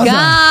mentirosa?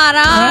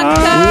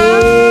 Caraca!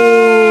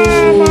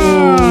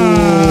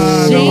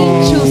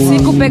 Gente, o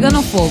circo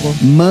pegando fogo.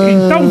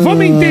 Então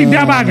vamos entender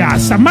a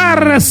bagaça.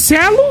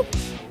 Marcelo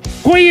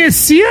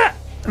conhecia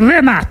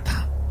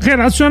Renata.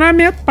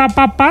 Relacionamento,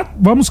 papapá,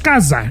 vamos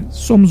casar.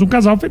 Somos um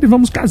casal feliz,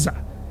 vamos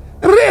casar.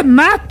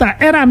 Renata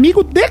era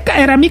amiga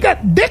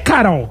de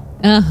Carol.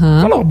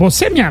 Falou,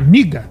 você é minha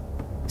amiga?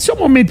 Esse é um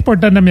momento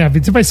importante da minha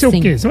vida. Você vai ser o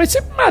quê? Você vai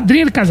ser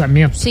madrinha de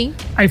casamento. Sim.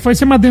 Aí foi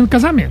ser madrinha de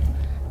casamento.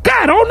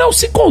 Carol não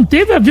se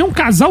conteve a ver um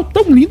casal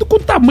tão lindo com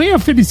tamanha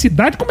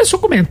felicidade. Começou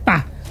a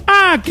comentar.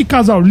 Ah, que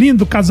casal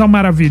lindo, casal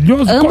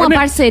maravilhoso. Amo a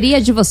parceria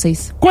de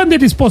vocês. Quando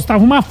eles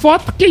postavam uma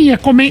foto, quem ia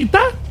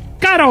comentar?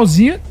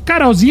 Carolzinha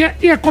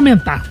ia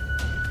comentar.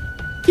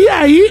 E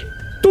aí,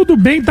 tudo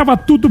bem, tava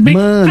tudo bem.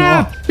 Mano,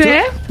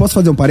 até... Posso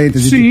fazer um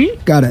parêntese? Sim.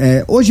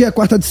 Cara, hoje é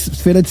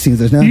quarta-feira de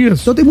cinzas, né?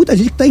 Isso. Então tem muita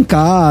gente que tá em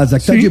casa,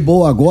 que tá de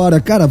boa agora.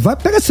 Cara,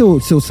 pega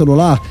seu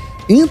celular,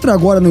 entra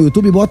agora no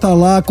YouTube e bota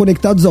lá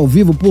Conectados ao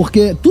Vivo,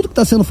 porque tudo que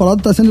tá sendo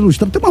falado tá sendo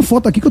ilustrado. Tem uma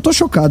foto aqui que eu tô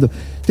chocado.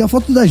 Tem a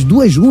foto das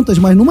duas juntas,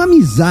 mas numa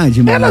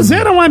amizade, mano. Elas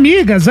eram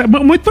amigas,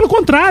 muito pelo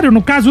contrário.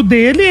 No caso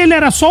dele, ele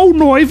era só o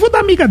noivo da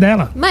amiga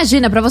dela.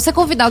 Imagina, pra você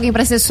convidar alguém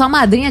pra ser sua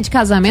madrinha de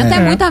casamento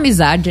é muita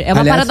amizade. É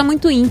uma parada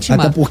muito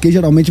íntima. Até porque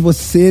geralmente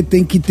você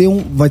tem que ter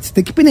você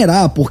tem que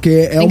peneirar,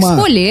 porque tem que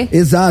escolher.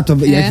 Exato.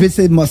 E às vezes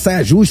você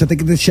saia justa, tem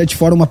que deixar de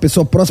fora uma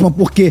pessoa próxima,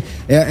 porque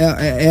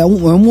é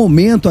um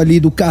momento ali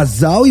do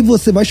casal e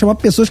você vai chamar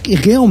pessoas que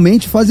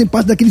realmente fazem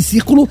parte daquele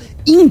círculo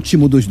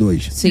íntimo dos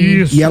dois. Sim.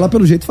 Isso. E ela,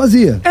 pelo jeito,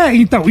 fazia.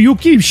 Então, e o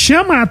que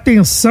chama a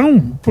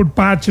atenção por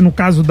parte, no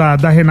caso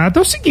da Renata,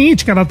 é o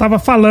seguinte, que ela tava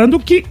falando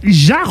que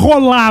já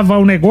rolava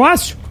o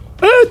negócio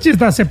antes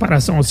da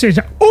separação, ou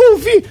seja,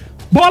 houve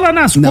bola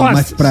nas costas. Não,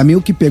 mas pra mim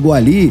o que pegou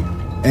ali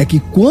é que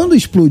quando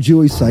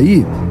explodiu isso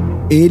aí,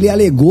 ele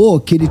alegou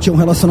que ele tinha um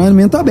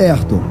relacionamento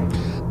aberto.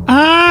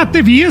 Ah,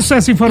 teve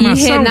essa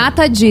informação? E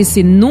Renata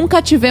disse,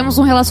 nunca tivemos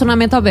um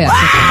relacionamento aberto.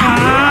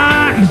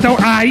 Então,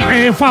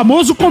 aí, o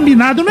famoso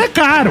combinado não é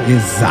caro.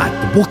 Exato.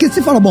 Porque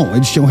se fala, bom,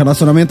 eles tinham um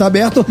relacionamento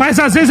aberto... Mas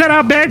às vezes era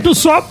aberto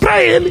só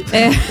pra ele.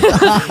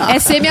 É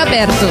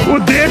semi-aberto. O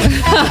dele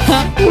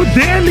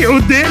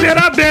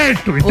era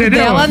aberto, entendeu? O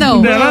dela não.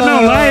 O dela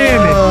não, lá ele.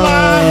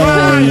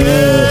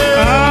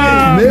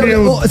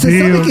 Você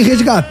sabe que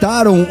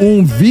resgataram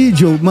um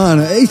vídeo,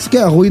 mano, é isso que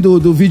é ruim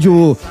do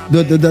vídeo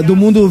do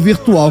mundo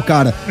virtual,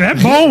 cara. É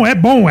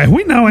bom, é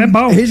ruim não, é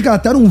bom.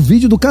 Resgataram um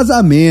vídeo do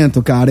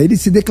casamento, cara, ele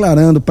se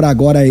declarando pra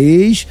agora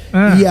ex,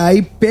 e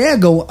aí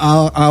pegam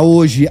a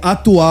hoje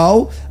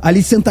atual,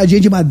 ali sentadinha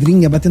de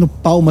madrinha, batendo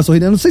palma,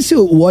 sorrindo. Eu não sei se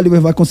o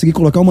Oliver vai conseguir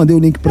colocar, eu mandei o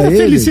link pra ele. A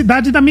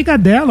felicidade da amiga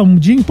dela, um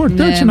dia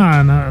importante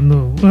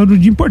um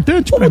dia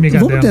importante pra amiga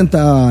dela. Vamos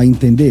tentar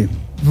entender?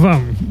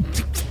 Vamos.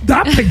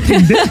 Dá pra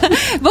entender?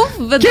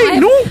 Quem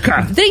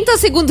nunca? 30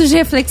 segundos de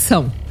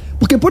reflexão.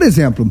 Porque, por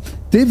exemplo,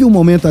 teve um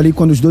momento ali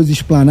quando os dois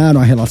explanaram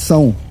a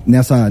relação,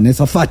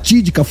 nessa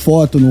fatídica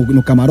foto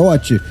no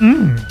camarote,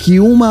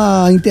 que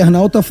uma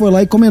internauta foi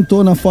lá e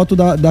comentou na foto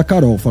da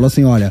Carol. Falou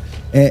assim, olha,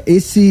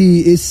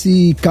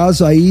 esse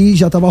caso aí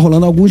já tava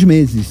rolando há alguns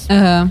meses.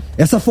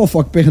 Essa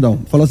fofoca, perdão.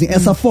 Falou assim,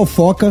 essa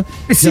fofoca...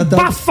 Esse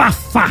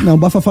bafafá. Não,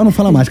 bafafá não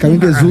fala mais, caiu em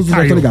desuso,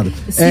 já tô ligado.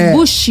 Esse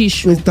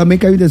buchicho. Também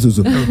caiu em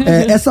desuso.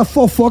 Essa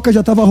fofoca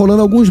já tava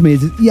rolando há alguns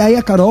meses. E aí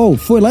a Carol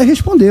foi lá e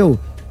respondeu.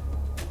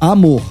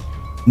 Amor.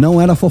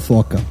 Não era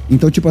fofoca.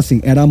 Então, tipo assim,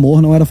 era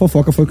amor, não era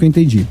fofoca, foi o que eu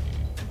entendi.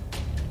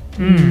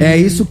 É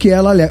isso que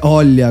ela...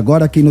 Olha,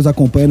 agora quem nos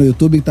acompanha no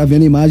YouTube tá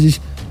vendo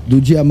imagens do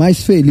dia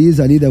mais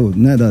feliz ali,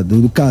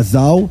 do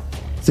casal.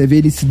 Você vê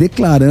ele se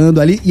declarando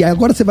ali, e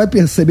agora você vai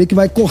perceber que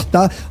vai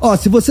cortar.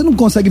 Se você não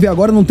consegue ver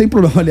agora, não tem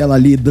problema. Olha ela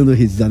ali dando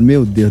risada,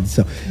 meu Deus do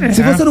céu.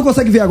 Se você não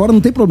consegue ver agora,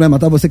 não tem problema,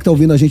 tá? Você que tá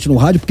ouvindo a gente no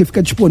rádio, porque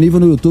fica disponível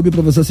no YouTube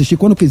pra você assistir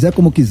quando quiser,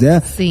 como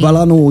quiser. Sim. Vai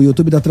lá no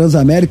YouTube da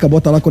Transamérica,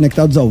 bota lá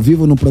Conectados ao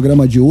Vivo no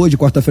programa de hoje,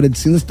 quarta-feira de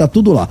cinzas, tá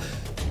tudo lá.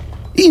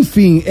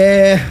 Enfim,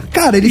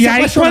 cara, eles se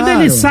apaixonaram. E aí,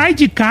 quando ele sai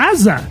de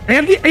casa,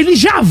 ele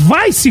já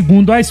vai,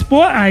 segundo a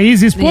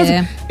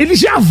ex-esposa, ele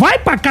já vai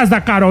pra casa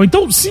da Carol.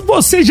 Então, se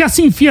você já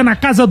se enfia na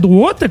casa do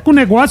outro, é com o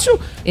negócio...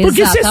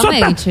 Porque você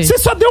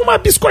só deu uma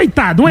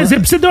biscoitada. Um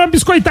exemplo, você deu uma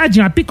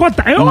biscoitadinha, uma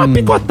picotada. É uma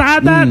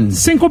picotada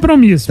sem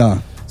compromisso. Tá.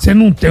 Você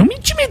não tem uma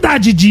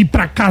intimidade de ir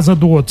pra casa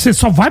do outro. Você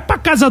só vai pra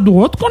casa do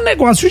outro quando o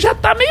negócio já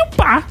tá meio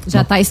pá.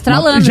 Já tá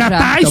estralando. Já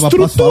tá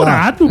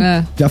estruturado.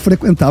 Já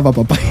frequentava,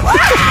 papai.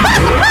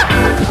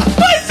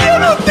 Mas eu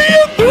não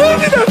tenho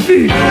dúvida,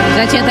 filho.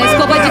 Já tinha até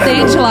escova de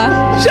dente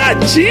lá. Já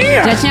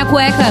tinha. Já tinha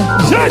cueca.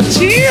 Já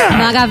tinha.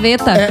 Na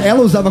gaveta.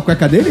 Ela usava a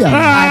cueca dele?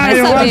 Vai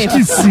eu acho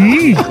que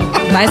sim.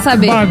 Vai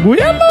saber. O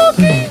bagulho é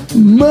louco.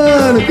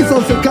 Mano, que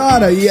salve,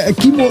 cara,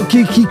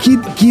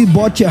 que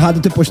bote errado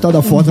ter postado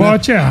a foto,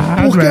 bote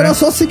errado, porque era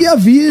só seguir a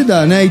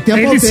vida, né, e tempo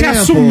ao tempo. Eles se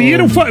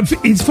assumiram,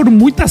 eles foram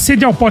muito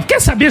assédio ao pote. Quer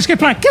saber? Acho que ele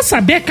falou, quer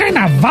saber, é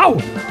carnaval?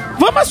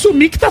 Vamos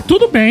assumir que tá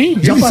tudo bem.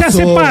 Já ele passou. Se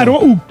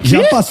separou. O quê?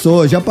 Já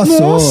passou.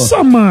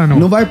 Nossa, mano.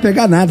 Não vai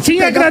pegar nada.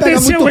 Quem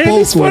agradeceu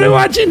eles foi o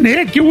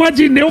Adnet, que o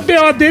Adnet, o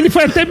BO dele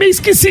foi até meio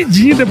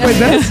esquecidinho depois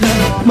dessa.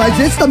 Mas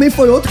esse também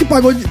foi outro que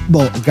pagou de...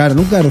 Bom, cara,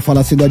 não quero falar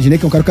assim do Adnet,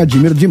 que é um cara que eu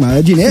admiro demais.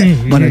 Adnet,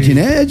 mano,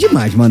 Adnet é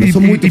demais, mano. Eu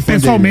sou muito fã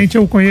pessoalmente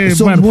dele. Eu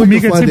conheço, mano,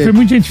 comigo ele sempre foi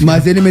muito gente fina.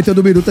 Mas ele meteu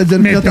do biru, tá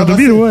dizendo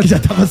que já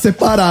tava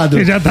separado.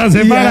 Que já tava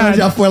separado. E ela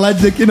já foi lá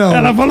dizer que não.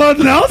 Ela falou,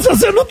 não, se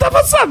você não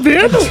tava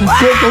sabendo.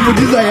 Como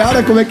diz a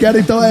Yara, como é que Era,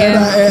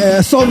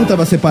 então, só um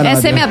tava separado.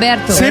 É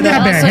semi-aberto.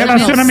 Semi-aberto,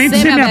 relacionamento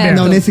semi-aberto.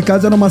 Não, nesse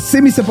caso era uma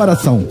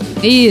semi-separação.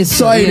 Isso.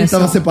 Só ele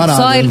tava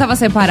separado. Só ele tava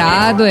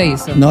separado, é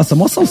isso. Nossa,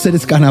 mó salseiro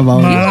esse carnaval.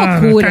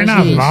 Que loucura,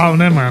 carnaval, gente.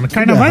 né, mano?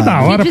 Carnaval é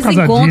da hora por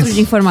causa desencontro disso.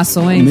 de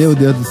informações. Meu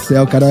Deus do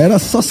céu, cara. Era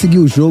só seguir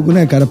o jogo,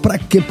 né, cara? Pra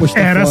que postar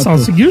Era foto? só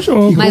seguir o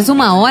jogo. Mas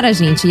uma hora,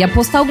 gente, ia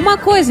postar alguma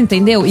coisa,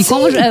 entendeu? E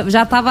como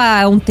já tava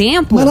há um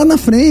tempo... Mas lá na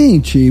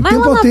frente, Mas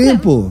tempo lá ao na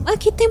tempo. Mas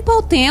que tempo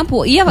ao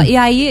tempo? E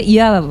aí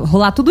ia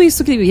rolar tudo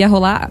isso que ia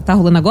rolar, tá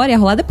rolando agora, ia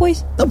rolar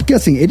depois. Não, porque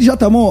assim, eles já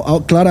estavam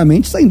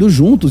claramente saindo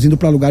juntos, indo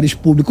pra lugares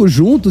públicos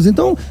juntos,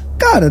 então,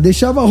 cara,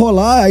 deixava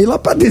rolar aí lá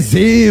pra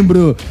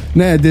dezembro,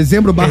 né?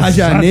 Dezembro /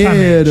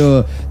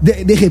 janeiro.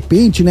 De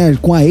repente, né,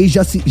 com a ex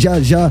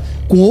já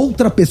com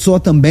outra pessoa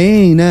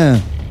também,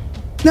 né?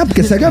 Não,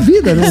 porque segue a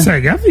vida, né?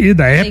 Segue a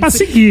vida,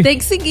 seguir. Tem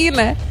que seguir,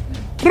 né?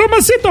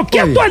 Romancito, que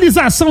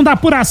atualização da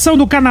apuração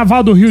do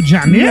Carnaval do Rio de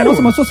Janeiro?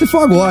 Nossa, mas só se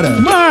for agora.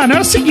 Mano, é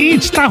o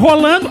seguinte, tá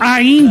rolando,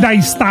 ainda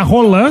está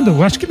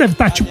rolando, acho que deve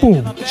estar,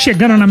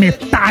 chegando na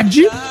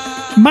metade,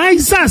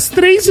 mas as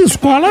 3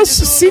 escolas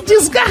se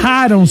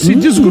desgarraram, se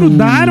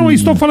desgrudaram, e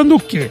estou falando o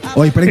quê?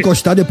 Olha, pra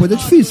encostar depois é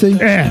difícil, hein?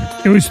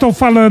 Eu estou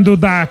falando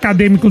da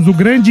Acadêmicos do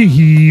Grande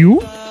Rio,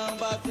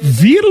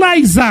 Vila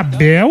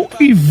Isabel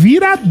e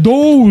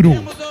Viradouro.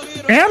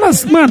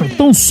 Elas, mano,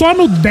 estão só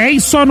no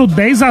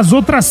 10, as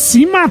outras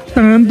se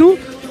matando.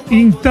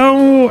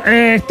 Então,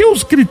 tem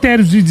os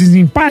critérios de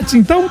desempate,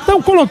 então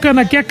estão colocando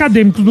aqui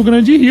Acadêmicos do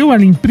Grande Rio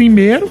ali em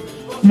primeiro,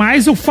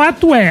 mas o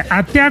fato é,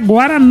 até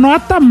agora,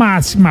 nota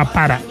máxima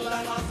para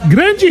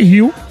Grande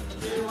Rio,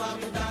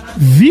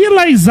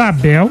 Vila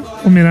Isabel,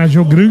 homenagem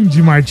ao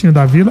grande Martinho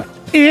da Vila,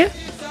 e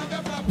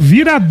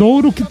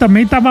Viradouro, que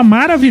também tava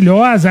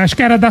maravilhosa, acho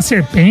que era da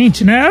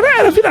Serpente, né?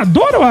 Era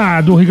Viradouro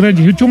a do Rio Grande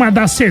do Rio, tinha uma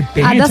da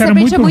Serpente. A da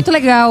Serpente é muito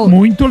legal.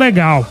 Muito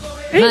legal.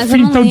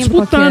 Enfim, estão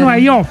disputando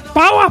aí, ó,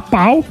 pau a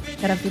pau.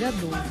 Era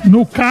Viradouro.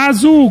 No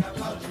caso,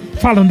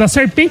 falando das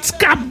Serpentes,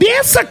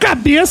 cabeça a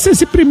cabeça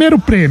esse primeiro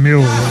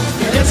prêmio.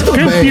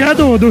 Campeã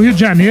do Rio de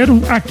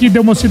Janeiro, aqui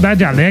deu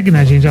Mocidade Alegre,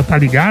 né? A gente já tá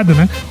ligado,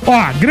 né?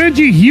 Ó,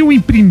 Grande Rio em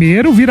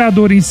primeiro,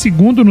 Viradouro em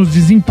segundo nos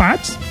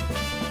desempates.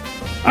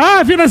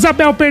 Vila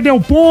Isabel perdeu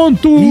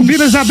ponto. Ixi.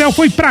 Vila Isabel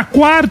foi pra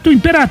quarto.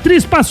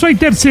 Imperatriz passou em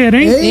terceiro,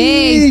 hein?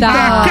 Eita!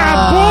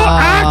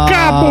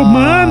 Acabou,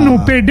 mano.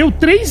 Perdeu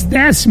 3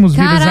 décimos,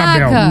 Vila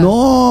Isabel.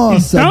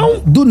 Nossa!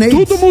 Então,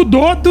 tudo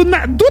mudou do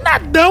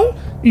nadão.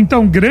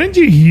 Então,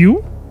 Grande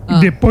Rio e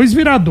depois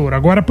Viradouro.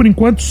 Agora, por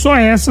enquanto, só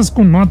essas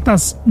com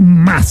notas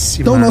máximas.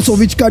 Então, nosso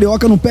ouvinte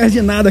carioca não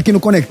perde nada aqui no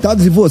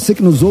Conectados, e você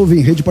que nos ouve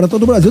em rede para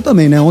todo o Brasil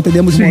também, né? Ontem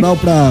demos moral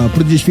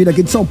pro desfile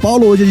aqui de São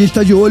Paulo, hoje a gente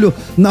tá de olho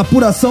na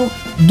apuração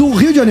do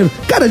Rio de Janeiro.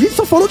 Cara, a gente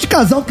só falou de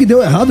casal que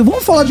deu errado,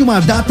 vamos falar de uma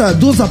data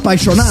dos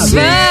apaixonados? Sim,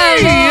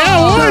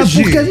 é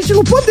hoje! Porque a gente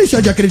não pode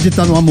deixar de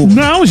acreditar no amor.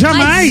 Não,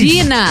 jamais!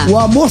 Imagina! O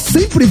amor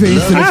sempre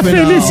vence. A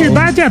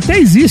felicidade até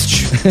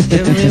existe.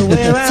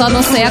 Só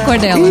não sei a cor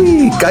dela.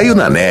 Ih, caiu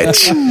na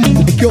net.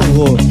 Que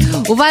horror.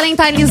 O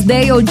Valentine's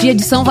Day, ou Dia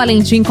de São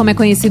Valentim, como é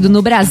conhecido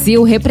no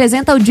Brasil,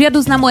 representa o Dia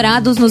dos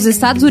Namorados nos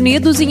Estados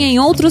Unidos e em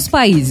outros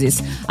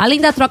países.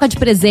 Além da troca de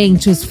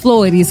presentes,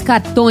 flores,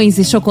 cartões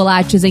e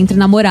chocolates entre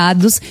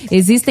namorados,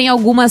 existem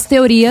algumas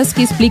teorias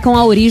que explicam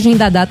a origem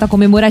da data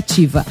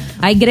comemorativa.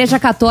 A Igreja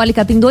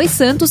Católica tem 2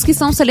 santos que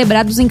são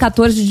celebrados em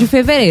 14 de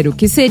fevereiro,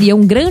 que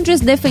seriam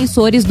grandes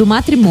defensores do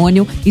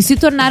matrimônio e se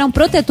tornaram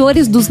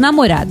protetores dos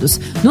namorados.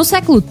 No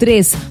século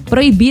III,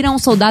 proibiram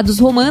os soldados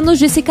romanos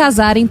de se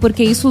casarem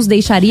porque isso os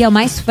deixaria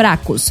mais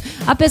fracos.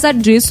 Apesar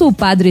disso, o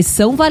padre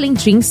São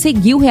Valentim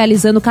seguiu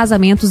realizando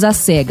casamentos às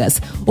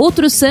cegas.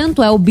 Outro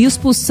santo é o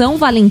bispo São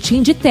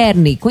Valentim de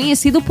Terni,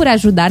 conhecido por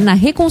ajudar na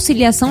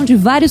reconciliação de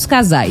vários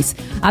casais.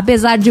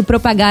 Apesar de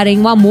propagarem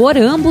o amor,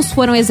 ambos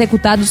foram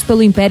executados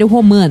pelo Império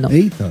Romano.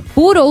 Eita.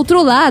 Por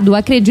outro lado,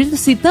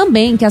 acredita-se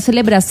também que a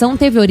celebração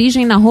teve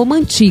origem na Roma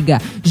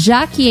Antiga,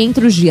 já que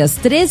entre os dias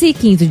 13 e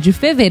 15 de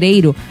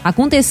fevereiro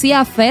acontecia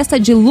a festa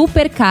de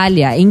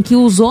Lupercalia, em que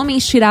os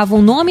homens tiravam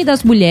o nome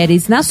das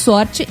mulheres na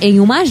sorte em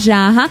uma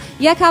jarra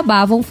e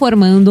acabavam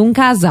formando um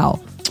casal.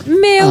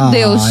 Meu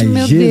Deus,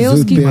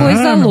 que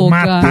coisa louca.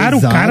 Mataram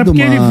o cara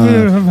porque ele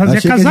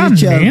fazia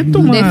casamento,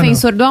 mano.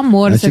 Defensor do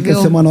amor, Achei você que ia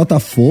viu? ser uma nota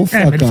fofa,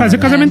 ele fazia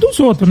casamento dos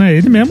outros, né?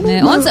 Ele mesmo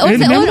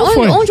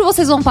Onde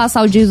vocês vão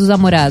passar o Dia dos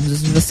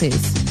Namorados de vocês?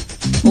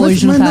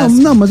 Hoje, no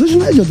caso. Não, mas hoje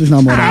não é Dia dos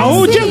Namorados.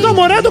 O Dia do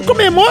Namorado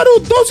comemora o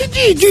 12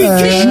 de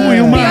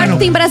junho, mano. Pior que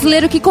tem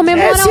brasileiro que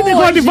comemora Esse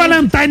negócio hoje. de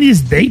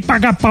Valentine's Day,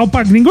 pagar pau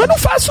pra gringo, eu não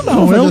faço,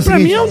 não. Pra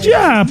mim é um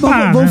dia...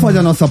 Vamos fazer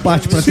a nossa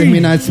parte pra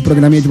terminar esse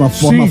programinha de uma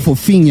forma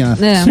fofinha.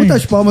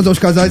 Muitas palmas aos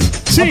casais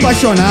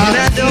apaixonados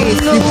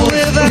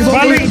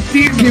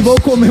que vão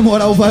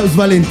comemorar os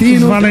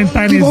Valentinos,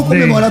 que vão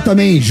comemorar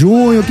também em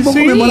junho, que vão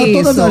comemorar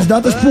todas as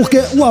datas, porque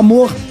o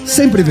amor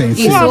sempre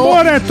vence. O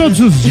amor é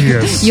todos os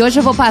dias. E hoje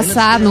eu vou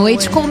passar a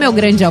noite com o meu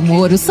grande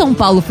amor, o São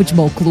Paulo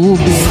Futebol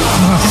Clube.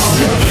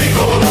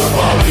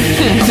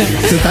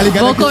 Você tá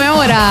ligado? Vou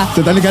comemorar.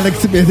 Você tá ligado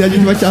que se perder a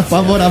gente vai te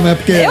apavorar, mas é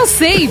porque... Eu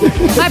sei,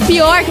 mas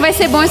pior que vai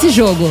ser bom esse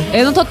jogo.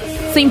 Eu não tô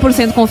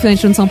 100%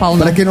 confiante no São Paulo,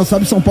 não. Pra quem não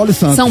sabe, São Paulo e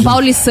Santos. São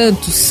Paulo e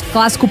Santos.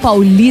 Clássico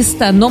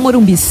paulista no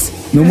Morumbis.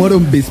 No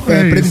Morumbi,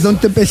 previsão de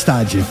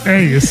tempestade.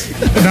 É isso.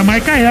 Da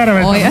Maica era,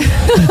 velho. Olha.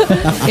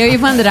 Eu e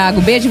Ivan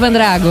Drago. Beijo, Ivan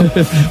Drago.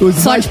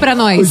 Sorte pra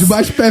nós. Os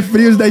mais pé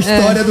frios da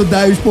história do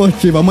Daio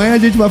Esportivo. Amanhã a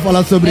gente vai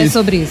falar sobre isso.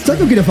 Sobre isso. Sabe o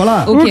que eu queria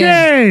falar? O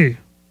quê?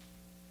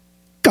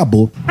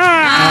 Acabou.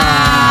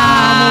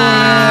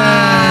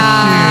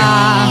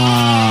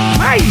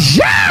 Mas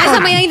já! Mas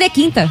amanhã ainda é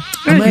quinta.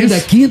 Amanhã ainda é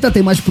quinta,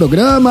 tem mais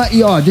programa.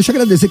 E ó, deixa eu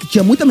agradecer que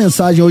tinha muita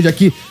mensagem hoje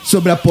aqui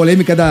sobre a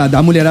polêmica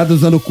da mulherada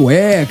usando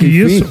cueca,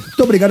 enfim. Isso.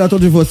 Muito obrigado a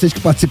todos vocês que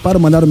participaram,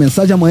 mandaram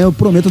mensagem. Amanhã eu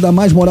prometo dar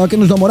mais moral. Quem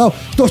nos dá moral,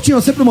 Tortinho,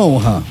 é sempre uma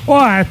honra.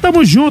 Ó,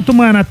 tamo junto,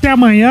 mano. Até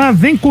amanhã.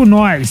 Vem com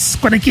nós.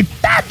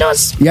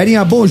 Conectados.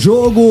 Yarinha, bom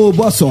jogo,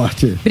 boa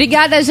sorte.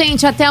 Obrigada,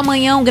 gente. Até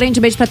amanhã. Um grande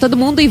beijo pra todo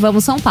mundo e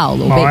vamos São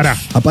Paulo. Bora.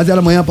 Beijo.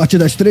 Rapaziada, amanhã a partir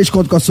das 3,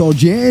 conto com a sua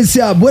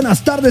audiência. Buenas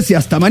tardes e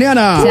hasta amanhã.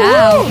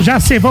 Tchau. Já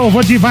sei,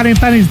 vou de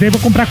Valentine's Day,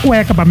 vou comprar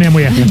cueca pra minha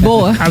mulher.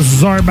 Boa. As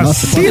Zorbas.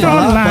 Nossa,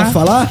 posso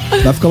falar?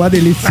 Vai ficar uma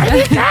delícia.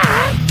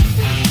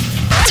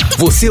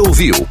 Você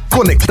ouviu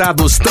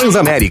Conectados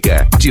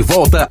Transamérica. De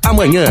volta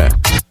amanhã.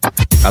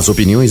 As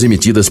opiniões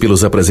emitidas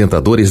pelos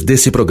apresentadores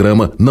desse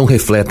programa não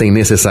refletem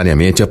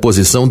necessariamente a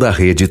posição da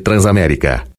Rede Transamérica.